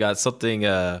got? He got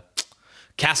something.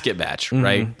 Casket match,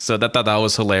 right? So that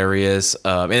was hilarious.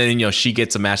 And then she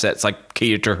gets a match that's like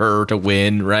catered to her to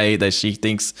win, right? That she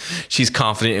thinks she's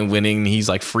confident in winning. And he's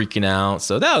like freaking out.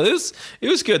 So no, it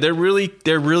was good. They're really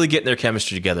getting their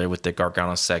chemistry together with the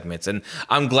Gargano segments, and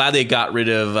I'm glad they got rid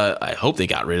of. I hope they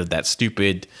got rid of that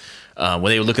stupid. When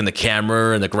they would look in the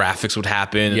camera and the graphics would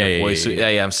happen.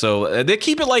 Yeah. So they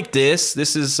keep it like this.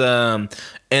 This is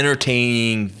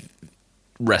entertaining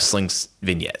wrestling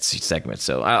vignettes segment.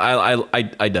 So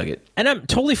I dug it, and I'm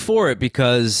totally for it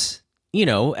because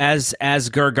as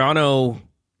Gargano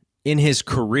in his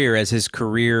career, as his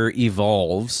career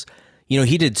evolves,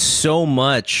 he did so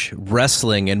much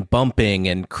wrestling and bumping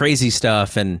and crazy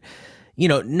stuff, and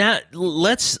not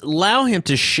let's allow him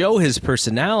to show his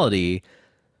personality.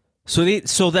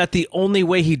 So that the only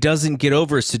way he doesn't get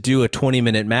over is to do a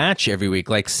 20-minute match every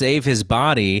week, like save his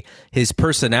body. His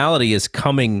personality is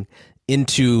coming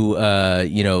into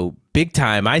big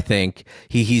time. I think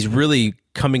he's really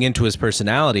coming into his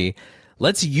personality.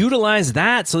 Let's utilize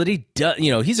that so that he does.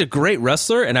 He's a great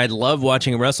wrestler, and I love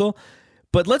watching him wrestle.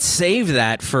 But let's save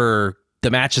that for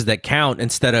the matches that count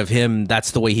instead of him.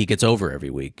 That's the way he gets over every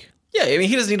week. Yeah, I mean,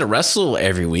 he doesn't need to wrestle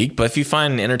every week, but if you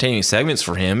find entertaining segments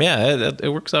for him,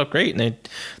 it works out great, and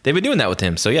they've been doing that with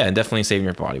him. So yeah, definitely saving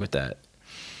your body with that.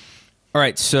 All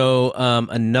right, so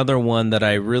another one that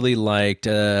I really liked.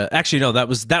 Actually, no, that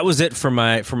was it for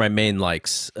my main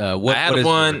likes. I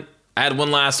had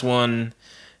one last one.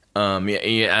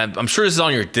 I'm sure this is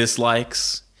on your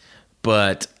dislikes,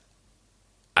 but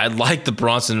I like the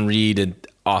Bronson Reed and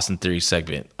Austin Theory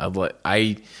segment. I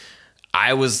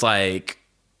was like,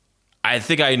 I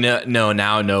think I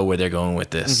know where they're going with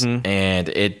this, and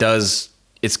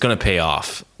it's going to pay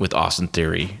off with Austin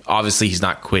Theory. Obviously, he's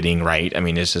not quitting, right? I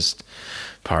mean, it's just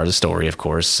part of the story, of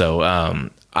course. So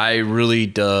I really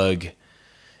dug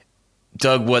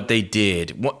what they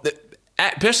did,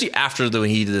 especially after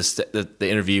he did the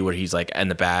interview where he's like in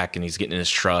the back and he's getting in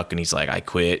his truck and he's like, I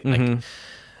quit. Like,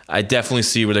 I definitely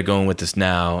see where they're going with this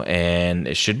now, and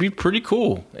it should be pretty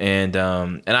cool. And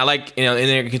I like, and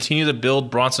they continue to build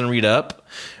Bronson Reed up,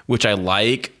 which I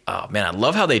like. Oh man, I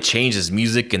love how they changed his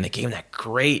music and they gave him that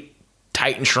great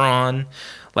Titantron.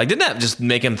 Like, didn't that just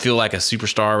make him feel like a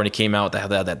superstar when he came out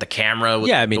with the camera?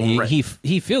 Yeah, I mean,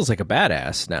 he feels like a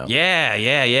badass now.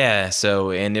 Yeah.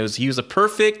 So, and he was a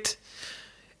perfect.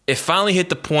 It finally hit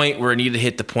the point where it needed to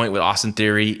hit the point with Austin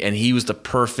Theory, and he was the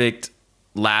perfect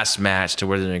last match to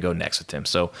where they're going to go next with him.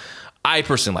 So I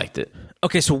personally liked it.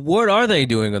 Okay, so what are they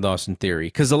doing with Austin Theory?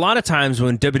 Because a lot of times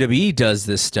when WWE does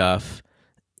this stuff,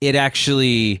 it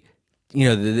actually,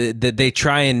 they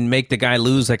try and make the guy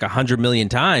lose like 100 million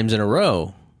times in a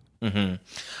row.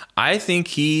 I think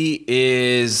he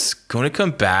is going to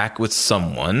come back with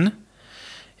someone,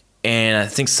 and I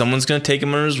think someone's going to take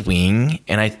him under his wing.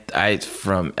 And I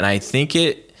think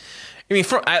it. I mean,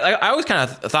 I always kind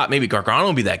of thought maybe Gargano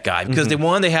would be that guy because they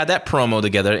had that promo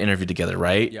together, interview together,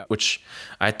 right? Yep. Which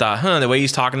I thought, the way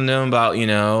he's talking to them about,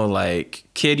 like,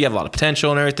 kid, you have a lot of potential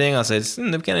and everything. I said, it's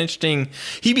kind of interesting.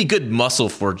 He'd be good muscle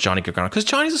for Johnny Gargano because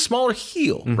Johnny's a smaller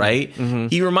heel, right?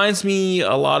 He reminds me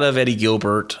a lot of Eddie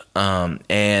Gilbert, and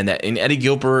Eddie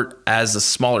Gilbert as a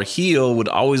smaller heel would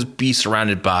always be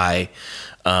surrounded by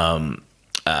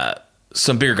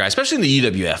some bigger guys, especially in the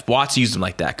UWF. Watts used him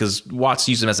like that because Watts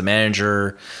used him as a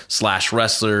manager /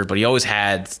 wrestler, but he always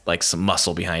had like some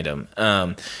muscle behind him.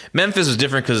 Memphis was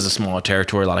different because it's a smaller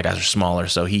territory. A lot of guys are smaller,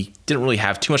 so he didn't really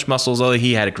have too much muscles, although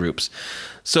he had groups.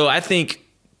 So I think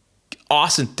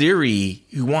Austin Theory,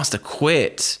 who wants to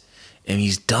quit and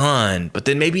he's done, but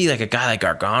then maybe like a guy like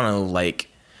Gargano,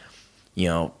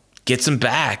 gets him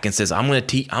back and says, I'm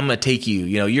gonna take you.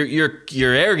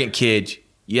 You're arrogant kid.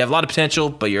 You have a lot of potential,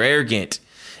 but you're arrogant,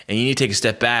 and you need to take a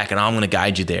step back, and I'm going to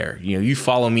guide you there. You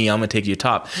follow me, I'm going to take you to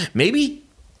top. Maybe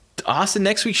Austin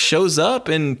next week shows up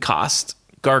and cost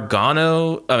Dream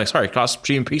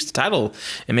Priest the title,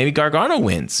 and maybe Gargano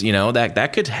wins. That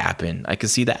could happen. I could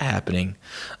see that happening.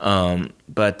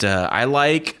 But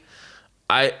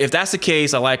if that's the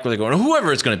case, I like where they're going.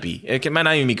 Whoever it's going to be, it might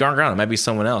not even be Gargano. It might be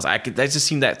someone else. That just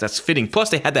seemed that's fitting. Plus,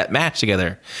 they had that match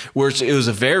together, where it was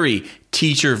a very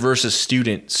teacher versus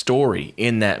student story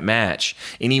in that match.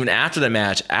 And even after that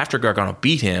match, after Gargano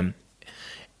beat him,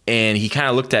 and he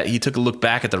took a look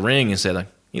back at the ring and said,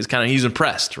 he's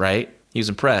impressed, right? He was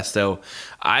impressed. So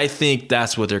I think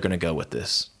that's what they're going to go with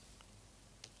this.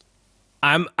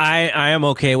 I am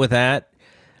okay with that.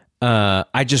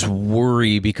 I just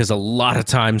worry because a lot of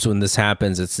times when this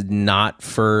happens, it's not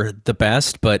for the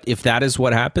best. But if that is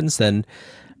what happens, then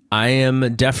I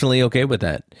am definitely okay with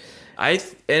that.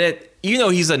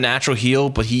 He's a natural heel,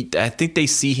 but I think they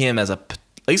see him as at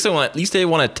least they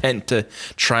want to attempt to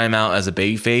try him out as a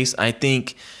babyface. I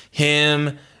think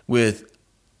him with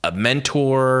a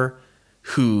mentor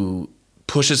who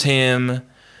pushes him,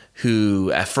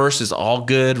 who at first is all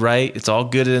good, right? It's all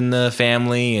good in the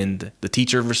family and the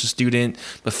teacher versus student,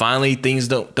 but finally things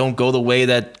don't go the way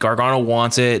that Gargano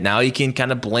wants it. Now he can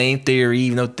kind of blame Theory,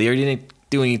 even though Theory didn't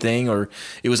do anything, or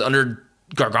it was under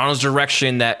Gargano's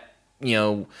direction that,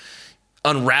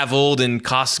 unraveled and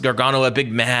cost Gargano a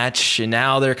big match, and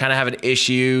now they're kind of having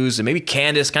issues, and maybe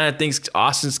Candice kind of thinks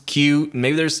Austin's cute, and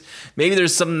maybe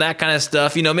there's some of that kind of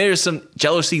stuff, maybe there's some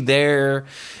jealousy there,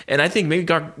 and I think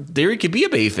maybe Theory could be a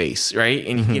babyface, right?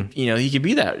 And he could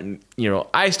be that.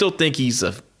 I still think he's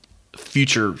a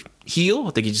future heel.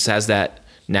 I think he just has that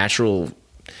natural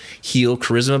heel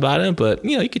charisma about him, but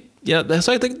he could, that's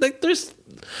why I think there's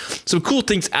some cool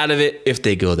things out of it if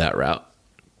they go that route.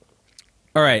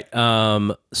 All right.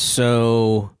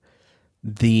 So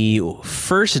the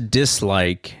first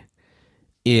dislike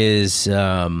is,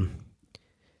 so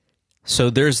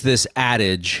there's this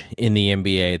adage in the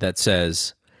NBA that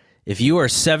says, if you are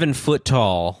 7 foot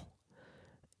tall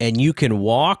and you can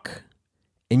walk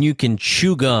and you can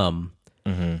chew gum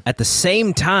at the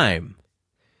same time,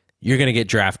 you're going to get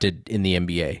drafted in the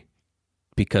NBA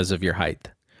because of your height.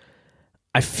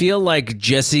 I feel like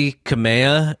Jessie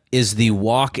Kamea is the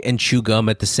walk and chew gum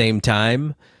at the same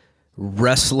time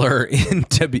wrestler in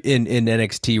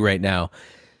NXT right now.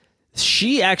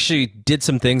 She actually did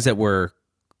some things that were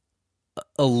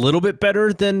a little bit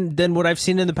better than what I've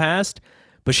seen in the past,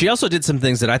 but she also did some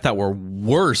things that I thought were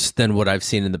worse than what I've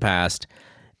seen in the past.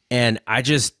 And I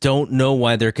just don't know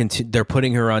why they're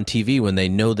putting her on TV when they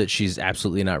know that she's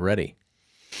absolutely not ready.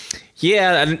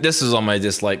 Yeah, this is on my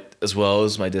dislike as well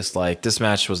as my dislike. This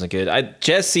match wasn't good.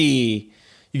 Jessie,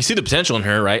 you can see the potential in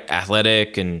her, right?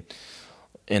 Athletic and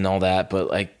all that,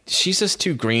 but she's just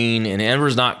too green, and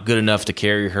Ember's not good enough to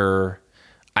carry her.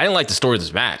 I didn't like the story of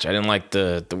this match. I didn't like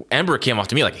the Ember came off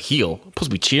to me like a heel. I'm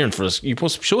supposed to be cheering for this. You're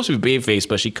supposed to be babyface,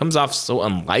 but she comes off so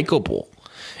unlikable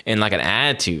and like an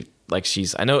attitude.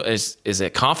 I know, is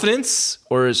it confidence,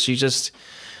 or is she just?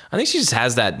 I think she just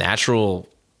has that natural,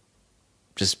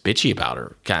 just bitchy about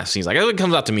her kind of seems like it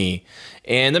comes out to me.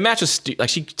 And the match is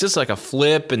she just like a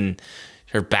flip, and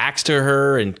her back's to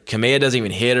her, and Kamea doesn't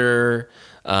even hit her.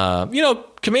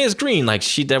 Kamea's green.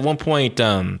 She at one point,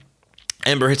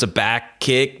 Ember hits a back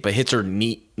kick, but hits her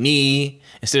knee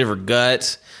instead of her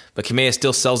gut. But Kamea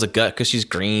still sells a gut because she's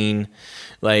green.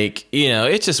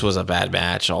 It just was a bad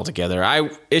match altogether.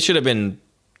 It should have been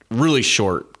really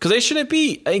short because they shouldn't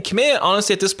be. Kamea,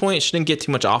 honestly, at this point, shouldn't get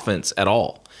too much offense at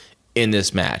all in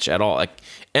this match at all.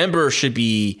 Ember should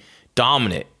be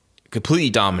dominant, completely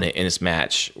dominant in this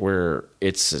match, where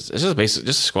it's just basically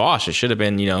just a squash. It should have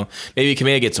been, maybe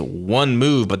Kamea gets one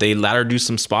move, but they let her do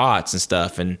some spots and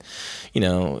stuff. And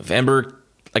if Ember,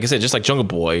 like I said, just like Jungle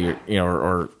Boy,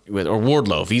 or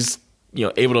Wardlow, if he's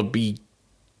able to be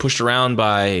pushed around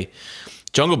by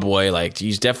Jungle Boy,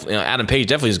 he's definitely, Adam Page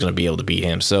definitely is going to be able to beat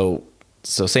him. So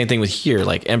same thing with here.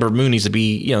 Ember Moon needs to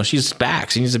be, she's back.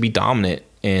 She needs to be dominant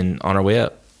and on her way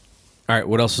up. All right,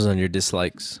 what else was on your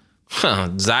dislikes?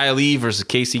 Xia Li versus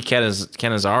Casey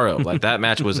Catanzaro. That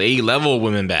match was A-level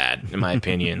women bad, in my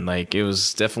opinion. It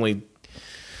was definitely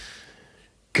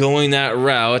going that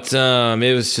route.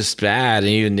 It was just bad.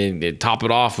 And even to top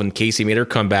it off, when Casey made her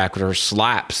come back with her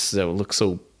slaps that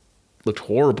looked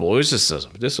horrible. This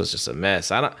was just a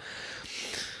mess. I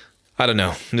don't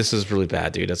know. This is really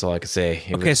bad, dude. That's all I could say.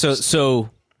 So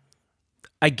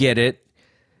I get it,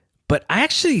 but I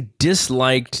actually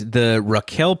disliked the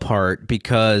Raquel part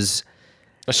because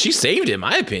she saved it, in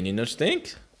my opinion. Don't you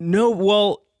think? No,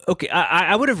 well, okay.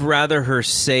 I would have rather her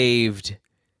saved.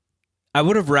 I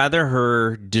would have rather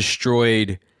her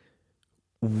destroyed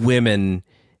women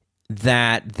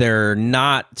that they're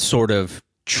not sort of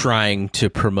trying to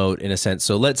promote, in a sense.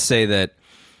 So let's say that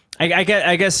I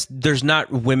guess there's not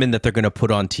women that they're going to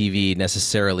put on TV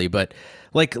necessarily, but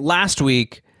last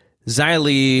week, Xia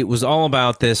Li was all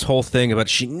about this whole thing about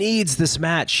she needs this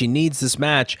match.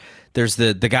 There's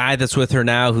the guy that's with her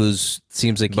now who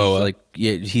seems like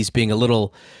he's being a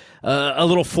little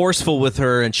forceful with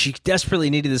her, and she desperately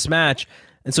needed this match,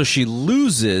 and so she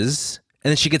loses,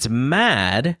 and then she gets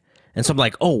mad. And so I'm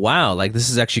like, oh, wow, this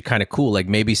is actually kind of cool.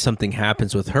 Maybe something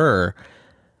happens with her.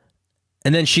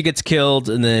 And then she gets killed,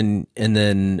 and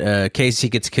then Casey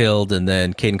gets killed, and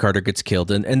then Kaden Carter gets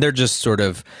killed, and they're just sort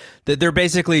of they're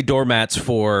basically doormats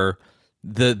for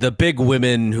the big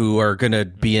women who are gonna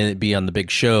be on the big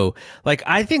show. Like,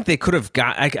 I think they could have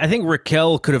got. I think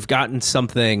Raquel could have gotten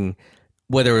something,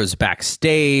 whether it was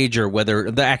backstage or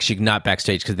whether they're actually not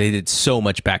backstage because they did so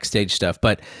much backstage stuff.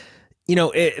 But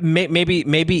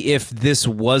maybe if this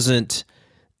wasn't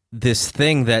this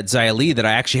thing that Xia Li that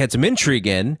I actually had some intrigue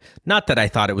in, not that I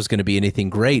thought it was going to be anything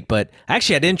great, but I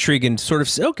actually had intrigue in sort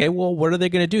of, okay, well, what are they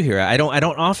going to do here? I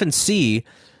don't often see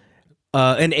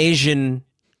an Asian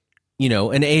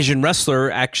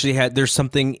wrestler actually there's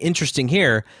something interesting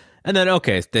here. And then,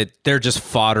 okay, that they're just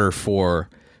fodder for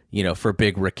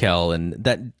big Raquel, and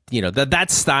that,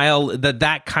 that style,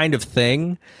 that kind of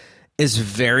thing is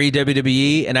very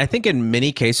WWE. And I think in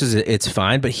many cases it's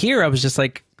fine. But here I was just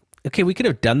like, okay, we could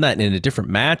have done that in a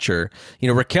different match, or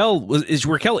Raquel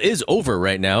is over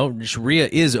right now. Rhea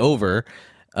is over.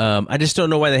 I just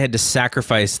don't know why they had to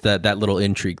sacrifice that little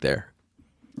intrigue there.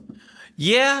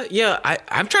 Yeah.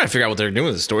 I'm trying to figure out what they're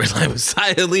doing with the storyline with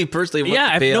Xia Li personally.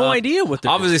 I have no idea what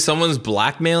they're obviously doing. Someone's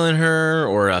blackmailing her,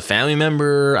 or a family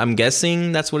member. I'm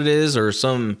guessing that's what it is, or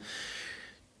some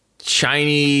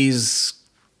Chinese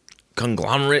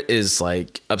conglomerate is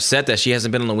like upset that she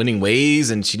hasn't been on the winning ways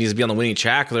and she needs to be on the winning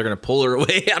track. They're going to pull her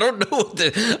away. I don't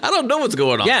know what's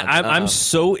going on. Yeah, I'm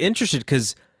so interested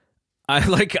because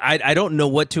I don't know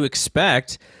what to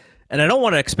expect, and I don't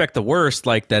want to expect the worst,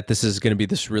 like that this is going to be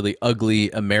this really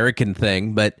ugly American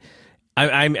thing. But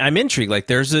I'm intrigued. Like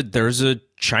there's a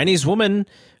Chinese woman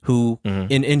who,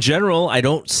 in general, I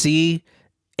don't see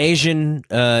Asian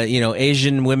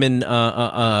women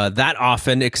that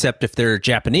often, except if they're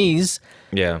Japanese.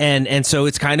 Yeah. And so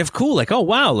it's kind of cool. Like, oh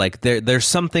wow, like there's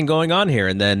something going on here.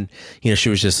 And then, she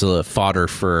was just a fodder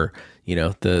for,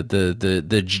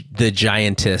 the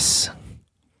giantess.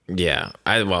 Yeah.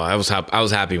 I was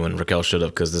happy when Raquel showed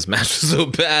up because this match was so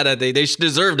bad. They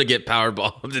deserve to get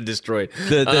powerbombed and destroyed.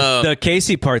 The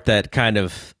Casey part that kind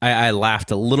of I laughed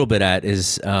a little bit at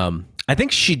is I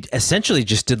think she essentially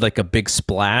just did like a big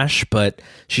splash, but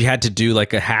she had to do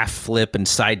like a half flip and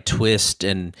side twist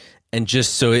and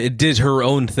just so it did her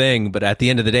own thing. But at the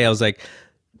end of the day, I was like,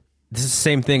 this is the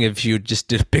same thing if you just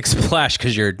did a big splash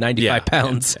because you're 95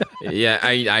 pounds. Yeah,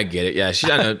 I get it. Yeah,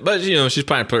 I know, but she's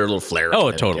probably put her little flair.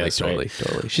 Oh, totally.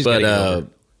 She's but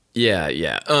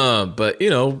but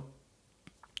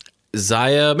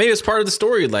Xia, maybe it's part of the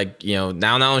story. Like,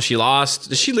 now she lost.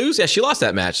 Did she lose? Yeah, she lost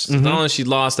that match. Mm-hmm. Not only she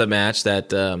lost that match, that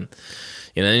then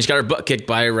she got her butt kicked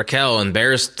by Raquel,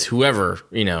 embarrassed whoever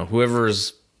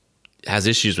has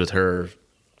issues with her.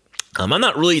 I'm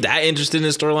not really that interested in the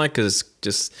storyline because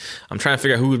just I'm trying to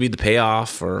figure out who would be the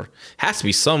payoff, or has to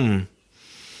be some.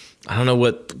 I don't know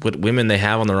what women they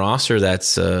have on the roster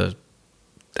that's that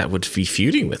would be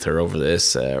feuding with her over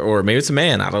this, or maybe it's a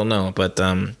man. I don't know, but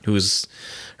who's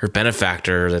her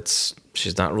benefactor?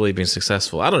 She's not really being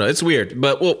successful. I don't know. It's weird,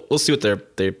 but we'll see what their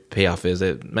payoff is.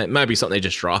 It might be something they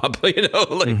just drop.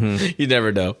 You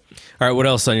never know. All right, what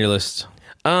else on your list?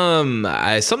 Something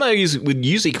I would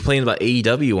usually complain about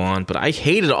AEW on, but I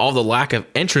hated all the lack of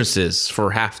entrances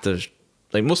for half the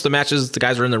most of the matches. The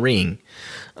guys are in the ring.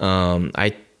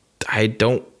 I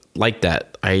don't like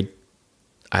that. I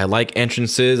like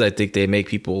entrances. I think they make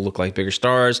people look like bigger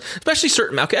stars, especially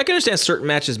certain. Okay, I can understand certain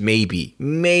matches.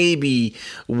 Maybe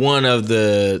one of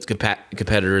the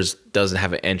competitors doesn't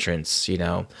have an entrance,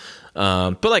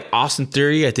 but like Austin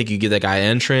Theory, I think you give that guy an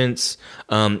entrance.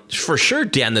 For sure,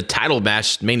 Dan, the title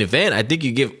match main event, I think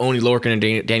you give Oney Lorcan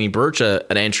and Danny Burch an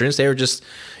entrance. They were just,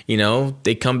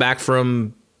 they come back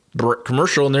from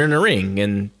commercial and they're in the ring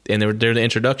and they're the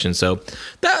introduction. So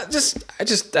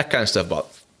that kind of stuff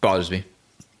bothers me.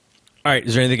 All right,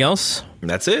 is there anything else?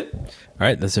 That's it. All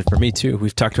right, that's it for me too.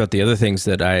 We've talked about the other things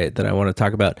that I want to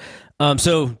talk about.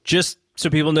 So just so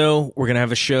people know, we're gonna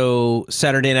have a show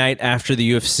Saturday night after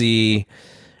the UFC.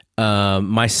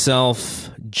 Myself,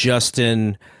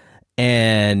 Justin,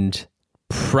 and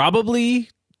probably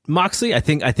Moxley. I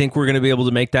think we're gonna be able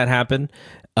to make that happen.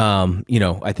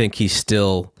 I think he's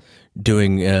still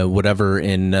doing whatever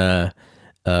in. I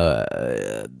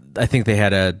think they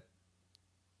had a.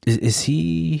 Is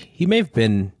he may have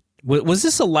been. Was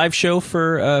this a live show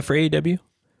for AEW?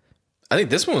 I think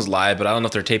this one was live, but I don't know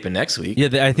if they're taping next week.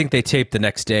 Yeah, I think they taped the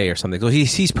next day or something. So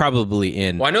he's probably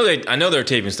in. Well, I know they're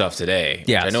taping stuff today.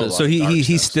 Yeah, so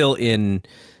he's still in,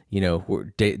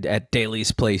 at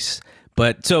Daly's place.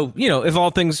 But so if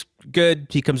all things good,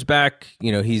 he comes back.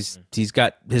 He's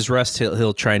got his rest.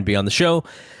 He'll try and be on the show,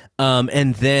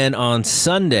 and then on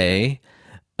Sunday,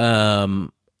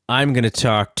 I'm going to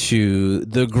talk to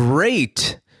the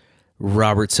great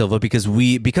Robert Silva because of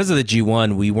the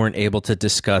G1, we weren't able to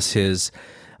discuss his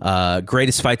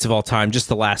greatest fights of all time, just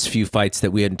the last few fights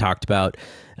that we hadn't talked about.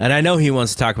 And I know he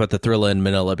wants to talk about the Thrilla in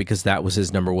Manila because that was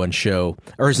his number one show,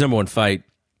 or his number one fight.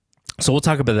 So we'll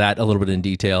talk about that a little bit in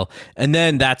detail. And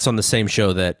then that's on the same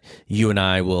show that you and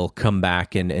I will come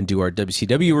back and do our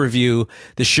WCW review,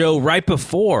 the show right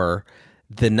before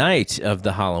the night of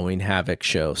the Halloween Havoc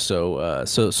show. So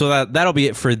that'll be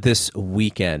it for this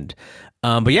weekend.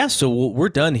 But yeah, so we're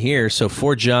done here. So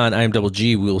for John, I am Double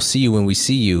G. We will see you when we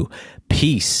see you.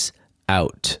 Peace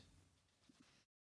out.